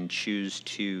count and choose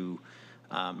to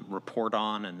report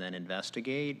on and then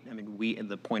investigate. I mean,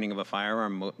 the pointing of a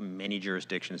firearm, many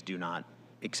jurisdictions do not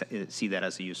see that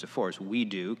as a use of force. We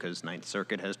do, because Ninth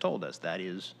Circuit has told us that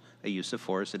is a use of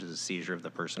force. It is a seizure of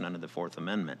the person under the Fourth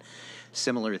Amendment.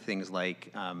 Similar things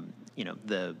like,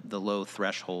 the low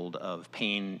threshold of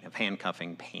pain, of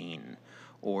handcuffing pain,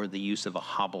 or the use of a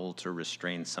hobble to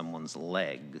restrain someone's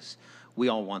legs. We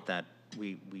all want that.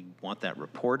 We want that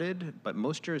reported, but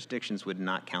most jurisdictions would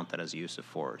not count that as a use of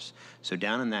force. So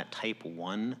down in that type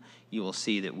 1, you will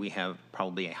see that we have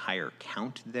probably a higher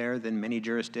count there than many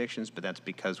jurisdictions, but that's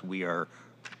because we are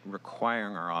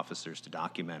requiring our officers to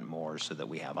document more so that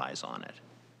we have eyes on it.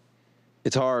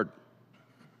 It's hard.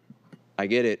 I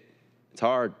get it. It's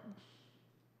hard.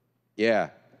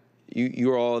 Yeah,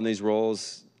 you're all in these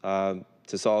roles to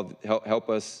help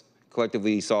us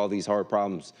collectively solve these hard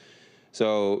problems.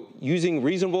 So using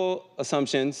reasonable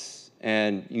assumptions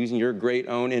and using your great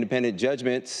own independent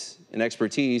judgments and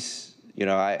expertise,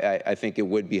 I think it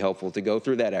would be helpful to go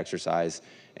through that exercise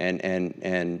and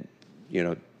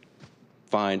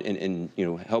find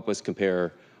and help us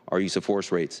compare our use of force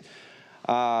rates.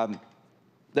 The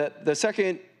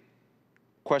second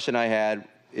question I had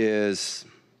is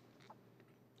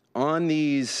on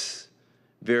these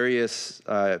various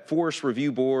force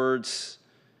review boards.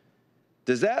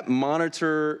 Does that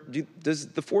monitor, does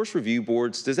the force review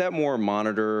boards, does that more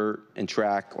monitor and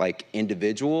track like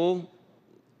individual,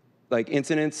 like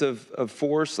incidents of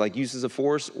force, like uses of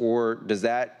force, or does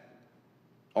that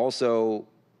also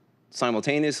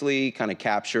simultaneously kind of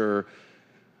capture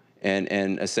and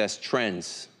assess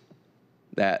trends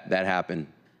that happen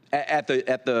at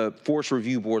the force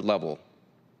review board level?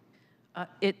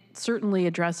 It certainly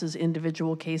addresses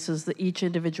individual cases. Each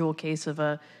individual case of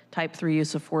a type 3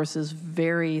 use of force is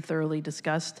very thoroughly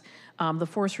discussed. The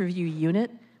Force Review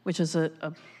Unit, which is a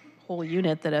whole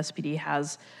unit that SPD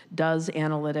has, does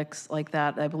analytics like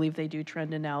that. I believe they do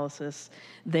trend analysis.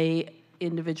 They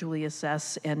individually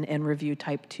assess and review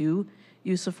type 2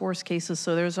 use of force cases.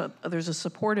 So there's a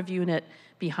supportive unit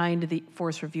behind the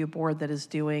Force Review Board that is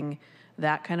doing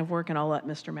that kind of work, and I'll let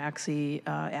Mr. Maxey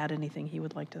add anything he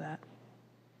would like to that.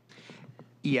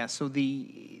 Yeah, so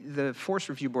the Force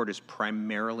Review Board is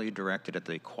primarily directed at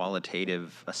the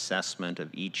qualitative assessment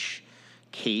of each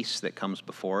case that comes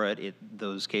before it.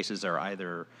 Those cases are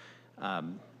either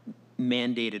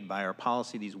mandated by our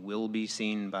policy, these will be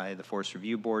seen by the Force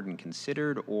Review Board and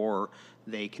considered, or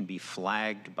they can be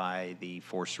flagged by the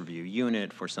Force Review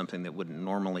Unit for something that wouldn't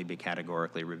normally be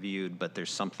categorically reviewed, but there's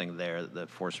something there that the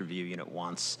Force Review Unit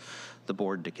wants the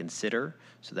board to consider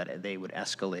so that they would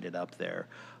escalate it up there.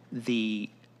 The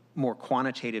more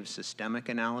quantitative systemic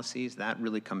analyses, that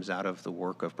really comes out of the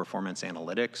work of performance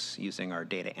analytics using our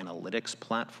data analytics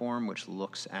platform, which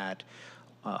looks at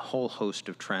a whole host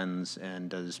of trends and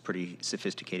does pretty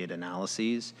sophisticated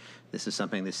analyses. This is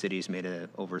something the city's made a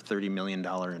over $30 million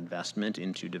investment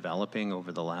into developing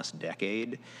over the last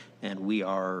decade, and we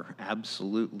are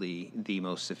absolutely the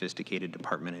most sophisticated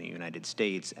department in the United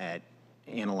States at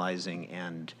analyzing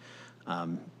and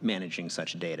managing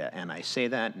such data. And I say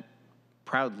that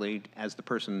proudly as the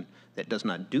person that does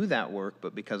not do that work,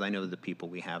 but because I know the people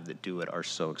we have that do it are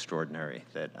so extraordinary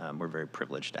that we're very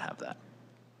privileged to have that.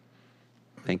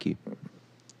 Thank you.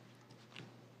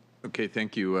 Okay,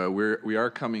 thank you. We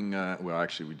are coming. Well,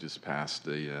 actually, we just passed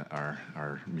the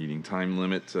our meeting time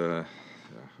limit. Our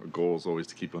goal is always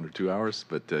to keep under 2 hours,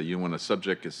 but when a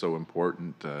subject is so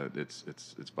important, it's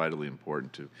vitally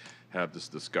important to have this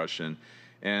discussion.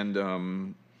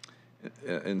 And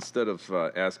instead of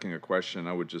asking a question,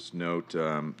 I would just note,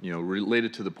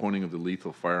 related to the pointing of the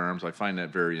lethal firearms, I find that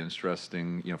very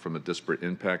interesting, from a disparate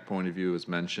impact point of view, as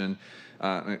mentioned,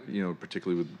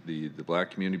 particularly with the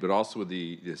black community, but also with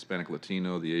the Hispanic,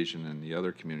 Latino, the Asian, and the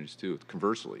other communities too.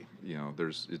 Conversely,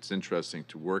 it's interesting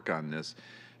to work on this.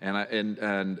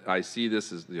 And I see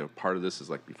this as, part of this is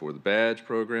like before the badge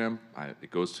program.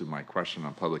 It goes to my question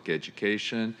on public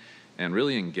education and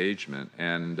really engagement.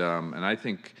 And I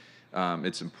think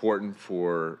it's important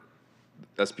for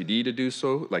SPD to do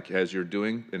so, like as you're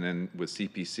doing, and then with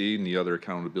CPC and the other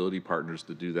accountability partners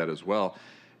to do that as well.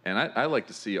 And I like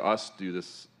to see us do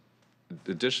this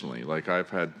additionally. Like I've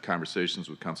had conversations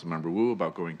with Councilmember Wu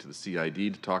about going to the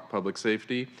CID to talk public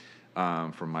safety.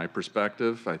 From my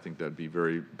perspective, I think that'd be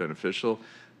very beneficial.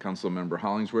 Councilmember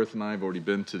Hollingsworth and I have already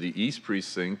been to the East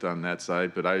Precinct on that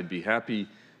side, but I'd be happy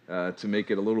to make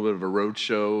it a little bit of a road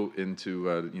show into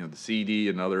the CD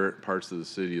and other parts of the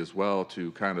city as well,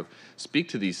 to kind of speak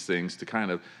to these things, to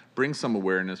kind of bring some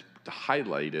awareness, to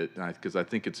highlight it, because I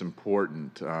think it's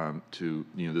important to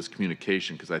this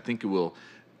communication, because I think it will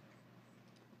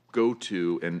go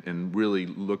to and really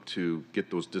look to get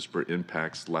those disparate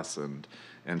impacts lessened.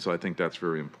 And so I think that's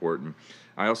very important.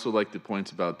 I also like the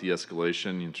points about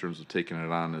de-escalation in terms of taking it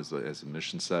on as a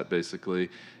mission set, basically.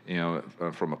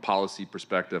 From a policy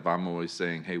perspective, I'm always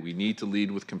saying, hey, we need to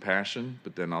lead with compassion,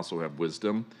 but then also have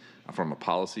wisdom from a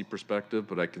policy perspective.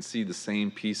 But I can see the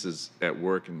same pieces at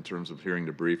work in terms of hearing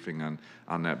the briefing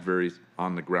on that very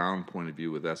on-the-ground point of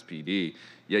view with SPD.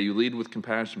 Yeah, you lead with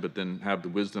compassion, but then have the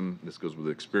wisdom. This goes with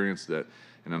the experience and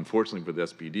unfortunately with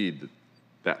SPD,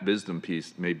 that wisdom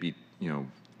piece may be,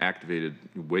 activated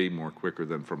way more quicker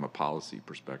than from a policy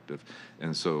perspective.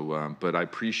 And so, but I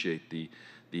appreciate the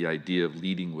idea of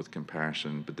leading with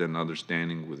compassion, but then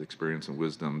understanding with experience and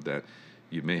wisdom that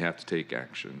you may have to take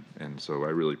action. And so I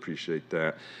really appreciate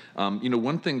that.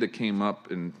 One thing that came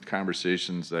up in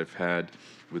conversations I've had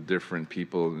with different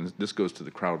people, and this goes to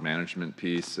the crowd management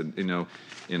piece, and in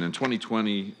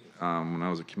 2020, when I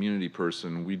was a community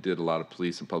person, we did a lot of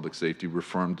police and public safety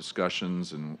reform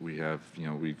discussions, and we had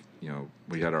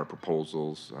our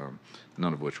proposals,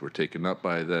 none of which were taken up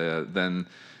by the then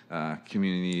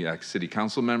community city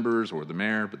council members or the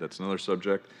mayor, but that's another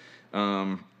subject.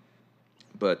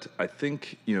 But I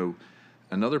think,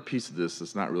 another piece of this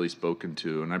that's not really spoken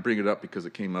to, and I bring it up because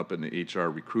it came up in the HR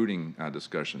recruiting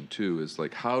discussion too, is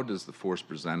like, how does the force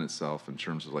present itself in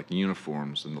terms of like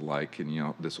uniforms and the like,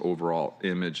 and this overall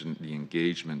image and the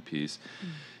engagement piece.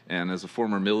 And as a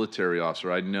former military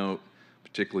officer, I note,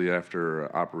 particularly after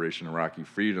Operation Iraqi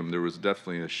Freedom, there was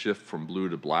definitely a shift from blue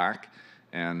to black.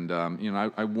 And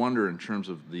I wonder in terms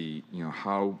of the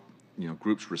how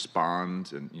groups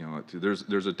respond, and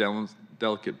there's a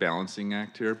delicate balancing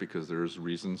act here, because there's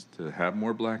reasons to have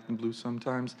more black than blue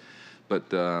sometimes, but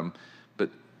can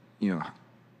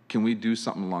we do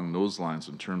something along those lines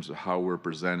in terms of how we're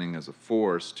presenting as a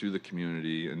force to the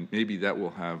community, and maybe that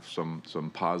will have some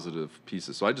positive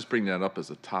pieces. So I just bring that up as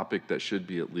a topic that should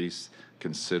be at least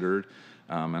considered,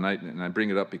 and I bring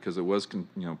it up because it was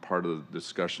part of the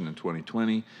discussion in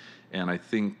 2020. And I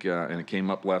think, and it came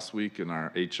up last week in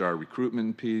our HR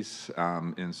recruitment piece.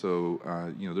 And so,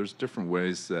 there's different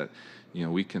ways that,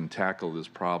 we can tackle this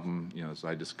problem, as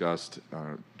I discussed,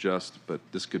 but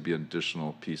this could be an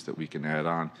additional piece that we can add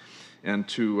on. And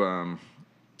to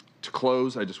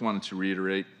close, I just wanted to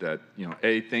reiterate that,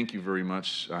 thank you very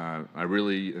much. I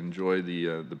really enjoy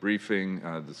the briefing,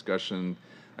 discussion.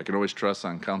 I can always trust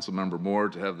on Councilmember Moore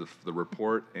to have the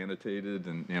report annotated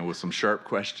and with some sharp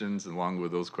questions, along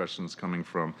with those questions coming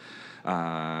from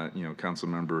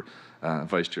Councilmember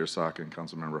Vice Chair Saka and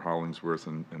Councilmember Hollingsworth,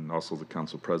 and also the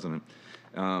Council President.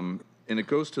 And it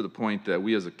goes to the point that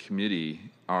we as a committee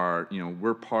are,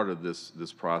 we're part of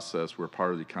this process. We're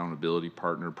part of the accountability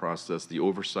partner process, the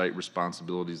oversight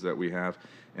responsibilities that we have,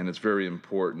 and it's very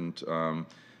important.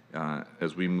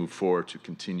 As we move forward to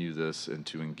continue this and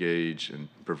to engage and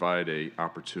provide a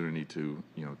opportunity to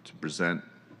present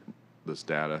this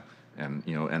data and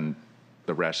and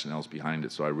the rationales behind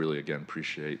it. So I really again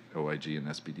appreciate OIG and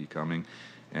SPD coming,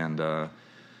 and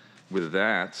with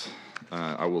that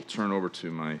I will turn over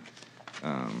to my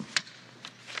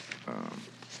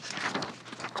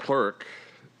clerk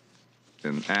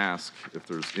and ask if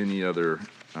there's any other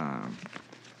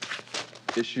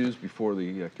issues before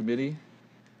the committee.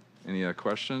 Any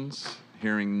questions?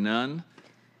 Hearing none,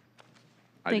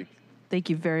 Thank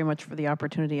you very much for the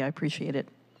opportunity. I appreciate it.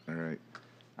 All right.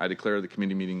 I declare the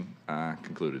committee meeting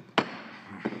concluded.